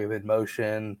backfield, bring them in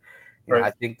motion.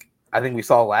 Right. I think we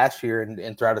saw last year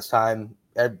and throughout his time,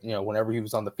 whenever he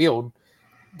was on the field,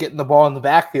 getting the ball in the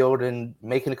backfield and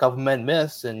making a couple men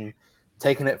miss and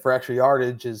taking it for extra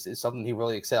yardage is something he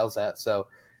really excels at. So,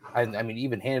 I mean,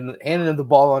 even handing him the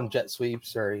ball on jet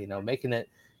sweeps, or making it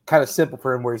kind of simple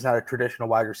for him where he's not a traditional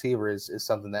wide receiver is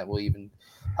something that will even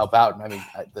help out. And I mean,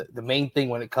 the main thing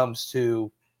when it comes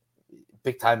to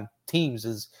big time teams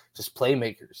is just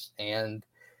playmakers. And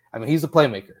I mean, he's a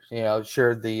playmaker.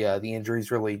 Sure, the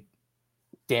injuries really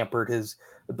dampered his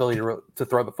ability to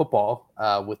throw the football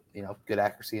with good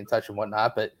accuracy and touch and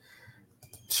whatnot, but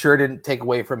sure didn't take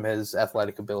away from his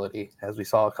athletic ability, as we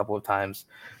saw a couple of times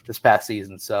this past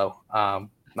season. So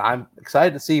I'm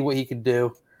excited to see what he can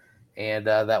do. And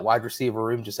that wide receiver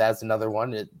room just adds another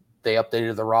one. They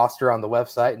updated the roster on the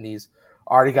website, and he's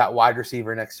already got wide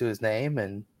receiver next to his name.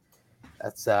 And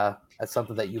that's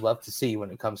something that you love to see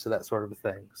when it comes to that sort of a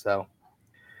thing. So,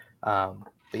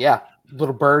 but yeah,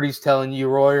 little birdie's telling you,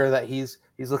 Royer, that he's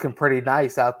looking pretty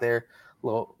nice out there.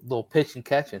 Little pitch and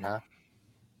catching, huh?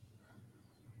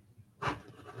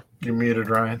 You're muted,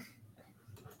 Ryan.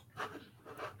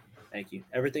 Thank you.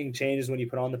 Everything changes when you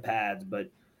put on the pads, but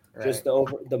just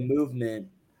the movement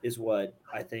is what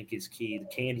I think is key.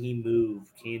 Can he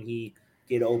move? Can he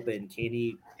get open?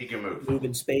 He can move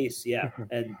in space? Yeah.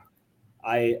 And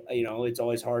it's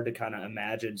always hard to kind of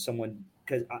imagine someone,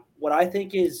 because what I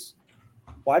think is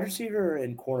wide receiver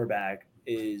and cornerback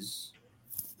is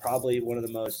probably one of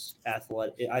the most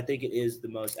athletic. I think it is the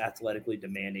most athletically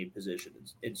demanding position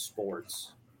in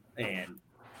sports. And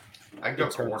I go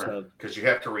corner because you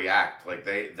have to react. Like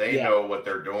they know what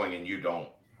they're doing and you don't.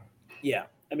 Yeah.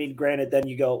 I mean, granted, then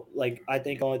you go, like, I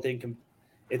think only thing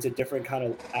it's a different kind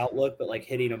of outlook, but like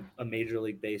hitting a Major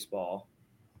League Baseball,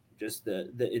 just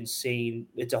the insane.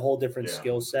 It's a whole different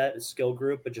skill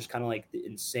group, but just kind of like the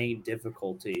insane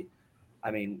difficulty.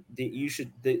 I mean,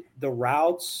 the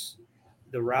routes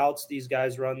these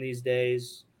guys run these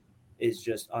days is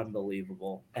just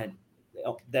unbelievable, and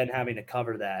then having to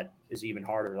cover that is even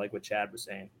harder, like what Chad was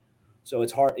saying. So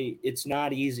it's hard. It's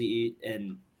not easy,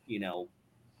 and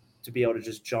to be able to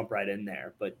just jump right in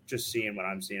there. But just seeing what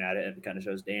I'm seeing at it, it kind of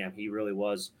shows, damn, he really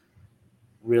was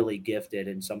really gifted,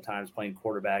 and sometimes playing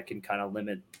quarterback can kind of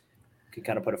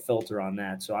put a filter on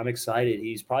that. So I'm excited.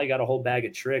 He's probably got a whole bag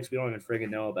of tricks we don't even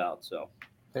friggin' know about. So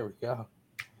there we go.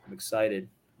 I'm excited.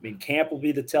 I mean, camp will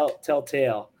be the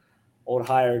telltale. Old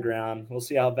higher ground. We'll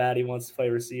see how bad he wants to play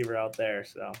receiver out there.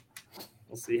 So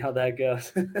we'll see how that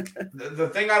goes.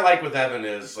 The thing I like with Evan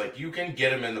is, like, you can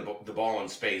get him in the ball in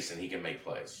space and he can make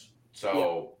plays.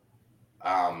 So,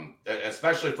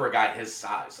 especially for a guy his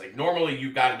size, like normally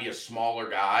you've got to be a smaller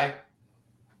guy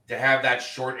to have that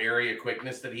short area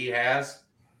quickness that he has.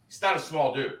 He's not a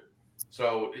small dude.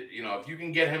 So, if you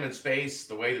can get him in space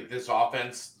the way that this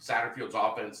offense, Satterfield's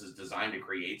offense, is designed to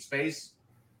create space,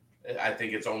 I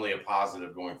think it's only a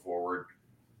positive going forward.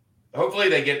 Hopefully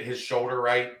they get his shoulder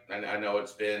right. And I know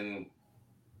it's been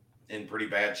in pretty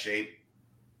bad shape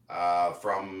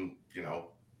from,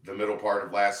 the middle part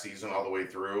of last season all the way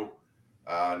through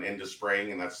and into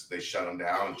spring. And they shut him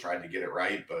down and tried to get it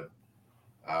right, but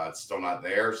it's still not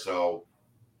there. So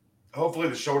hopefully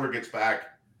the shoulder gets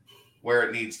back where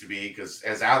it needs to be, because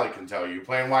as Alec can tell you,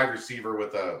 playing wide receiver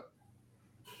with a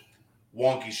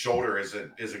wonky shoulder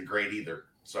isn't great either.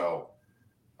 So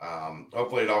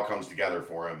hopefully it all comes together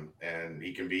for him and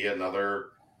he can be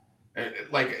another,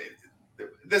 like,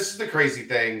 this is the crazy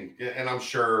thing. And I'm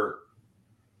sure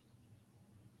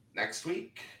next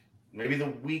week, maybe the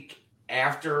week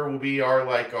after, will be our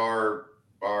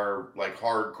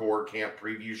hardcore camp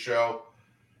preview show,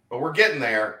 but we're getting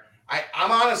there.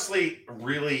 I'm honestly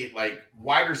really, like,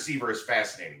 wide receiver is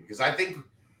fascinating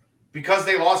because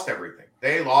they lost everything.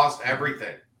 They lost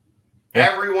everything. Yeah.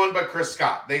 Everyone but Chris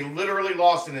Scott. They literally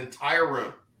lost an entire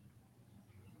room.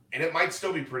 And it might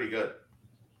still be pretty good.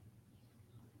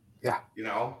 Yeah.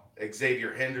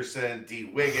 Xavier Henderson, D.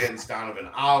 Wiggins, Donovan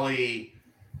Ollie,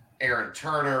 Aaron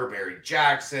Turner, Barry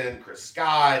Jackson, Chris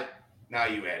Scott. Now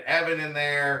you add Evan in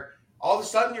there. All of a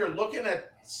sudden you're looking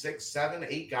at 6, 7,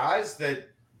 8 guys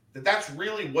that's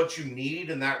really what you need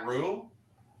in that room.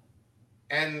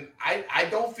 And I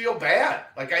don't feel bad.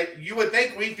 Like, you would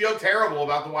think we feel terrible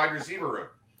about the wide receiver room.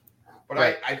 But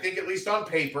right. I think, at least on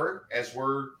paper, as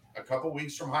we're a couple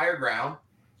weeks from higher ground,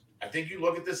 I think you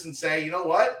look at this and say, you know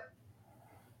what?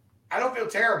 I don't feel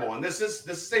terrible. And this is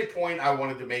a point I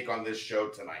wanted to make on this show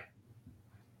tonight.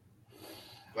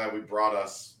 Glad we brought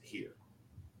us here.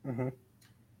 Mm-hmm.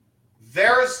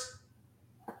 There is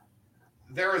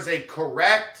a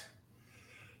correct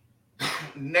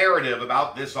narrative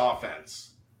about this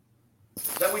offense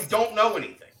that we don't know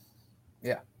anything.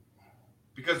 Yeah.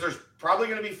 Because there's probably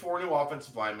going to be 4 new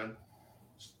offensive linemen,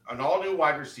 an all-new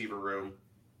wide receiver room.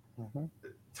 Mm-hmm.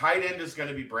 The tight end is going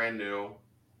to be brand new.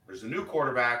 There's a new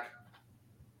quarterback.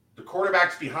 The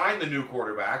quarterbacks behind the new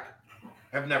quarterback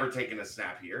have never taken a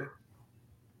snap here.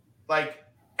 Like,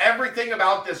 everything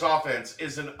about this offense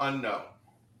is an unknown.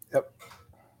 Yep.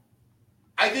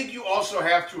 I think you also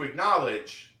have to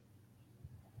acknowledge,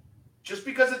 just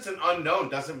because it's an unknown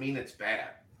doesn't mean it's bad.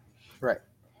 Right.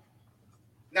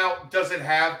 Now, does it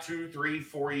have 2, 3,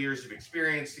 4 years of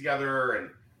experience together and,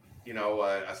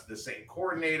 the same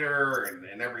coordinator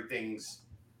and everything's,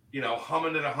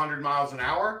 humming at 100 miles an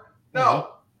hour? No.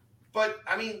 Mm-hmm. But,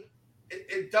 I mean,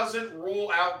 it doesn't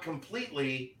rule out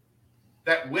completely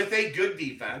that with a good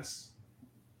defense,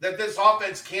 that this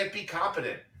offense can't be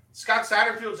competent. Scott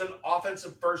Satterfield's an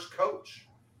offensive first coach.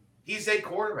 He's a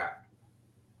quarterback.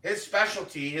 His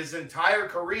specialty, his entire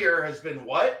career has been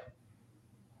what?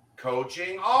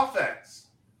 Coaching offense.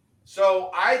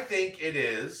 So I think it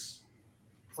is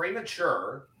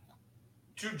premature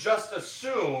to just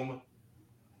assume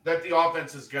that the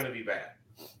offense is going to be bad.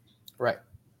 Right.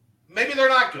 Maybe they're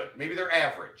not good. Maybe they're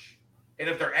average. And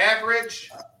if they're average,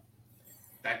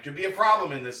 that could be a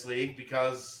problem in this league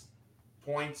because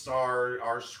points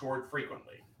are scored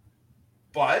frequently.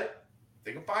 But if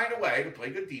they can find a way to play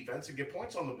good defense and get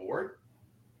points on the board,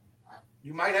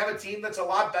 you might have a team that's a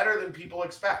lot better than people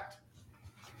expect.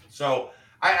 So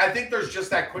I think there's just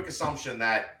that quick assumption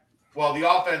that, well, the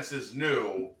offense is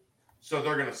new, so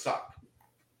they're going to suck.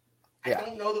 Yeah. I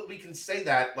don't know that we can say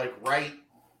that like right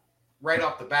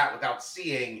off the bat without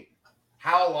seeing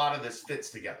how a lot of this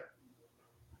fits together.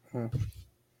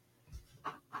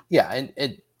 Yeah, and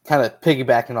it kind of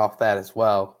piggybacking off that as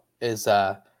well is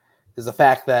the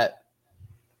fact that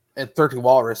and 30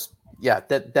 Walrus, yeah,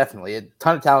 definitely a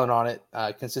ton of talent on it.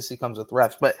 Consistency comes with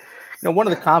reps, but one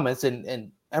of the comments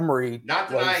and Emery not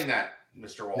denying that,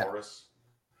 Mr. Walrus.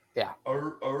 No. Yeah,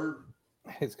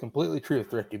 it's completely true,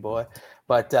 Thrifty Boy.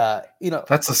 But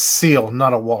that's a seal,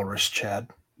 not a walrus, Chad.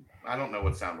 I don't know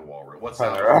what sound a walrus. What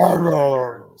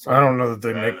I don't know that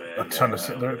they make a ton of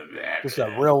seal. Just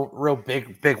a real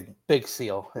big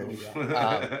seal. There we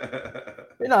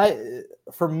go.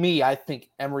 For me, I think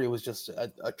Emery was just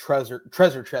a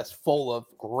treasure chest full of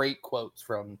great quotes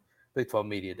from Big 12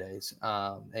 Media Days.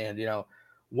 And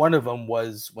one of them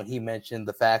was when he mentioned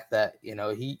the fact that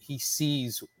he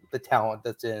sees the talent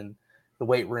that's in the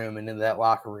weight room and in that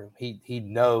locker room. He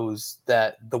knows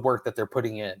that the work that they're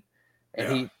putting in,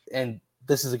 and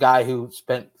this is a guy who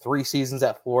spent 3 seasons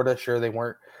at Florida. Sure, they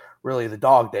weren't really the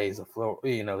dog days of Florida.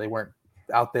 They weren't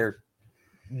out there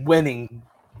winning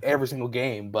every single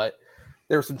game, but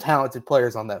there were some talented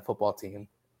players on that football team.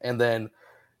 And then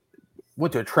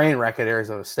went to a train wreck at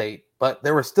Arizona State, but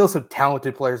there were still some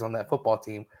talented players on that football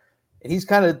team. And he's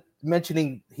kind of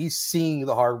mentioning he's seeing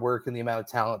the hard work and the amount of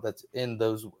talent that's in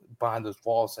those behind those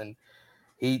walls. And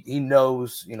he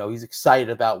knows, he's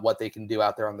excited about what they can do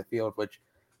out there on the field, which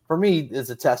for me is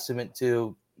a testament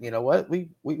to, what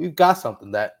we've got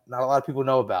something that not a lot of people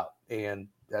know about. And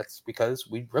that's because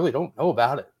we really don't know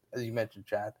about it, as you mentioned,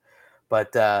 Chad.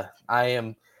 But I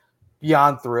am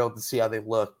beyond thrilled to see how they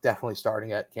look, definitely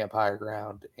starting at Camp Higher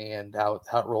Ground and how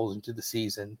it rolls into the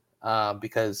season.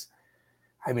 Because,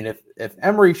 I mean, if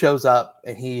Emery shows up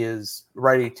and he is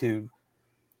ready to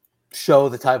show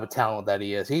the type of talent that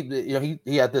he is,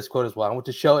 he had this quote as well. I want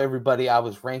to show everybody I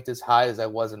was ranked as high as I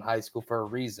was in high school for a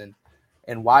reason,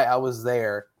 and why I was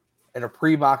there in a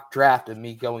pre-mock draft of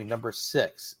me going number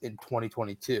 6 in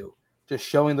 2022, just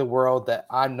showing the world that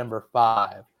I'm number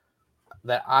 5,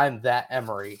 that I'm that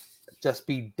Emery. Just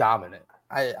be dominant.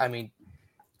 I mean,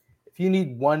 if you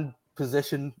need one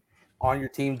position on your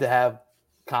team to have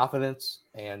confidence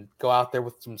and go out there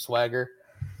with some swagger,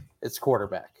 it's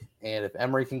quarterback. And if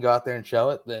Emery can go out there and show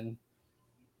it, then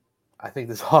I think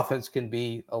this offense can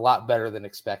be a lot better than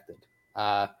expected.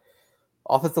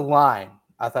 Offensive line,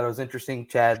 I thought it was interesting.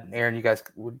 Chad and Aaron, you guys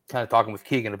were kind of talking with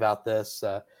Keegan about this.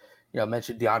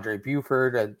 Mentioned DeAndre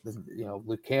Buford,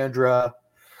 Luke Kandra,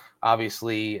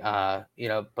 obviously,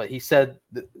 but he said,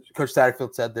 Coach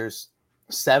Satterfield said there's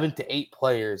 7 to 8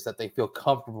 players that they feel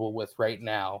comfortable with right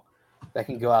now that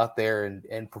can go out there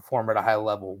and perform at a high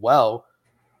level. Well,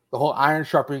 the whole iron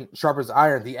sharpens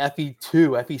iron, the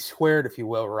FE2, FE squared, if you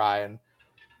will, Ryan.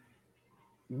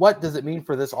 What does it mean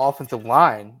for this offensive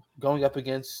line going up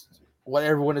against what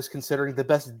everyone is considering the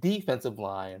best defensive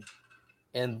line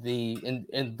in the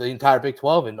entire Big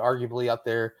 12 and arguably up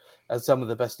there as some of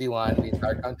the best D-line in the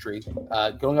entire country,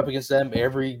 going up against them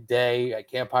every day at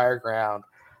Camp Higher Ground,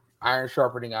 iron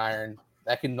sharpening iron,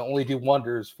 that can only do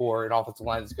wonders for an offensive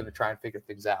line that's going to try and figure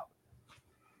things out.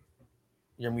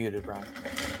 You're muted, Brian.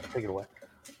 Take it away.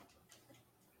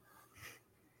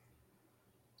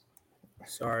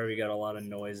 Sorry, we got a lot of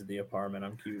noise in the apartment.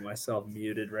 I'm keeping myself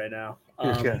muted right now.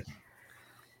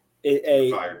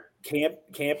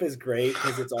 Camp is great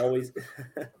because it's always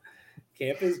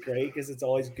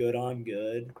good on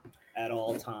good at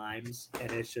all times,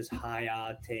 and it's just high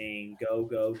octane,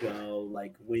 go,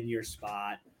 like win your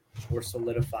spot or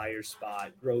solidify your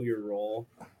spot, grow your role.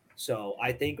 So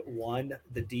I think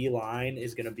the D line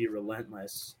is going to be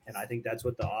relentless, and I think that's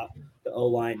what the O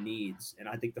line needs. And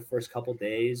I think the first couple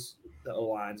days, the O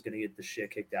line is going to get the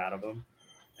shit kicked out of them,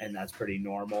 and that's pretty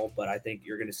normal. But I think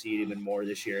you're going to see it even more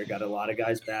this year. Got a lot of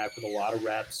guys back with a lot of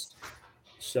reps,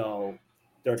 so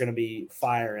they're going to be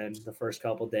firing the first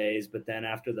couple days. But then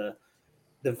after the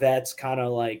vets kind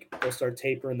of like they'll start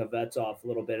tapering the vets off a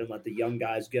little bit and let the young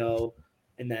guys go.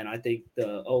 And then I think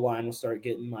the O-line will start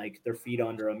getting like their feet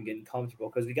under them, getting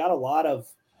comfortable because we got a lot of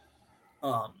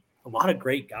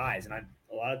great guys, and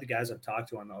a lot of the guys I've talked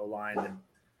to on the O-line and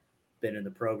been in the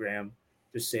program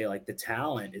just say like the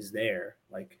talent is there.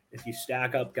 Like if you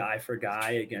stack up guy for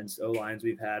guy against O-lines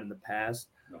we've had in the past,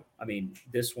 I mean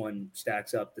this one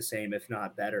stacks up the same if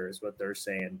not better is what they're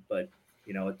saying. But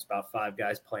it's about 5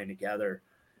 guys playing together,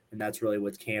 and that's really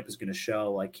what camp is going to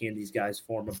show. Like, can these guys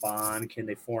form a bond? Can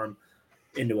they form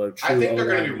into a true I think they're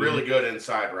going to be O-line really unit? good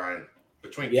inside, Ryan.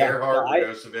 Between Gerhardt,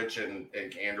 Radosevich, and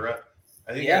Kandra,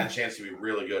 I think they have a chance to be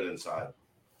really good inside.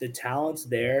 The talent's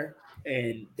there,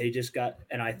 and they just got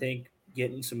 – and I think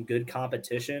getting some good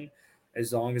competition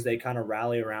as long as they kind of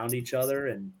rally around each other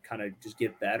and kind of just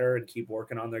get better and keep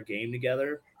working on their game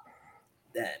together,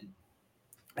 then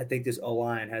I think this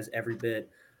O-line has every bit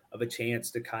of a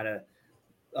chance to kind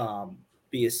of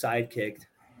be a sidekick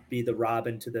be the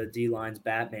Robin to the D line's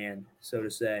Batman, so to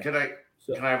say. Can I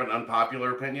have an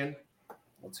unpopular opinion?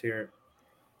 Let's hear it.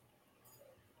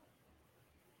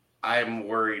 I'm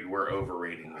worried we're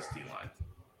overrating this D line.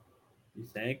 You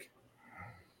think?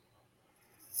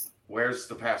 Where's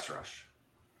the pass rush?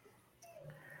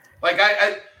 Like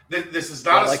this is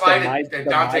not a slight at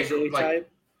Dante. Like,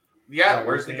 yeah,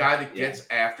 where's the guy that gets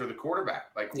after the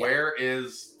quarterback? Like, where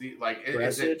is the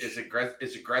is it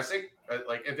Gressick?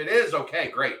 Like, if it is, okay,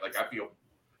 great. Like, I feel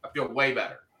way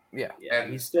better. Yeah, and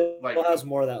he still has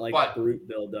more of that brute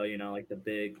build though. You know, like the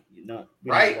big,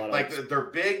 right. Like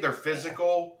they're big, they're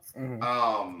physical.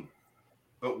 Mm-hmm.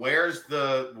 But where's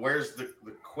the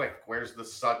quick? Where's the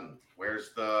sudden?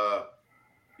 Where's the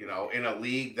in a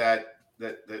league that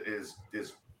is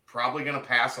probably going to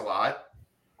pass a lot.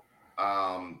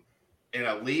 In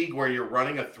a league where you're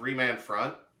running a 3-man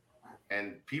front,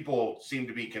 and people seem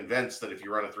to be convinced that if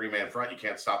you run a 3-man front, you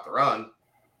can't stop the run.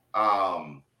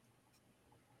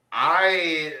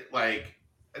 I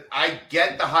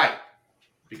get the hype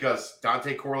because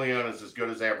Dante Corleone is as good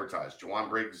as advertised. Juwan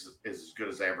Briggs is as good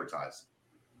as advertised.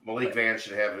 Malik Van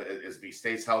should have, if he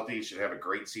stays healthy, should have a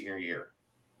great senior year.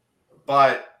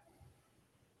 But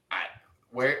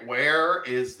where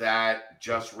is that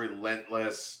just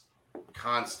relentless,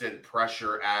 constant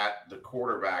pressure at the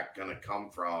quarterback going to come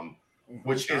from?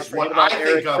 Which is what I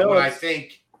think of when I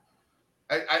think.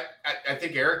 I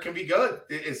think Eric can be good.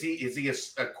 Is he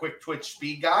a quick twitch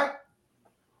speed guy?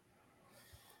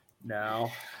 No,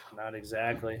 not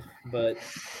exactly. But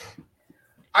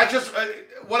I just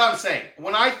what I'm saying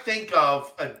when I think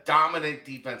of a dominant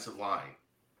defensive line,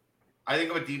 I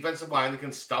think of a defensive line that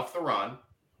can stuff the run,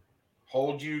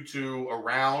 hold you to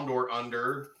around or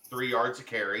under 3 yards a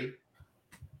carry,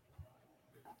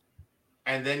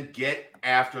 and then get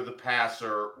after the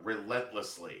passer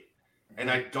relentlessly. And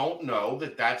I don't know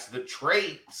that that's the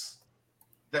traits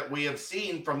that we have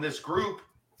seen from this group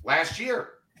last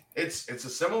year. It's a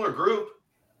similar group,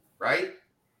 right?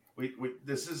 We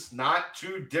this is not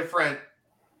too different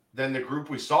than the group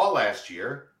we saw last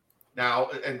year. Now,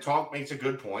 and Tonk makes a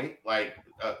good point. Like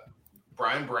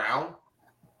Brian Brown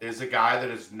is a guy that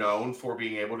is known for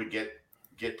being able to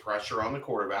get pressure on the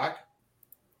quarterback.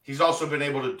 He's also been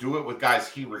able to do it with guys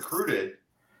he recruited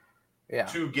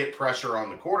to get pressure on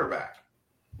the quarterback.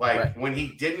 Like when he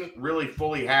didn't really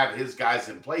fully have his guys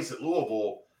in place at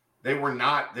Louisville, they were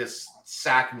not this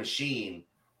sack machine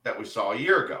that we saw a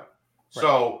year ago. Right.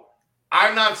 So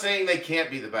I'm not saying they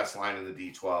can't be the best line in the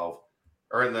D12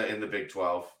 or in the Big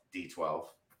 12, D12.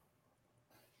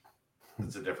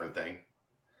 It's a different thing.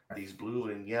 These blue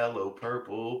and yellow,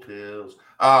 purple pills.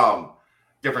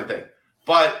 Different thing.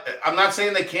 But I'm not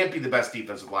saying they can't be the best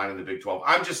defensive line in the Big 12.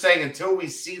 I'm just saying until we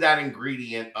see that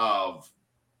ingredient of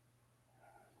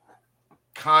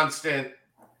constant,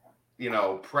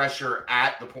 pressure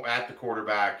at the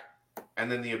quarterback,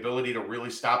 and then the ability to really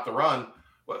stop the run.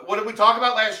 What did we talk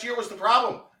about last year was the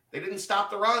problem? They didn't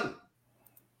stop the run.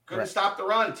 Couldn't stop the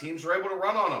run. Teams were able to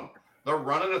run on them. They're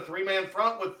running a 3-man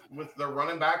front with their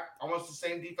running back almost the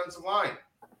same defensive line.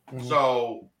 Mm-hmm.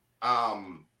 So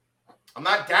I'm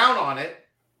not down on it.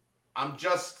 I'm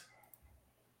just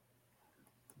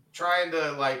trying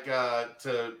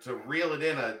to to reel it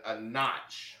in a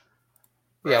notch.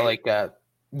 Right? Yeah,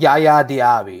 Yaya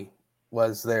Diaby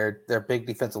was their big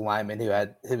defensive lineman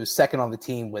who was second on the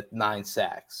team with 9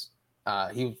 sacks.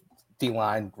 He was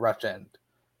D-line, rush end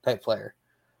type player.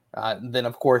 Then,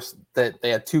 of course, they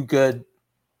had 2 good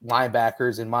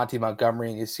linebackers in Monty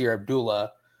Montgomery and Yasir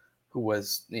Abdullah, who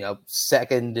was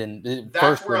second and that's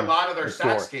first. Where a lot of their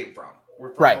sacks came from.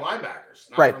 Were from the linebackers,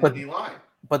 not from the D-line.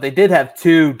 But they did have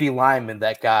 2 D linemen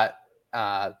that got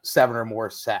 7 or more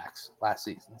sacks last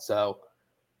season. So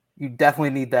you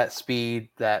definitely need that speed,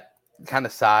 that kind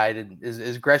of side. And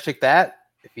is Greshik that?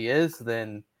 If he is,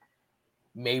 then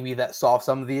maybe that solves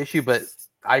some of the issue. But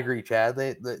I agree, Chad.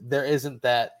 There isn't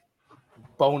that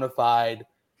bona fide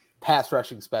pass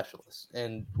rushing specialist.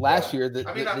 And last year,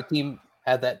 the team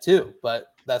had that too.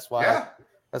 But that's why. Yeah.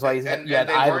 That's why you had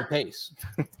Ivan Pace.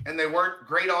 And they weren't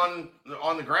great on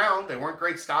the ground. They weren't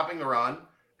great stopping the run.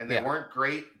 And they weren't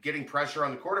great getting pressure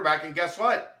on the quarterback. And guess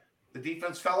what? The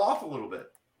defense fell off a little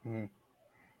bit. Mm-hmm.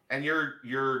 And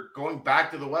you're going back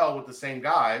to the well with the same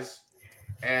guys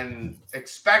and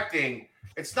expecting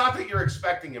 – it's not that you're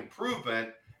expecting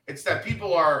improvement. It's that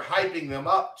people are hyping them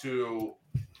up to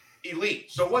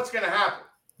elite. So what's going to happen?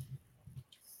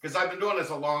 Because I've been doing this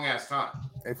a long-ass time.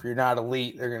 If you're not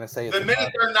elite, they're going to say the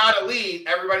minute they're not elite,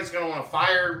 everybody's going to want to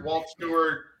fire Walt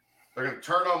Stewart. They're going to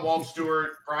turn on Walt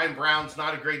Stewart. Brian Brown's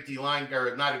not a great D-line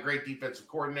or not a great defensive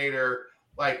coordinator.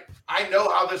 Like, I know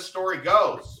how this story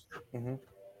goes. Mm-hmm.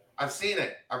 I've seen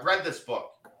it. I've read this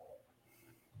book.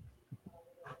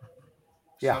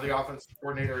 She's Yeah. now the offensive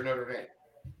coordinator at Notre Dame.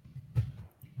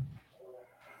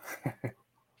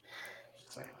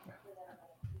 Just saying.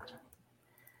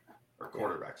 Or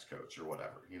quarterback's coach or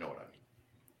whatever. You know what I mean.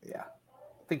 Yeah.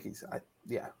 I think he's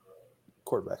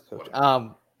quarterback coach.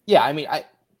 Whatever. Yeah, I mean,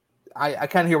 I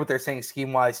kind of hear what they're saying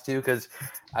scheme wise too, because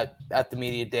at the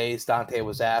media days, Dante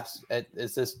was asked,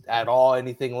 "Is this at all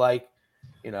anything like,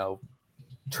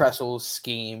 Tressel's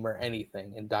scheme or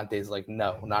anything?" And Dante's like,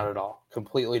 "No, not at all.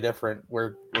 Completely different.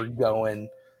 We're going,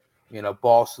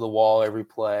 balls to the wall every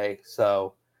play.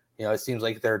 So, it seems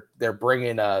like they're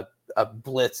bringing a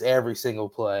blitz every single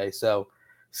play. So."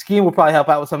 Scheme will probably help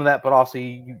out with some of that, but also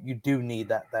you do need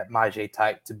that Majay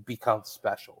type to become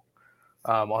special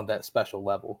on that special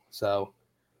level. So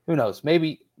who knows?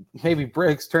 Maybe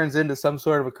Briggs turns into some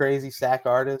sort of a crazy sack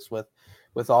artist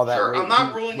with all that. Sure, I'm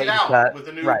not ruling it out with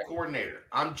a new coordinator.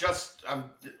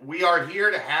 We are here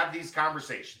to have these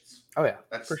conversations. Oh yeah,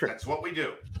 that's for sure. That's what we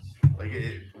do. Like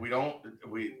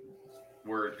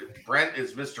Brent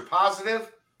is Mr. Positive,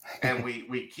 and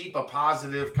we keep a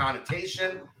positive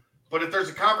connotation. But if there's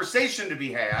a conversation to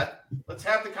be had, let's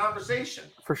have the conversation.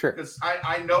 For sure. Because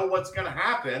I know what's going to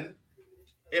happen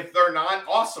if they're not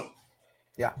awesome.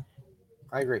 Yeah,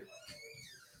 I agree.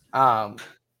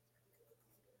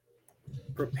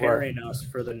 Preparing us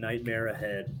for the nightmare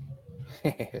ahead.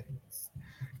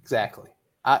 Exactly.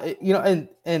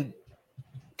 And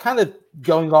kind of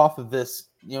going off of this,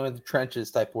 in the trenches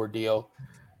type ordeal,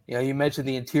 you mentioned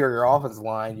the interior offensive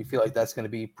line. You feel like that's going to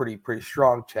be pretty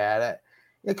strong, Chad.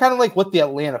 Kind of like what the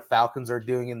Atlanta Falcons are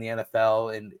doing in the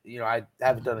NFL. And, I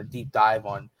haven't done a deep dive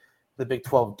on the Big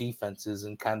 12 defenses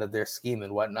and kind of their scheme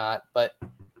and whatnot. But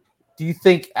do you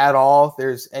think at all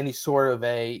there's any sort of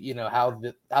a, how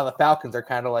the Falcons are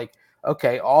kind of like,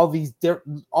 okay, all these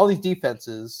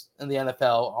defenses in the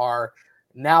NFL are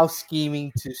now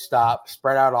scheming to stop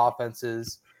spread out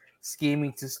offenses,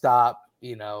 scheming to stop,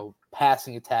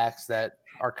 passing attacks that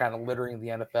are kind of littering the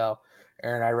NFL.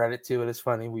 Aaron, I read it too. It is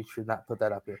funny. We should not put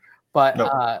that up here. But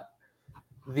nope.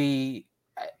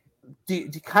 Do you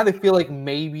kind of feel like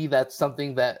maybe that's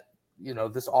something that,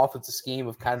 this offensive scheme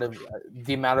of kind of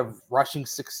the amount of rushing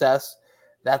success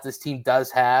that this team does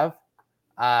have?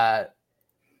 I'm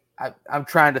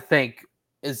trying to think,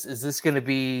 is this going to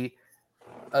be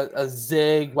a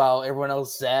zig while everyone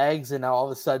else zags, and now all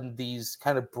of a sudden these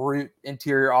kind of brute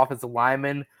interior offensive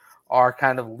linemen are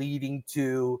kind of leading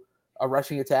to a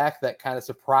rushing attack that kind of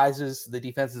surprises the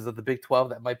defenses of the Big 12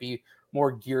 that might be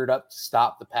more geared up to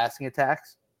stop the passing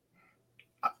attacks?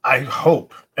 I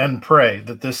hope and pray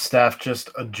that this staff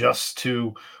just adjusts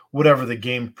to whatever the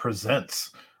game presents.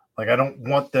 Like, I don't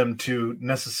want them to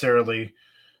necessarily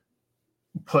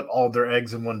put all their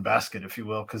eggs in one basket, if you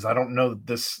will, because I don't know that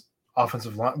this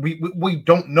offensive line, we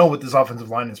don't know what this offensive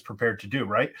line is prepared to do,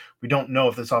 right? We don't know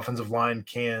if this offensive line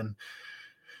can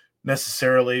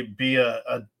necessarily be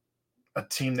a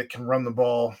team that can run the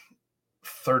ball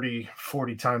 30,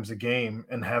 40 times a game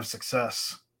and have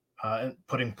success and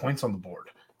putting points on the board.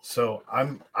 So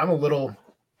I'm a little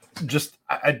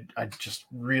I just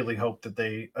really hope that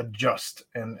they adjust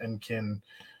and can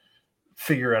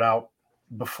figure it out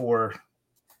before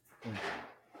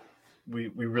we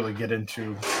really get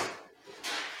into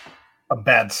a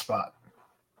bad spot.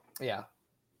 Yeah.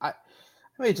 I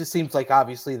mean, it just seems like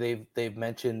obviously they've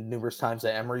mentioned numerous times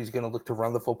that Emery's going to look to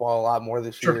run the football a lot more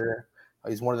this year.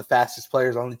 He's one of the fastest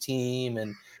players on the team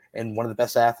and one of the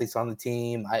best athletes on the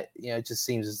team. It just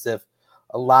seems as if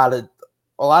a lot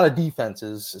of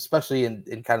defenses, especially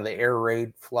in kind of the air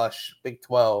raid flush Big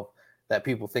 12 that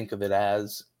people think of it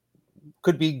as,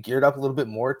 could be geared up a little bit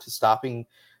more to stopping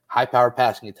high-powered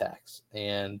passing attacks.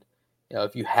 And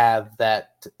if you have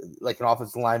that, like an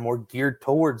offensive line more geared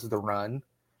towards the run,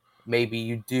 maybe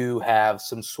you do have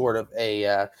some sort of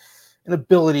an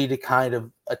ability to kind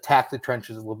of attack the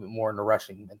trenches a little bit more in the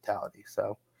rushing mentality.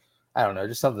 So I don't know,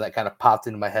 just something that kind of popped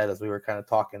into my head as we were kind of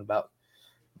talking about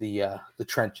the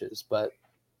trenches. But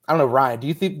I don't know, Ryan, do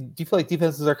you feel like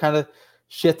defenses are kind of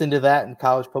shifting to that in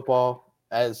college football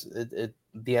as the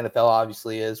NFL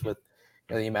obviously is, with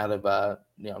the amount of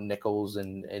nickels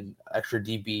and extra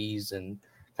DBs and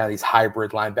kind of these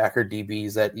hybrid linebacker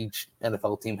DBs that each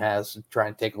NFL team has to try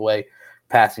and take away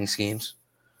passing schemes?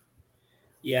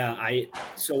 Yeah,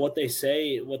 so what they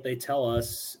tell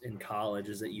us in college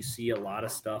is that you see a lot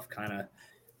of stuff kind of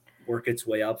work its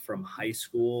way up from high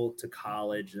school to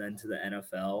college, then to the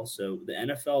NFL. So the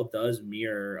NFL does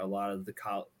mirror a lot of the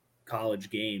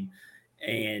college game,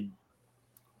 and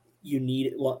you need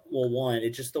it. Well, one,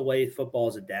 it's just the way football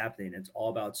is adapting. It's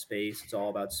all about space. It's all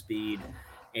about speed.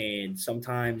 And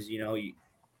sometimes,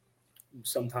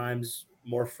 sometimes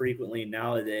more frequently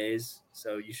nowadays.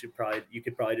 So you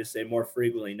could probably just say more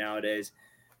frequently nowadays.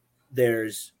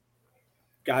 There's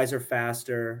guys are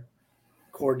faster,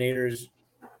 coordinators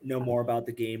know more about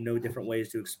the game, know different ways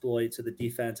to exploit. So the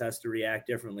defense has to react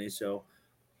differently. So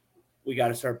we got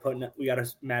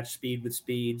to match speed with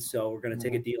speed. So we're going to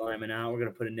take a D lineman out. We're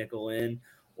going to put a nickel in,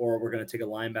 or we're going to take a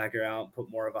linebacker out and put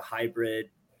more of a hybrid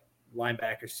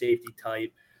linebacker safety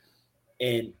type.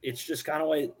 And it's just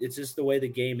it's just the way the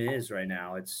game is right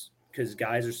now. It's because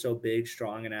guys are so big,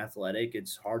 strong, and athletic.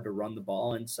 It's hard to run the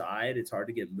ball inside. It's hard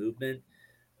to get movement.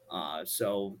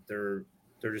 So they're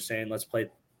just saying,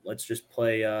 let's just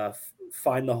play,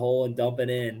 find the hole and dump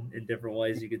it in different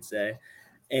ways, you could say.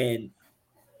 And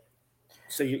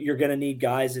so you're going to need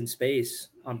guys in space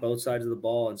on both sides of the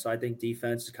ball. And so I think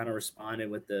defense is kind of responding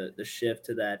with the shift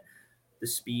to the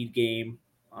speed game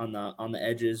on the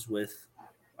edges with,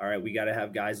 all right, we got to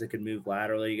have guys that can move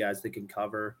laterally, guys that can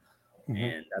cover. Mm-hmm.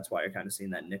 And that's why you're kind of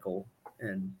seeing that nickel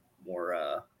and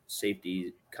more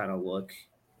safety kind of look.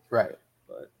 Right.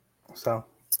 But so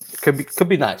could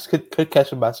be nice. Could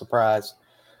catch them by surprise.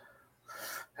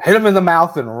 Hit them in the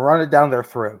mouth and run it down their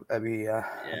throat. That'd be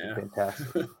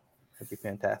fantastic. That'd be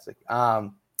fantastic.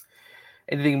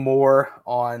 Anything more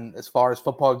on as far as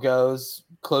football goes?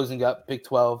 Closing up Big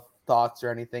 12 thoughts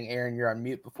or anything? Aaron, you're on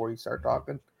mute before you start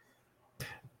talking.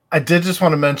 I did just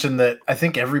want to mention that I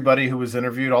think everybody who was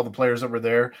interviewed, all the players that were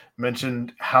there,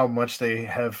 mentioned how much they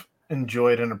have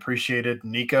enjoyed and appreciated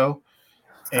Nico.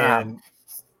 And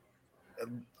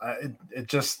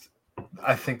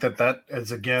I think that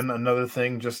is, again, another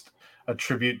thing, just a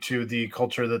tribute to the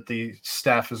culture that the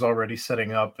staff is already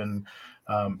setting up. And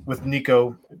with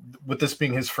Nico, with this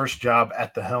being his first job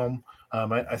at the helm,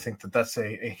 I think that's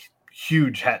a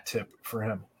huge hat tip for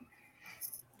him.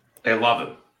 They love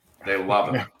him. They love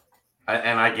him. Yeah.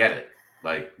 And I get it.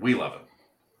 Like, we love him.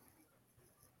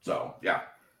 So, yeah.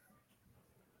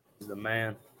 He's the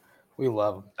man. We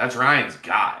love him. That's Ryan's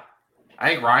guy. I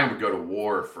think Ryan would go to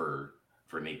war for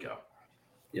Nico.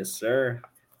 Yes, sir.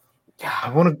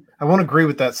 I want to agree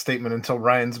with that statement until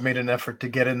Ryan's made an effort to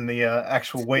get in the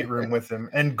actual weight room with him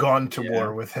and gone to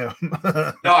war with him.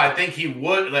 No, I think he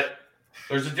would.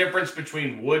 There's a difference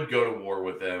between would go to war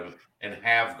with him and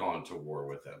have gone to war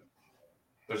with him.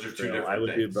 Those are two different things. I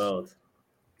would do both.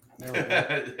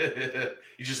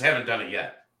 You just haven't done it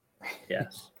yet.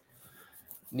 Yes.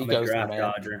 Nico's I'm a draft the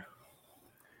dodger.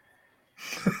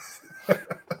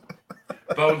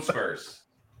 Bone spurs.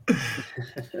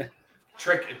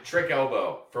 Trick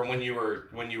elbow from when you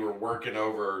were working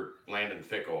over Landon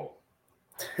Fickle.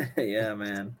 Yeah,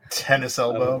 man. Tennis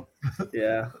elbow.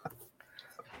 Yeah.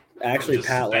 Actually,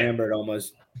 Pat Lambert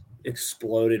almost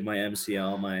exploded my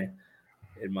MCL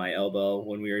in my elbow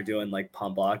when we were doing like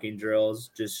pump blocking drills.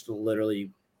 Just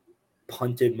literally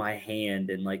punted my hand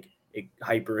and like it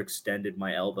hyperextended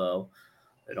my elbow.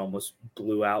 It almost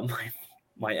blew out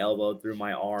my elbow through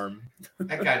my arm.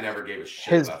 That guy never gave a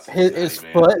shit about his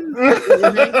foot.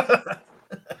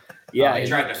 Yeah, he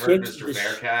tried to hurt Mr.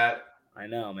 Bearcat. I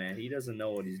know, man. He doesn't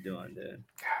know what he's doing, dude.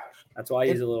 That's why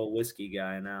he's a little whiskey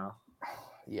guy now.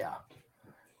 Yeah,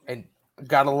 and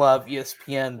gotta love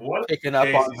ESPN picking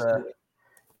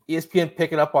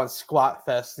up on Squat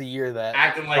Fest the year that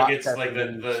acting like it's like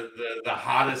the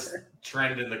hottest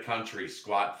trend in the country.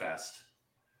 Squat Fest.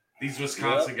 These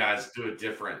Wisconsin guys do it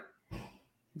different.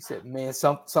 He said, "Man,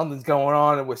 something's going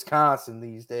on in Wisconsin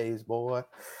these days, boy." I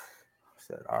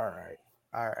said, "All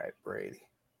right, Brady."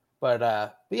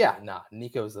 But yeah,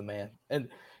 Nico's the man. And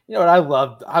you know what?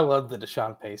 I loved the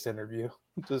Deshaun Pace interview.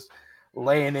 Just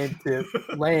laying into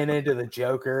the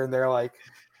Joker, and they're like,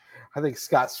 I think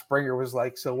Scott Springer was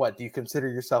like, "So what? Do you consider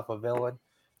yourself a villain?"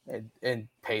 And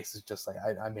Pace is just like,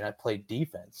 I played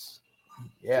defense.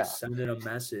 Yeah, just sending a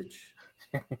message.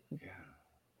 Yeah.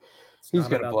 He's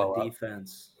going to blow up.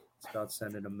 Defense. It's about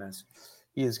sending a message.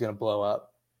 He is going to blow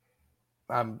up.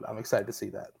 I'm excited to see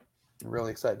that. I'm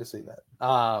really excited to see that.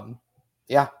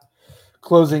 Yeah.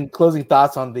 Closing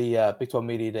thoughts on the Big 12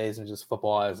 Media Days and just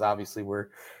football, as obviously we're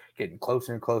getting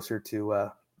closer and closer to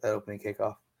that opening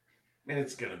kickoff. Man,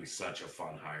 it's going to be such a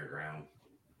fun higher ground.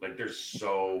 Like, there's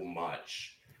so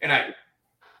much. And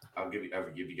I'll give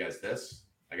you guys this.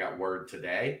 I got word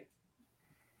today.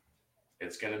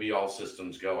 It's going to be all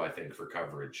systems go, I think, for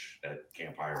coverage at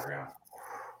Camp Higher Ground,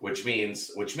 which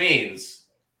means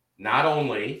not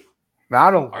only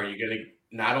are you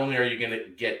going to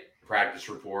get practice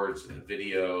reports and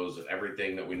videos and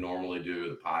everything that we normally do,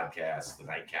 the podcasts, the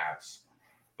nightcaps,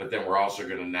 but then we're also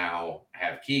going to now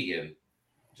have Keegan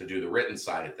to do the written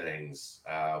side of things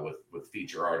with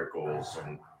feature articles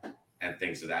and and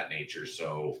things of that nature.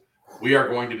 So we are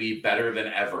going to be better than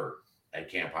ever at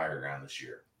Camp Higher Ground this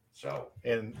year. So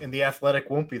and the Athletic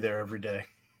won't be there every day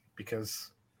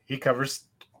because he covers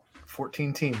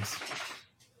 14 teams.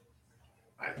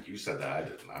 You said that. I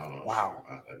didn't. I don't know. Wow.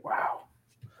 Wow.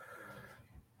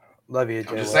 Love you, Jay.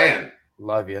 I'm just saying.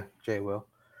 Love you, Jay Will.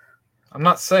 I'm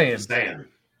not saying. Just saying.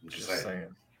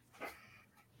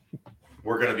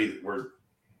 We're gonna be. We're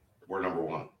number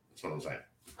one. That's what I'm saying.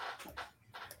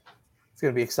 It's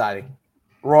gonna be exciting.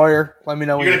 Royer, let me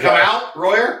know when you're gonna come out,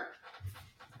 Royer.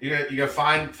 You gonna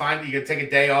find. You gonna take a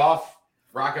day off,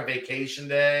 rock a vacation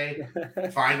day,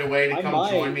 find a way to come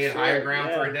join me at Higher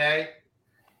Ground for a day.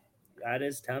 That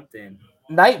is tempting.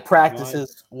 Night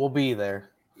practices will be there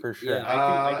for sure.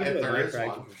 Yeah, I can do a night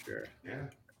practice for sure. Yeah.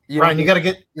 Brian, you gotta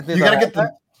get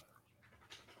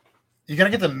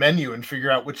the menu and figure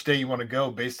out which day you want to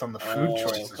go based on the food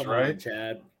choices, right?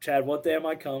 Chad, what day am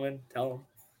I coming? Tell them.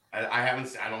 I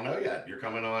don't know yet. You're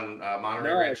coming on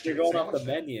Monterey Ranch. If you're going off the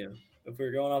menu. If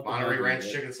we're going off Monterey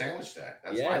Ranch Chicken Sandwich Day.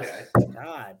 That's my day.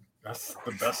 God. That's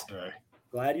the best day.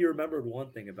 Glad you remembered one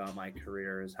thing about my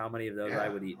career is how many of those I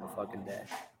would eat in a fucking day.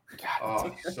 God. Oh,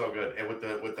 so good. And with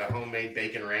the homemade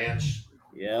bacon ranch.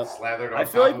 Yeah. Slathered on I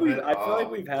feel like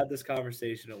we've had this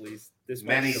conversation at least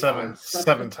seven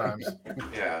times.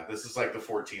 Yeah, this is like the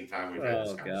 14th time we've had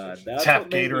this conversation. God. That's Tap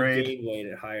what made Gatorade. me gain weight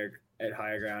at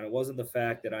higher ground. It wasn't the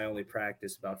fact that I only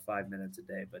practiced about 5 minutes a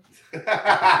day, but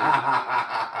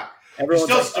you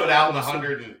still stood out in the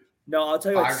 100 and no, I'll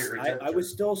tell you what, I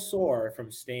was still sore from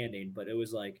standing, but it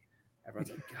was like everyone's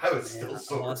like, I was still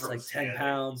sore. I lost like 10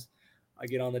 pounds. I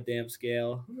get on the damn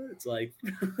scale. It's like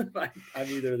I'm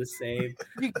either the same.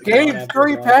 You gained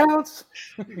 3 pounds.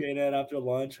 Gained it after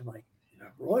lunch. I'm like,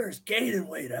 Royer's gaining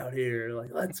weight out here. Like,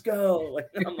 let's go. Like,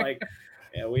 I'm like,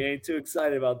 yeah, we ain't too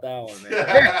excited about that one,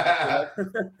 man.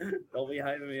 Don't be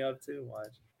hyping me up too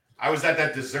much. I was at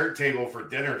that dessert table for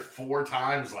dinner 4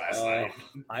 times last night.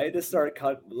 I had to start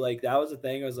that was the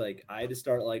thing. I was like, I had to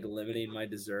start like limiting my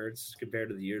desserts compared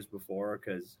to the years before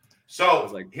because.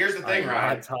 So here's the thing,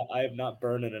 Ryan. I have not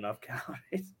burned enough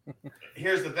calories.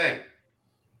 Here's the thing.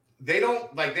 They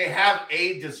don't they have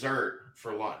a dessert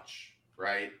for lunch,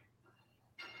 right?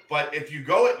 But if you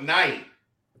go at night,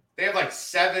 they have like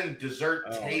 7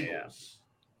 dessert tables.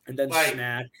 Yeah. And then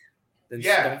snack. Then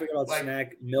don't forget about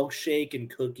snack, milkshake, and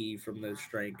cookie from those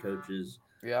strength coaches.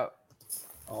 Yeah.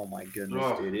 Oh my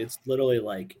goodness, dude. It's literally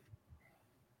like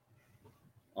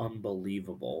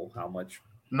unbelievable how much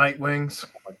night wings.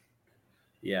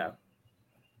 Yeah.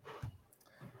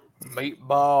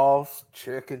 Meatballs,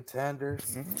 chicken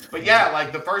tenders. But yeah,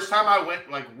 like the first time I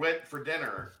went for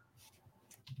dinner,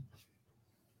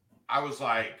 I was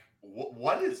like,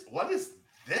 what is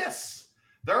this?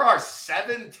 There are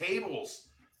 7 tables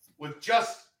with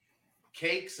just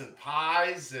cakes and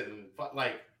pies and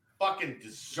like fucking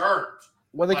dessert.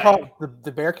 What do they call it?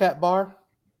 The Bearcat bar?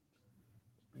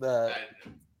 The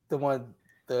one.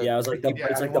 It was like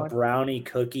it's like the brownie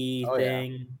cookie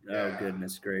thing. Yeah. Oh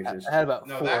goodness gracious! I had about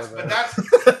 4 of them.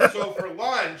 So for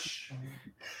lunch,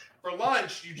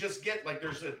 you just get like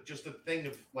there's just a thing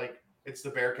of like it's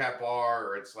the Bearcat bar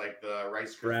or it's like the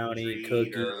Rice Krispie brownie treat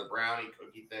cookie or the brownie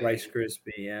cookie thing. Rice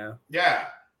Krispie, yeah. Yeah,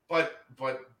 but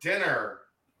dinner,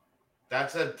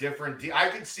 that's a different deal. I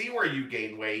can see where you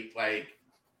gain weight, like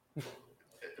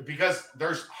because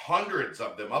there's hundreds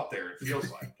of them up there. It feels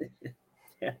like.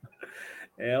 Yeah.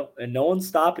 Yeah, and no one's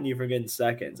stopping you from getting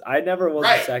seconds. I never was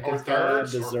a second or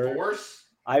thirds dessert. Or fourths.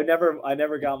 I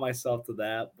never got myself to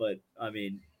that, but I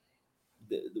mean,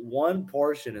 the one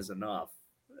portion is enough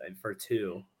for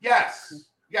 2. Yes,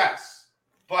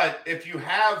 but if you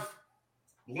have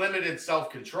limited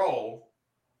self-control,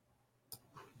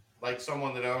 like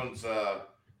someone that owns a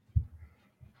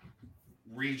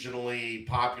regionally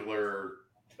popular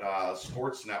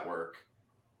sports network,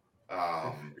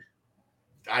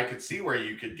 I could see where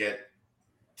you could get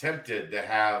tempted to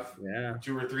have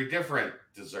 2 or 3 different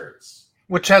desserts.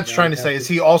 What Chad's trying to say is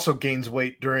he also gains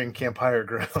weight during Camp Higher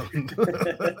Ground.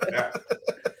 Yeah.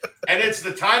 And it's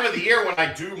the time of the year when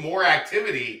I do more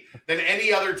activity than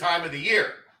any other time of the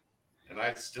year. And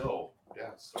I still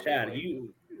Chad,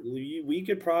 we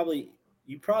could probably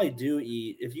do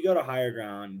eat if you go to Higher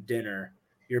Ground dinner,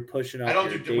 you're pushing up. I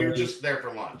don't do we were just there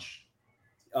for lunch.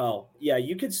 Oh, yeah,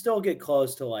 you could still get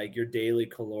close to like your daily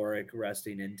caloric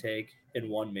resting intake in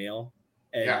one meal.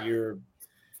 And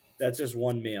that's just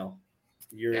one meal.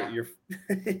 You're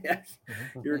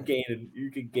gaining,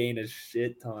 you could gain a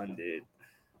shit ton, dude.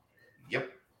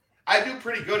 Yep. I do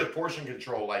pretty good at portion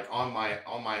control, like on my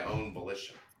own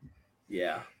volition.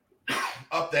 Yeah.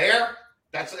 Up there,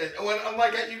 That's when I'm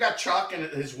like, you got Chuck and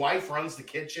his wife runs the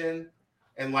kitchen,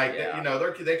 and like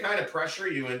they kind of pressure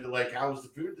you into like, how was the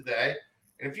food today?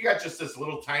 And if you got just this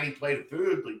little tiny plate of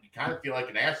food, like, you kind of feel like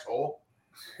an asshole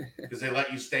because they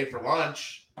let you stay for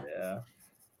lunch. Yeah,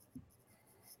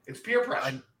 it's peer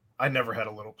pressure. I never had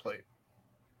a little plate.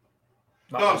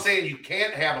 I'm saying you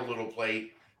can't have a little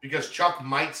plate because Chuck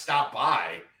might stop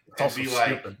by and be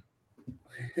like,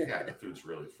 "Yeah, the food's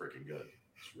really freaking good.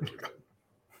 It's really good."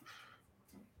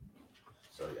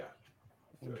 So yeah,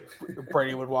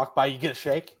 Brady would walk by. You get a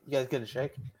shake. You guys get a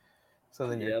shake. So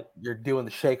then you're doing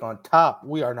the shake on top.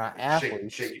 We are not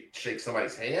athletes. Shake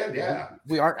somebody's hand. Yeah,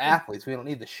 we aren't athletes. We don't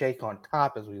need the shake on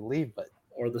top as we leave. But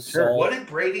or the salt. What did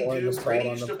Brady do? Brady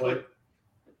used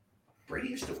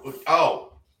to put.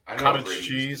 Oh, I know cottage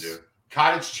cheese.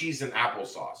 Cottage cheese and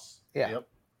applesauce. Yeah. Yep.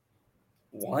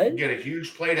 What? You get a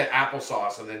huge plate of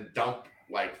applesauce and then dump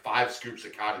like 5 scoops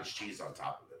of cottage cheese on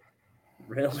top of it.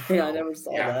 Really? I never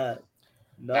saw that.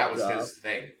 That was his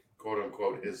thing, quote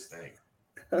unquote, his thing.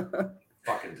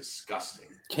 Fucking disgusting.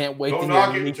 Can't wait to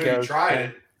knock it until you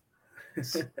tried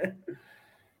it.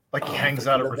 Like he hangs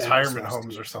out at retirement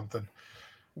homes or something.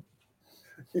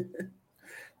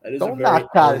 Don't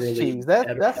knock cottage cheese.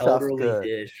 That's good.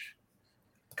 Dish.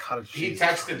 Cottage cheese.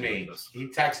 He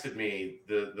texted me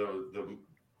the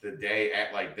day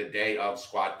at like the day of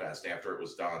Squad Fest after it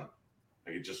was done.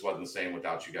 Like, it just wasn't the same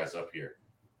without you guys up here.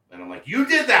 And I'm like, you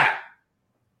did that.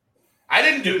 I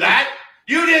didn't do that.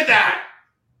 You did that.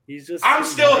 I'm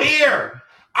still here.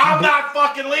 I'm not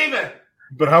fucking leaving.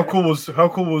 But how cool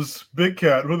was Big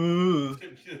Cat?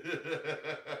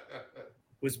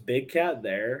 Was Big Cat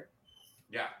there?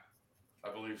 Yeah,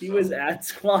 I believe he was at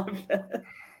Squad Fest.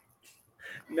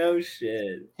 No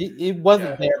shit. He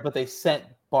wasn't there, but they sent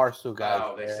Barstool guys.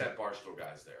 Oh, they sent Barstool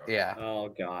guys there. Okay. Yeah. Oh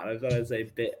god, I thought I'd say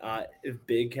if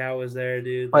Big Cat was there,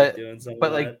 dude, but doing something.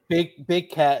 But like Big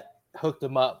Cat hooked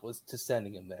him up was to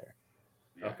sending him there.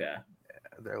 Yeah. Okay.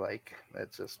 Yeah, they're like,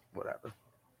 that's just whatever.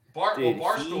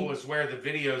 Barstool is where the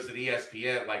videos at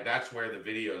ESPN, like that's where the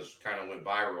videos kind of went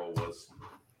viral. Was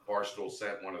Barstool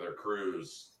sent one of their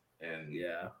crews, and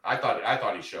I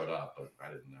thought he showed up, but I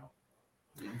didn't know.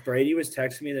 Brady was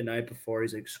texting me the night before.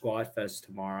 He's like, Squad Fest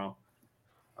tomorrow.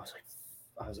 I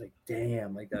was like,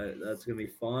 damn, like that's gonna be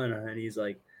fun. And he's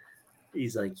like,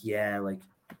 yeah, like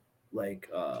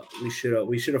we should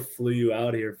have flew you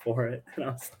out here for it. And I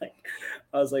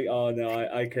was like, oh no,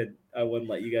 I wouldn't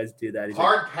let you guys do that. He's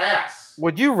hard like, pass.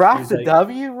 Would you rock the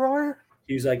W, Roar?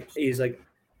 He's like, you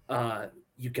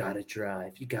gotta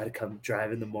drive. You gotta come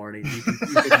drive in the morning. You can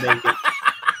make it.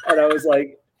 And I was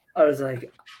like, it was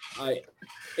like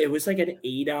an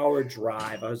 8-hour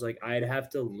drive. I was like, I'd have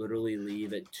to literally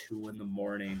leave at 2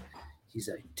 a.m. He's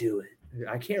like, do it.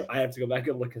 I have to go back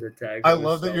and look at the tag. I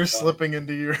love that you're slipping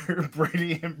into your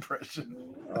Brady impression.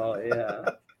 Oh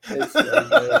yeah. It's so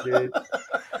good, dude.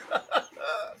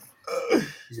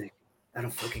 He's like, I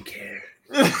don't fucking care.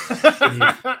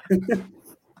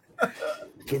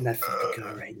 Get in that fucking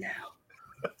car right now.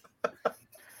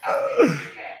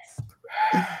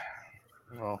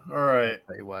 Well, all right. I'll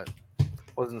tell you what,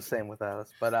 wasn't the same without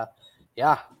us, but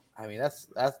yeah, I mean that's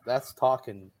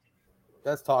talking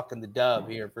the dub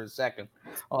here for a second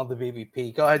on the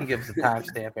BBP. Go ahead and give us a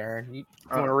timestamp, Aaron. You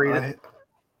want to read it?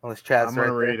 Unless Chad's I'm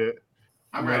gonna read it.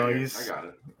 I'm ready. I got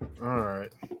it. All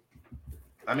right.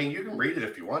 I mean, you can read it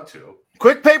if you want to.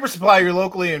 Quick Paper Supply, your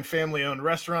locally and family-owned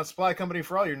restaurant supply company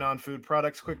for all your non-food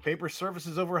products. Quick Paper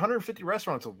services over 150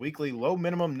 restaurants with weekly low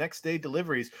minimum next-day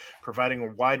deliveries, providing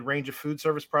a wide range of food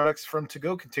service products from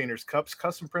to-go containers, cups,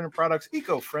 custom printed products,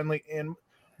 eco-friendly, and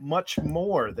much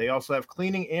more. They also have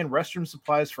cleaning and restroom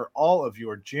supplies for all of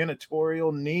your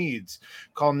janitorial needs.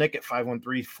 Call Nick at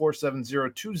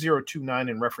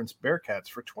 513-470-2029 and reference Bearcats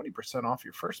for 20% off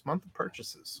your first month of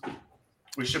purchases.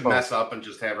 We should mess up and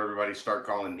just have everybody start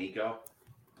calling Nico.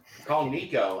 Call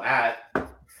Nico at.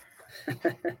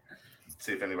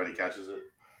 See if anybody catches it.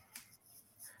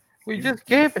 We just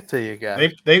gave it to you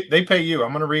guys. They pay you.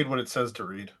 I'm going to read what it says to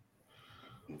read.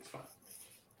 It's fine.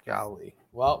 Golly.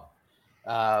 Well,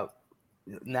 now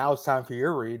it's time for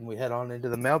your read, and we head on into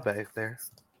the mailbag there.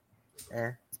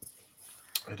 Aaron.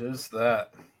 It is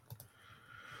that.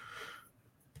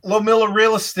 Low Miller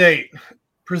Real Estate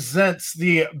presents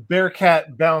the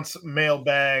Bearcat Bounce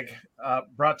mailbag,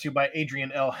 brought to you by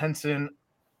Adrian L. Henson,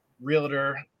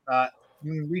 realtor.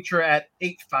 You can reach her at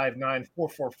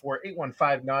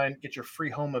 859-444-8159. Get your free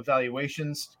home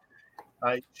evaluations.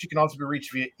 She can also be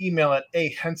reached via email at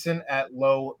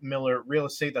ahenson@Low Miller Real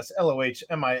Estate. That's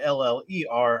LOHMILLER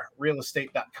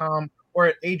realestate.com, or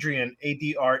at Adrian,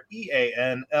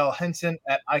 ADREANL Henson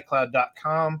at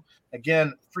iCloud.com.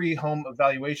 Again, free home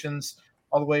evaluations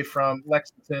all the way from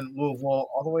Lexington, Louisville,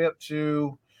 all the way up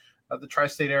to the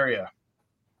tri-state area.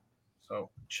 So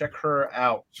check her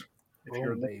out if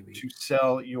you're looking to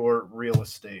sell your real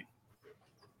estate.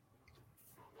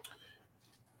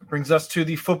 Brings us to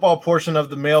the football portion of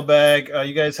the mailbag.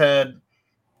 You guys had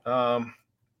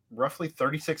roughly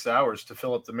 36 hours to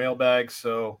fill up the mailbag.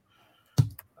 So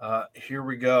here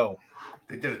we go.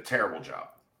 They did a terrible job.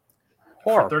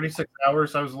 For 36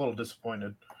 hours, I was a little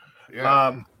disappointed.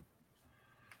 Yeah.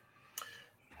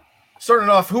 Starting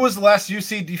off, who was the last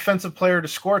UC defensive player to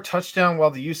score a touchdown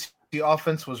while the UC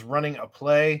offense was running a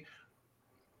play?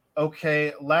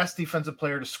 Okay, last defensive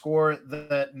player to score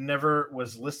that never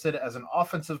was listed as an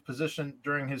offensive position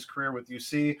during his career with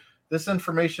UC. This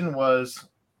information was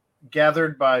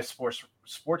gathered by Sports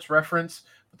Reference,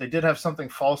 but they did have something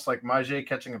false, like Majay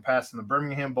catching a pass in the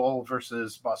Birmingham Bowl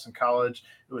versus Boston College.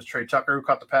 It was Trey Tucker who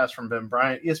caught the pass from Ben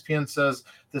Bryant. ESPN says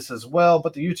this as well,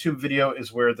 but the YouTube video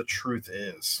is where the truth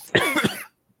is.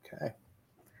 Okay.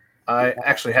 I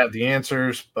actually have the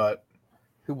answers, but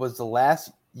who was the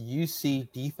last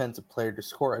UC defensive player to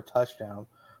score a touchdown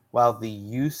while the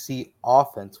UC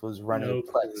offense was running a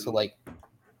play?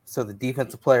 So the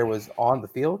defensive player was on the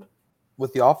field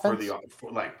with the offense? Part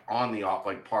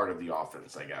of the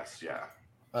offense, I guess. Yeah.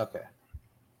 Okay.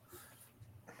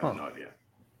 I have no idea.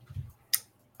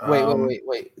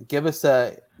 Wait. Give us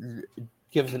an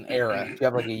era. Do you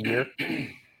have like a year?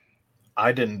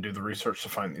 I didn't do the research to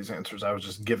find these answers. I was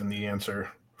just given the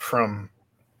answer from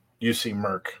UC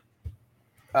Merck.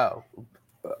 Oh,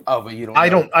 but you don't.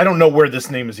 I don't know where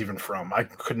this name is even from. I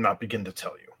could not begin to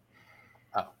tell you.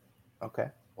 Oh, okay.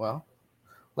 Well,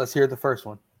 let's hear the first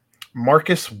one.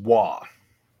 Marcus Waugh.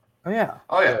 Oh yeah.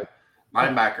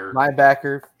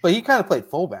 Linebacker. But he kind of played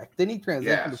fullback. Didn't he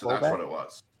transition to fullback? That's what it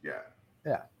was. Yeah.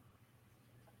 Yeah.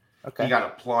 Okay. He got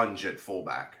a plunge at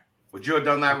fullback. Would you have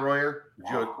done that, Royer?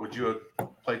 Would you have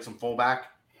played some fullback?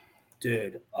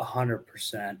 Dude,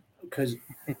 100%. Because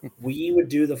we would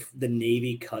do the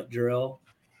Navy cut drill,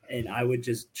 and I would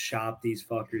just chop these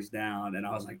fuckers down. And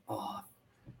I was like, oh,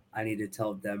 I need to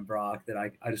tell Denbrock that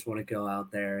I just want to go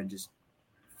out there and just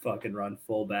fucking run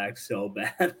fullback so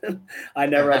bad. I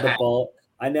never had the ball.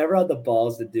 I never had the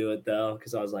balls to do it though,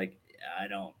 because I was like, yeah, I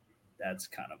don't. That's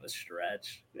kind of a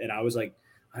stretch. And I was like,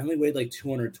 I only weighed like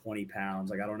 220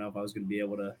 pounds. Like, I don't know if I was going to be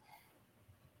able to.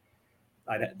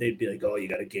 They'd be like, oh, you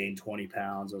got to gain 20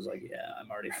 pounds. I was like, yeah, I'm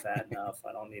already fat enough.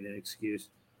 I don't need an excuse.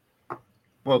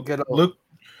 Well,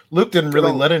 Luke didn't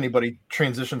really let anybody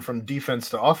transition from defense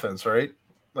to offense, right?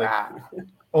 Like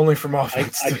only from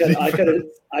offense.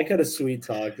 I could have sweet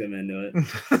talked him into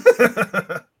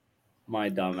it. My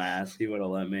dumb ass. He would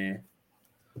have let me.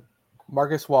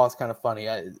 Marcus Waugh is kind of funny.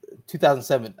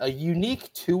 2007, a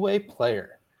unique two-way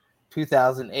player.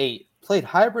 2008, played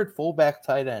hybrid fullback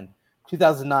tight end.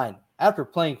 2009, after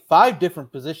playing 5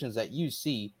 different positions at UC,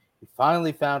 he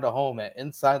finally found a home at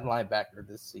inside linebacker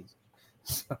this season.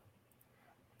 So,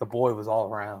 the boy was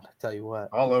all around, I tell you what.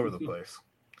 All over the place.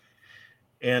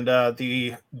 And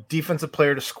the defensive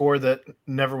player to score that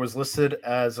never was listed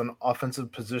as an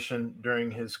offensive position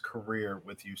during his career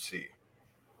with UC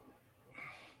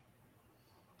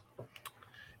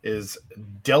is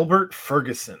Delbert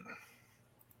Ferguson.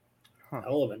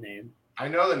 Hell of a name. I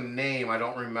know the name. I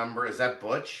don't remember. Is that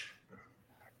Butch?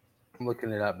 I'm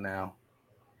looking it up now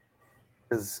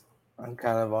because I'm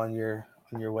kind of on your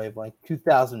wavelength.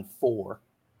 2004.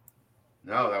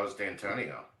 No, that was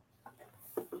D'Antonio.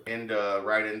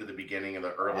 Right into the beginning of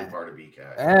the early part of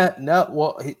Bearcat. No,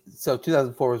 well, so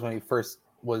 2004 was when he first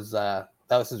was. That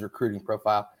was his recruiting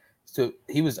profile. So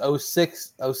he was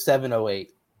 06, 07,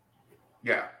 08.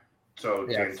 Yeah. So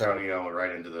D'Antonio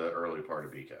right into the early part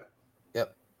of Bearcat.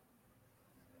 Yep.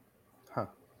 Huh.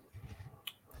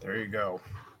 There you go.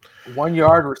 1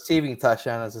 yard receiving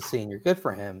touchdown as a senior. Good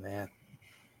for him, man.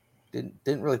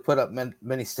 Didn't really put up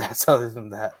many stats other than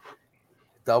that.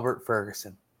 Delbert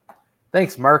Ferguson.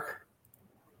 Thanks, Mark.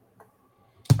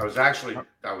 I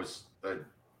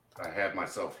had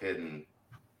myself hidden.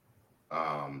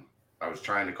 I was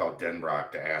trying to call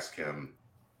Denbrock to ask him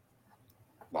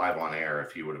live on air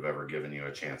if he would have ever given you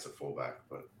a chance at fullback,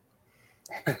 but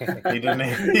he didn't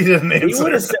answer.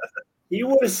 He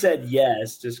would have said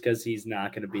yes, just because he's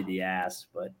not going to be the ass.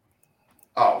 But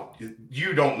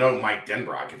you don't know Mike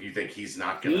Denbrock if you think he's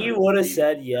not going to. He would have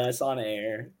said yes on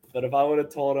air, but if I would have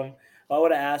told him, if I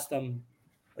would have asked him,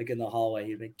 like in the hallway,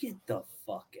 he'd be like, "Get the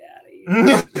fuck out of here."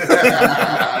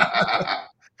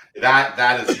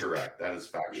 That is correct. That is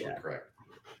factually correct.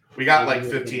 We got like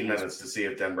 15 minutes to see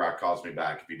if Denbrock calls me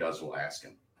back. If he does, we'll ask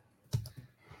him.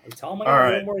 Hey, tell him I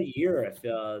got one more year. If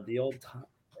the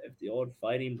old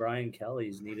fighting Brian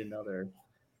Kelly's need another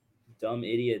dumb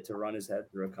idiot to run his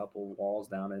head through a couple walls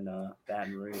down in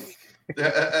Baton Rouge.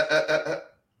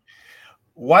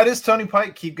 Why does Tony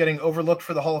Pike keep getting overlooked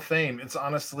for the Hall of Fame? It's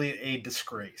honestly a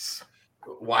disgrace.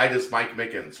 Why does Mike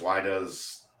Mickens? Why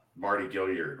does Marty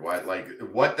Gilliard? Why, like,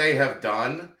 what they have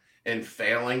done in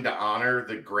failing to honor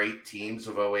the great teams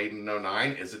of 08 and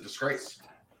 09 is a disgrace.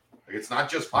 Like, it's not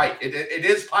just Pike. It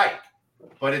is Pike,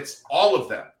 but it's all of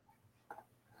them.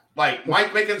 Like,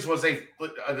 Mike Mickens was an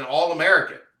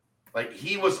All-American. Like,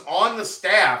 he was on the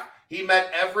staff. He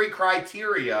met every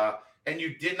criteria, and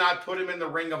you did not put him in the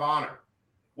Ring of Honor.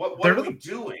 What are we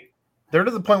doing? They're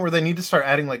to the point where they need to start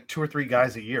adding like 2 or 3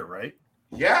 guys a year, right?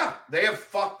 Yeah, they have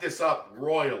fucked this up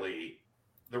royally,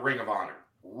 the Ring of Honor.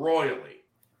 Royally.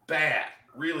 Bad.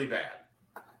 Really bad.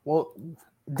 Well,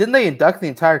 didn't they induct the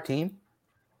entire team?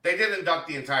 They did induct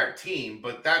the entire team,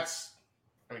 but that's,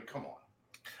 I mean, come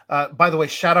on. By the way,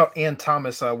 shout out Ann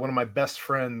Thomas, one of my best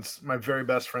friends, my very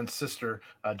best friend's sister,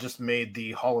 just made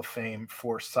the Hall of Fame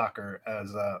for soccer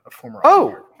as a former.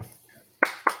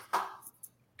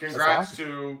 Congrats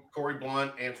to Corey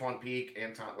Blunt, Antoine Peak,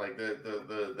 like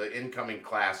the incoming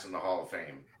class in the Hall of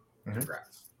Fame.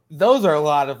 Congrats. Those are a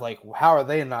lot of like, how are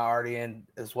they not already in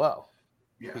as well?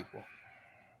 Yeah. People.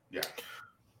 Yeah.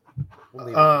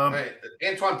 Right,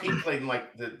 Antoine Peak played in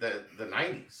like the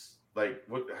 90s. Like,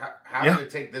 how did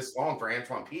it take this long for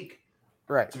Antoine Peak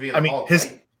to be in the Hall of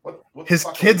Fame? His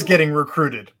kid's getting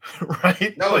recruited,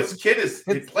 right? No, his kid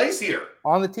he plays here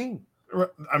on the team.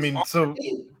 I mean, so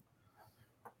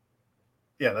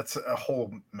yeah, that's a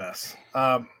whole mess.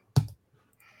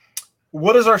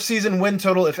 What is our season win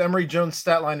total if Emory Jones'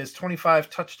 stat line is 25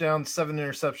 touchdowns, 7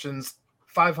 interceptions,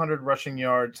 500 rushing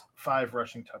yards, 5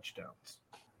 rushing touchdowns?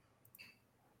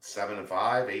 7-5,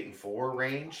 8-4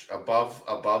 range, above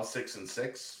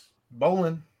 6-6.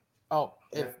 Bowling. Oh,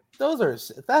 if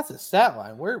that's a stat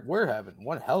line, we're having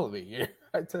one hell of a year.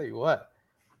 I tell you what,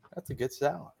 that's a good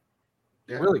stat line.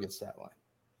 Yeah. Really good stat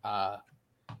line.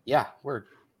 Yeah, we're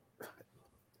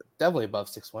definitely above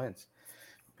 6 wins.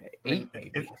 8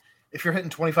 maybe. If you're hitting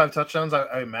 25 touchdowns,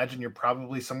 I imagine you're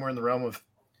probably somewhere in the realm of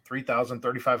 3,000,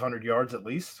 3,500 yards at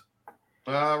least.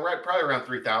 Right, probably around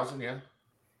 3,000, yeah.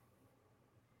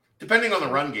 Depending on the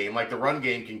run game, like the run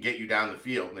game can get you down the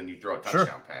field and then you throw a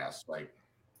touchdown pass. Like,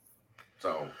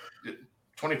 so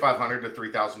 2,500 to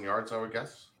 3,000 yards, I would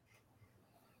guess.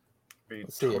 Be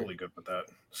totally good with that.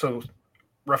 So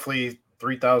roughly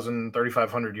 3,000,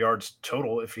 3,500 yards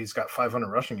total if he's got 500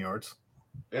 rushing yards.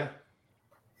 Yeah.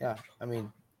 Yeah. I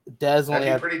mean, Dez only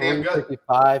had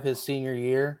 355 his senior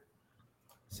year.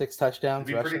 6 touchdowns.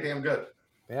 That'd be pretty damn good.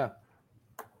 Yeah.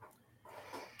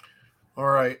 All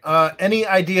right. Any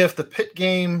idea if the pit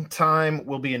game time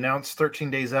will be announced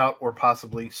 13 days out or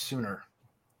possibly sooner?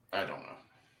 I don't know.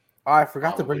 Oh, I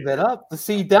forgot to bring that up. The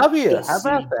CW. How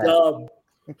about that?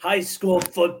 High school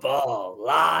football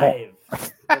live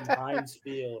from Heinz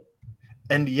Field.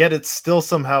 And yet it's still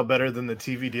somehow better than the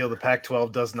TV deal the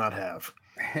Pac-12 does not have.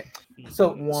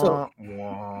 So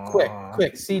quick,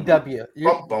 CW.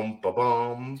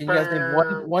 Can you guys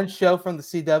name one show from the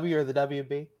CW or the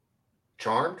WB?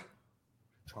 Charmed,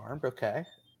 okay.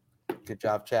 Good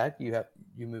job, Chad. You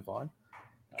move on.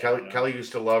 Kelly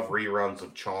used to love reruns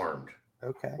of Charmed.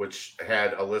 Okay. Which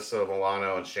had Alyssa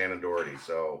Milano and Shannon Doherty.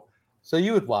 So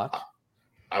you would watch.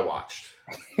 I watched.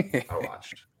 You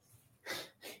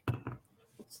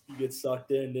get sucked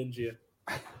in, didn't you?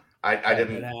 I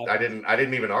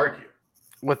didn't even argue.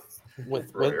 With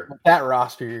that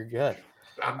roster, you're good.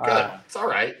 I'm good. It's all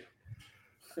right.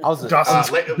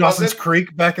 Dawson's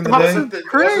Creek back in the day.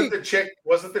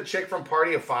 Wasn't the chick from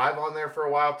Party of Five on there for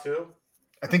a while too?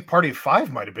 I think Party of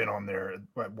Five might have been on there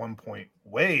at one point,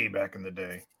 way back in the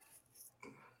day.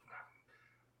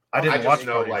 I didn't watch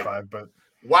Party of Five, but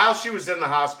while she was in the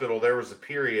hospital, there was a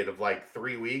period of like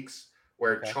 3 weeks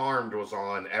where Charmed was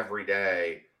on every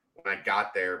day when I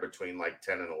got there between like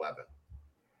 10 and 11.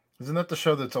 Isn't that the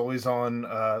show that's always on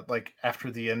like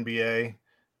after the NBA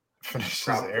finishes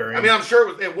airing? I mean, I'm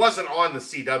sure it wasn't on the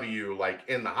CW like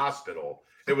in the hospital.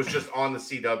 It was just on the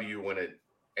CW when it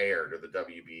aired, or the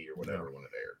WB or whatever when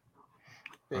it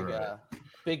aired.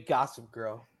 Big Gossip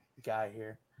Girl guy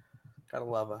here. Gotta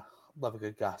love a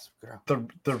good Gossip Girl.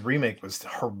 The remake was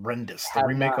horrendous. The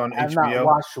remake on HBO. I've not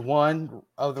watched one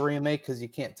of the remake because you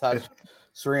can't touch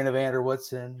Serena van der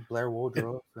Woodsen, Blair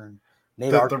Woodruff, and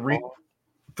Nate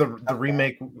the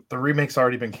remake's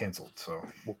already been canceled. So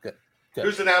good.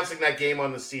 Who's announcing that game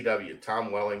on the CW? Tom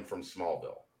Welling from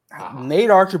Smallville. Nate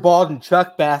Archibald and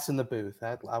Chuck Bass in the booth.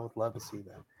 I would love to see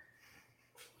that.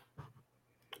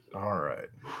 All right.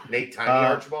 Nate Tiny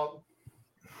Archibald?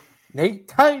 Nate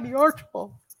Tiny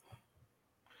Archibald.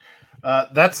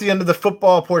 That's the end of the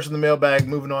football portion of the mailbag.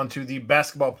 Moving on to the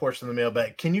basketball portion of the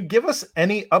mailbag. Can you give us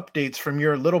any updates from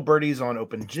your little birdies on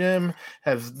Open Gym?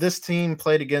 Has this team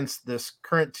played against this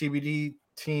current TBD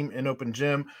team in Open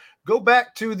Gym? Go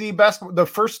back to the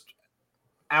first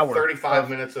hour. 35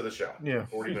 minutes of the show. Yeah.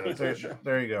 40 minutes of the show.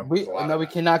 There you go. We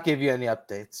cannot give you any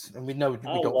updates. And we don't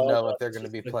know if they're going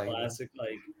to be playing. Classic,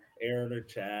 like Aaron or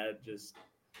Chad, just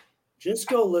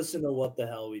go listen to what the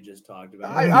hell we just talked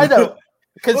about. I know.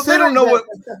 Because they don't know what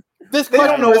this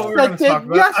question was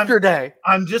sent yesterday.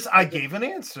 I gave an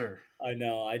answer. I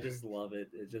know. I just love it.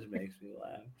 It just makes me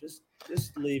laugh. Just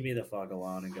leave me the fuck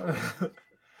alone and go.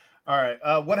 All right.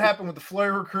 What happened with the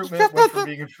Fleury recruitment?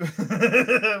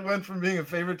 Went from being a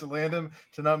favorite to land him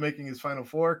to not making his Final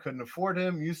Four. Couldn't afford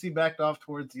him. UC backed off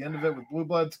towards the end of it with Blue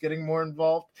Bloods getting more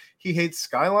involved. He hates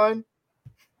Skyline.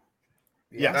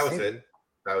 Yeah, that was it.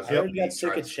 I heard he got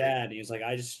sick of Chad. He was like,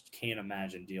 I just can't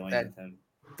imagine dealing with him.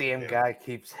 Damn guy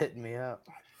keeps hitting me up.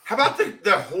 How about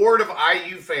the horde of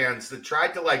IU fans that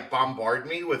tried to bombard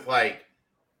me with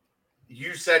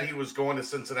you said he was going to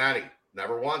Cincinnati.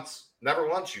 Never once,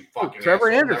 you fucking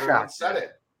Trevor asshole. Anderson Never once said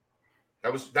it.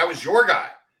 That was your guy.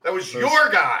 That was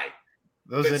your guy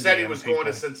that said he was going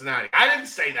to Cincinnati. I didn't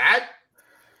say that.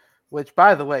 Which,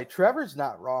 by the way, Trevor's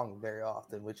not wrong very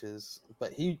often. That's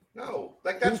what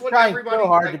everybody so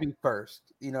hard to be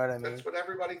first. You know what I mean? That's what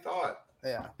everybody thought.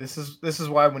 Yeah. This is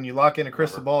why when you lock in a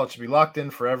crystal ball, it should be locked in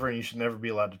forever, and you should never be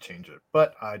allowed to change it.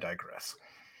 But I digress.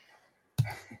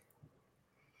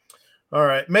 All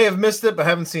right. May have missed it, but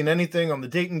haven't seen anything on the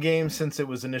Dayton game since it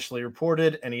was initially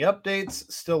reported. Any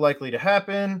updates? Still likely to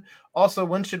happen. Also,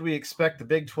 when should we expect the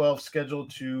Big 12 schedule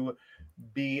to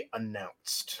be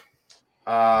announced?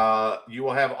 You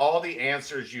will have all the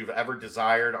answers you've ever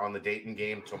desired on the Dayton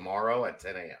game tomorrow at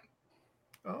 10 a.m.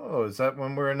 Oh, is that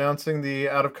when we're announcing the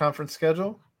out-of-conference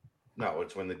schedule? No,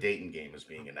 it's when the Dayton game is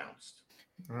being announced.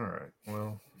 All right.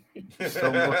 Well,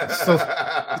 still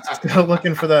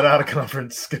looking for that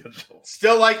out-of-conference schedule.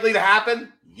 Still likely to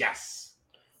happen? Yes.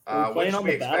 When should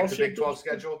we expect the Big 12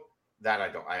 schedule? That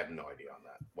I have no idea on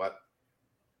that. What?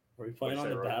 Are we playing on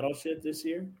the Battleship this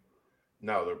year?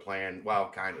 No, they're playing.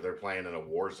 Well, kind of. They're playing in a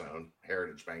war zone,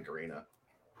 Heritage Bank Arena.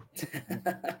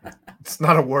 It's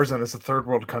not a war zone. It's a third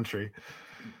world country.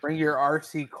 Bring your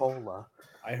RC Cola.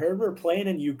 I heard we're playing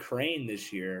in Ukraine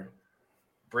this year.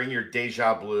 Bring your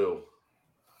Deja Blue.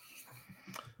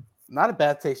 Not a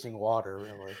bad tasting water,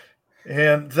 really.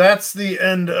 And that's the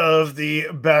end of the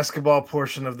basketball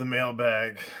portion of the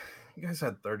mailbag. You guys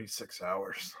had 36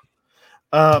 hours.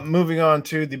 Moving on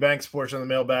to the Banks portion of the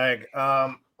mailbag.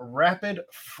 Rapid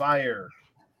fire.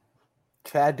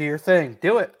 Chad, do your thing.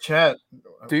 Do it. Chad.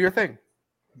 Do your thing.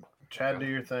 Chad, do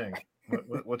your thing.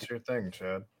 What's your thing,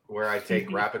 Chad? Where I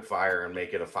take rapid fire and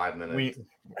make it a 5-minute.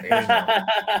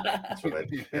 That's what I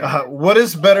do. What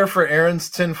is better for Aaron's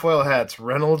tinfoil hats,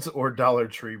 Reynolds or Dollar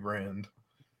Tree brand?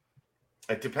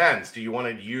 It depends. Do you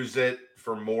want to use it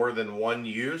for more than one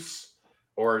use,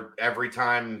 or every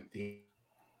time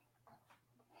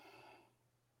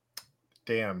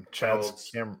Damn,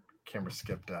 Chad's camera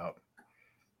skipped out.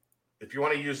 If you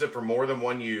want to use it for more than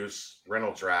one use,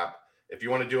 Reynolds wrap. If you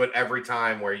want to do it every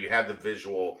time where you have the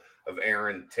visual of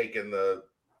Aaron taking the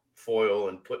foil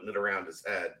and putting it around his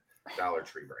head, Dollar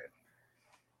Tree brand.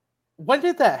 When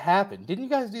did that happen? Didn't you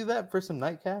guys do that for some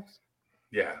nightcaps?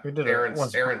 Yeah. We did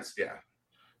Aaron's, yeah.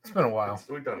 It's been a while.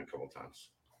 We've done it a couple times.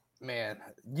 Man,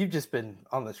 you've just been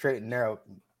on the straight and narrow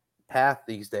path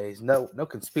these days. No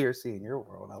conspiracy in your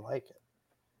world. I like it.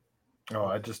 Oh,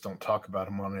 I just don't talk about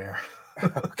him on air.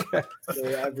 Okay.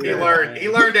 He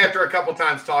learned after a couple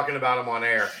times talking about him on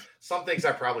air. Some things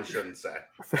I probably shouldn't say.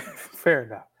 Fair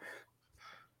enough.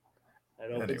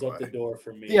 That opens up the door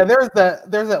for me. Yeah, there's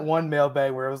that one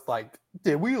mailbag where it was like,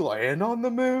 did we land on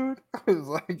the moon? It was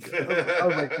like,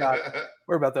 oh my God.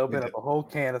 We're about to open up a whole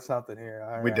can of something here.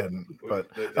 All we right. didn't, but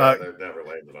they've never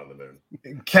landed on the moon.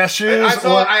 Cashews.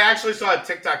 I actually saw a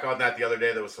TikTok on that the other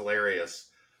day that was hilarious.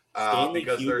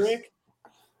 Because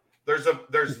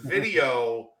there's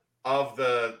video of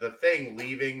the thing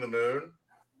leaving the moon.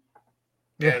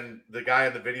 Yeah. And the guy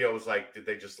in the video was like, did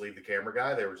they just leave the camera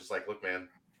guy? They were just like, look, man,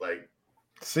 like,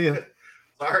 see ya.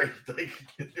 Sorry, like,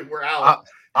 we're out.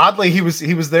 Oddly, he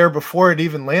was there before it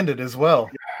even landed as well.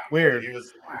 Yeah, weird. He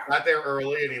got there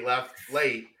early and he left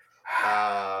late.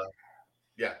 Yeah.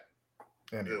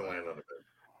 Anyway. Didn't land on the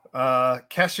moon.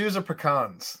 Cashews or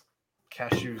pecans?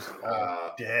 Cashews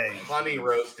all day. Honey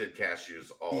roasted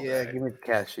cashews all Yeah, day. give me the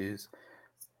cashews.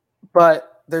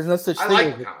 But there's no such I thing like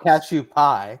as a pecans. cashew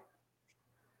pie.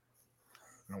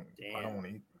 I Damn. don't want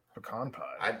to eat pecan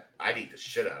pie. I'd eat the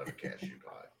shit out of a cashew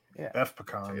pie. Yeah, F I'll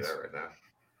tell you pecans. that right now.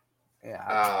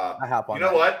 yeah. I hop on. You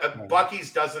know that. what?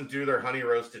 Buc-ee's doesn't do their honey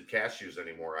roasted cashews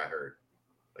anymore. I heard,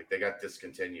 like they got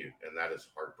discontinued, and that is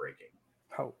heartbreaking.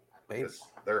 Oh, baby.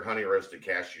 Their honey roasted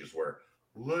cashews were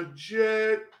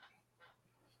legit.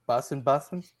 Bussin'.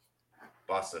 Bussin'.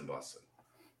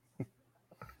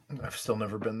 I've still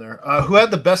never been there. Who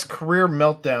had the best career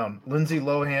meltdown? Lindsay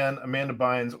Lohan, Amanda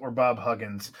Bynes, or Bob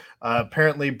Huggins?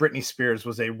 Apparently, Britney Spears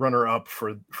was a runner-up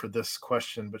for this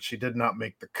question, but she did not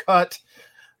make the cut.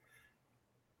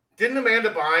 Didn't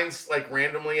Amanda Bynes like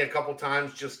randomly a couple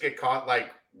times just get caught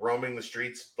like roaming the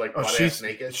streets like butt-ass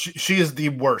naked? She is the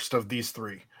worst of these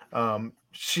three. I'm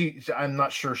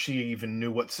not sure she even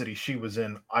knew what city she was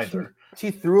in either.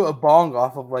 She threw a bong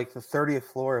off of like the 30th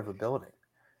floor of a building.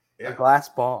 Yeah. A glass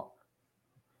bong.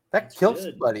 That kills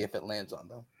good. somebody if it lands on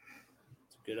them.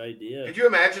 It's a good idea. Could you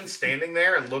imagine standing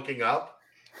there and looking up?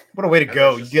 What a way to And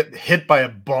go! there's You get hit by a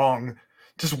bong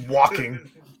just walking.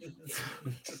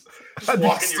 Just I'd be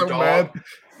walking so your dog. mad.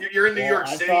 You're in New York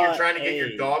I City. You're thought, trying to get hey.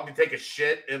 your dog to take a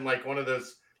shit in like one of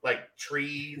those like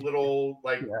tree little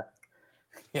like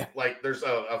Yeah. like there's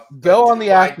a Go a on the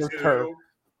 2x2. AstroTurf.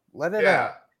 Let it Yeah,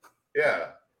 out. yeah,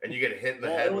 and you get hit in the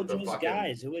Well, head it with would the just fucking.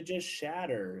 guys. It would just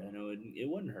shatter, and it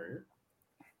wouldn't hurt.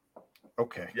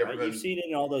 Okay. You ever Right? been- You've seen it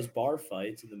in all those bar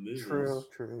fights in the movies. True.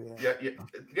 Yeah.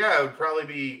 yeah, it would probably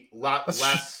be a lot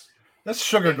less That's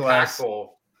sugar glass. impactful.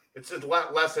 It's a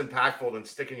lot less impactful than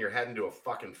sticking your head into a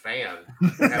fucking fan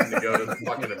and having to go to the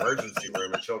fucking emergency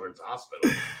room at Children's Hospital.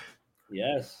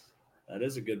 Yes, that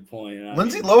is a good point. I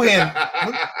Lindsay mean,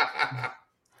 Lohan.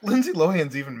 Lindsay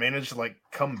Lohan's even managed to like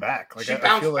come back. Like she I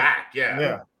bounced feel like, back,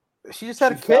 yeah. She just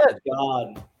had a she kid. felt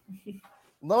God.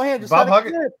 Lohan just Bob had a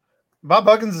Huggins- kid. Bob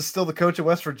Huggins is still the coach of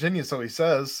West Virginia, so he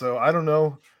says. So I don't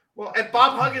know. Well, and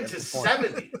Bob Huggins is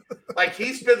 70. Like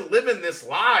he's been living this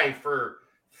lie for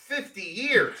 50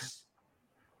 years.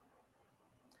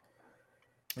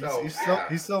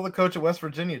 He's still the coach of West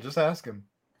Virginia. Just ask him.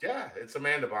 Yeah, it's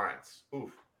Amanda Bynes.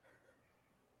 Oof.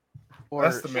 Or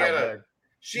That's the mailbag.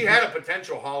 She had a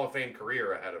potential Hall of Fame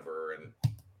career ahead of her and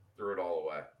threw it all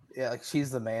away. yeah, like She's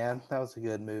the Man. That was a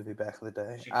good movie back in the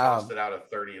day. She tossed it out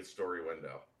a 30th story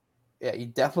window. Yeah, you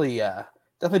definitely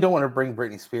don't want to bring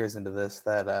Britney Spears into this.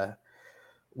 That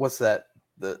what's that?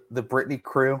 The Britney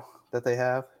crew that they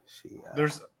have.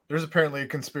 There's apparently a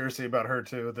conspiracy about her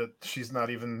too, that she's not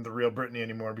even the real Britney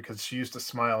anymore because she used to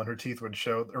smile and her teeth would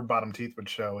show, her bottom teeth would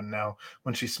show, and now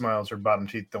when she smiles, her bottom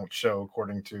teeth don't show,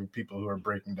 according to people who are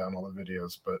breaking down all the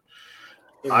videos. But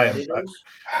I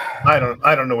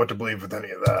don't know what to believe with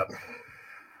any of that.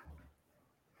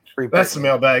 That's the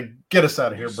mailbag. Get us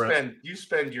out of here, Brent. You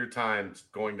spend your time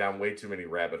going down way too many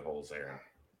rabbit holes, Aaron.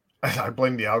 I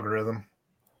blame the algorithm.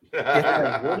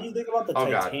 What do you think about the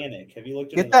Oh, God. Titanic? Have you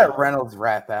looked at Get that Reynolds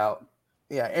rap out.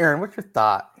 Yeah, Aaron, what's your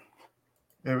thought?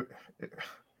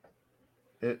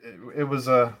 It was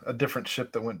a different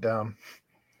ship that went down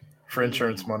for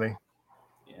insurance money.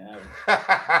 Yeah.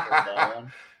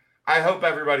 I hope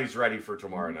everybody's ready for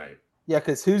tomorrow night. Yeah,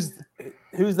 because who's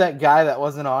that guy that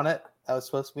wasn't on it? That was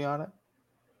supposed to be on it.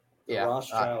 The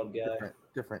Rothschild guy.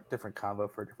 Different combo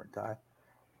for a different guy.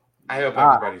 I hope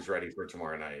everybody's ready for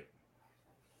tomorrow night.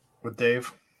 With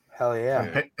Dave. Hell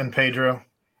yeah. And Pedro.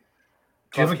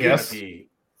 Do you have a guest?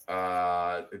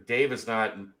 Dave has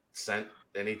not sent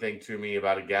anything to me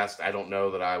about a guest. I don't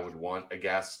know that I would want a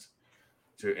guest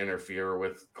to interfere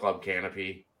with Club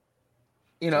Canopy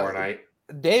tomorrow night.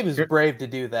 Dave is brave to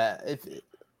do that.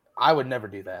 I would never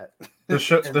do that. The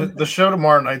show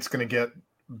tomorrow night's going to get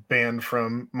banned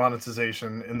from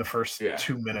monetization in the first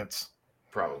 2 minutes.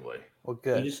 Probably. Well,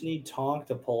 good. You just need Tonk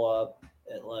to pull up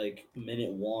at like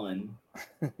minute 1.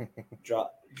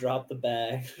 drop the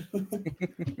bag.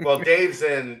 Well, Dave's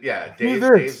in. Yeah,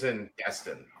 Dave's in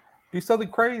Destin. Do something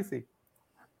crazy.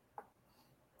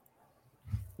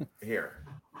 Here,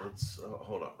 let's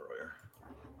hold on, Royer.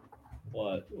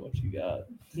 What you got?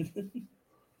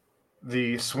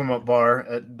 The swim up bar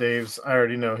at Dave's. I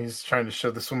already know he's trying to show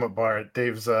the swim up bar at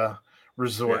Dave's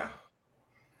resort.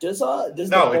 Yeah. It's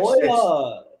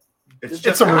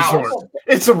a resort.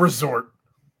 It's a resort.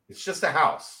 It's just a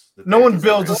house. No one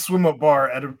builds a swim up bar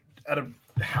at a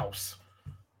house.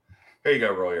 Here you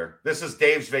go, Royer. This is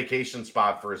Dave's vacation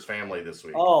spot for his family this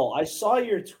week. Oh, I saw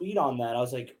your tweet on that. I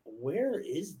was like, where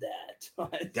is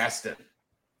that? Destin.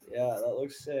 Yeah, that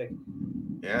looks sick.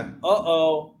 Yeah.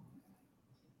 Uh-oh.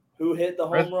 Who hit the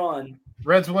home run?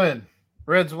 Reds win.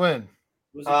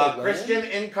 Was it the Christian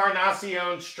win?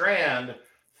 Encarnacion Strand,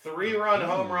 3-run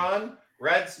home run.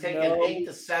 Reds take an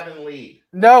 8-7 lead.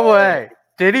 No way.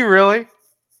 Did he really?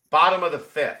 Bottom of the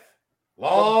 5th.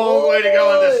 Long way to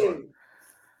go in this one.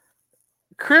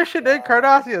 Christian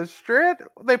Encarnacion Strand.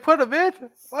 They put him in.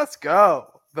 Let's go.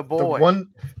 The boy.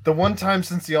 The one time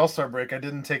since the All-Star break, I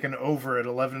didn't take an over at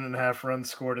 11.5 runs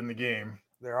scored in the game.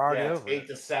 They're already it's over.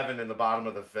 8-7 in the bottom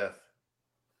of the 5th.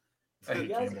 I hate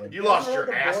gambling. You lost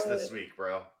your ass this week,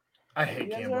 bro. I hate you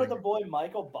guys gambling. heard the boy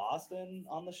Michael Boston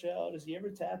on the show? Does he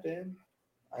ever tap in?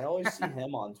 I always see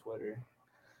him on Twitter.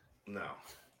 No.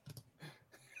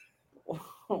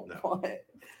 What?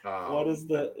 What is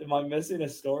the? Am I missing a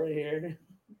story here?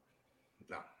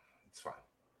 No, it's fine.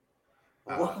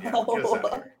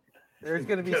 There's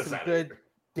going to be some good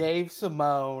Dave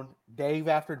Simone, Dave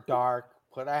After Dark.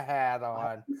 Put a hat on.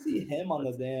 I see him on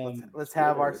the damn. Let's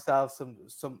have ourselves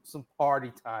some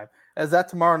party time. Is that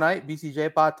tomorrow night?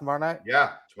 BCJ pod tomorrow night?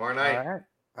 Yeah, tomorrow night.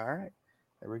 All right.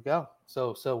 There we go.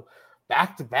 So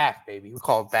back to back, baby. We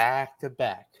call it back to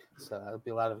back. So that'll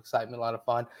be a lot of excitement, a lot of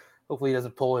fun. Hopefully he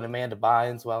doesn't pull in Amanda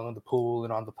Bynes while in the pool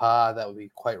and on the pod. That would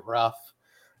be quite rough.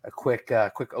 A quick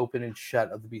open and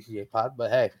shut of the BCJ pod.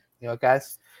 But hey,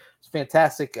 guys, it's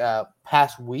fantastic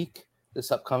past week.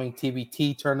 This upcoming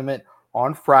TBT tournament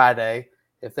on Friday.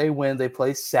 If they win, they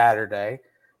play Saturday.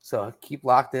 So keep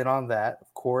locked in on that.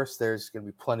 Of course, there's going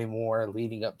to be plenty more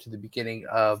leading up to the beginning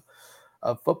of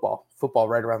football. Football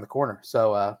right around the corner.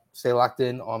 So stay locked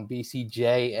in on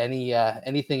BCJ.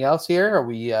 Anything else here? Are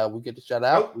we get to shut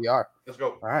out? Nope. We are. Let's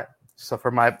go. All right. So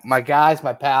for my guys,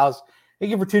 my pals, thank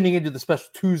you for tuning into the special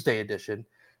Tuesday edition.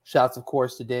 Shouts, of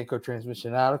course, to Danco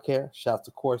Transmission Auto Care. Shouts,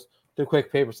 of course, to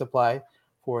Quick Paper Supply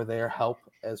for their help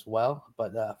as well.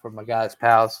 But for my guys,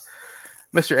 pals,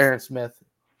 Mr. Aaron Smith,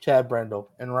 Chad Brendel,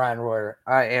 and Ryan Reuter,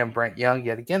 I am Brent Young.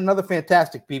 Yet again, another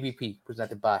fantastic BBP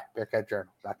presented by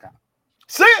BearcatJournal.com.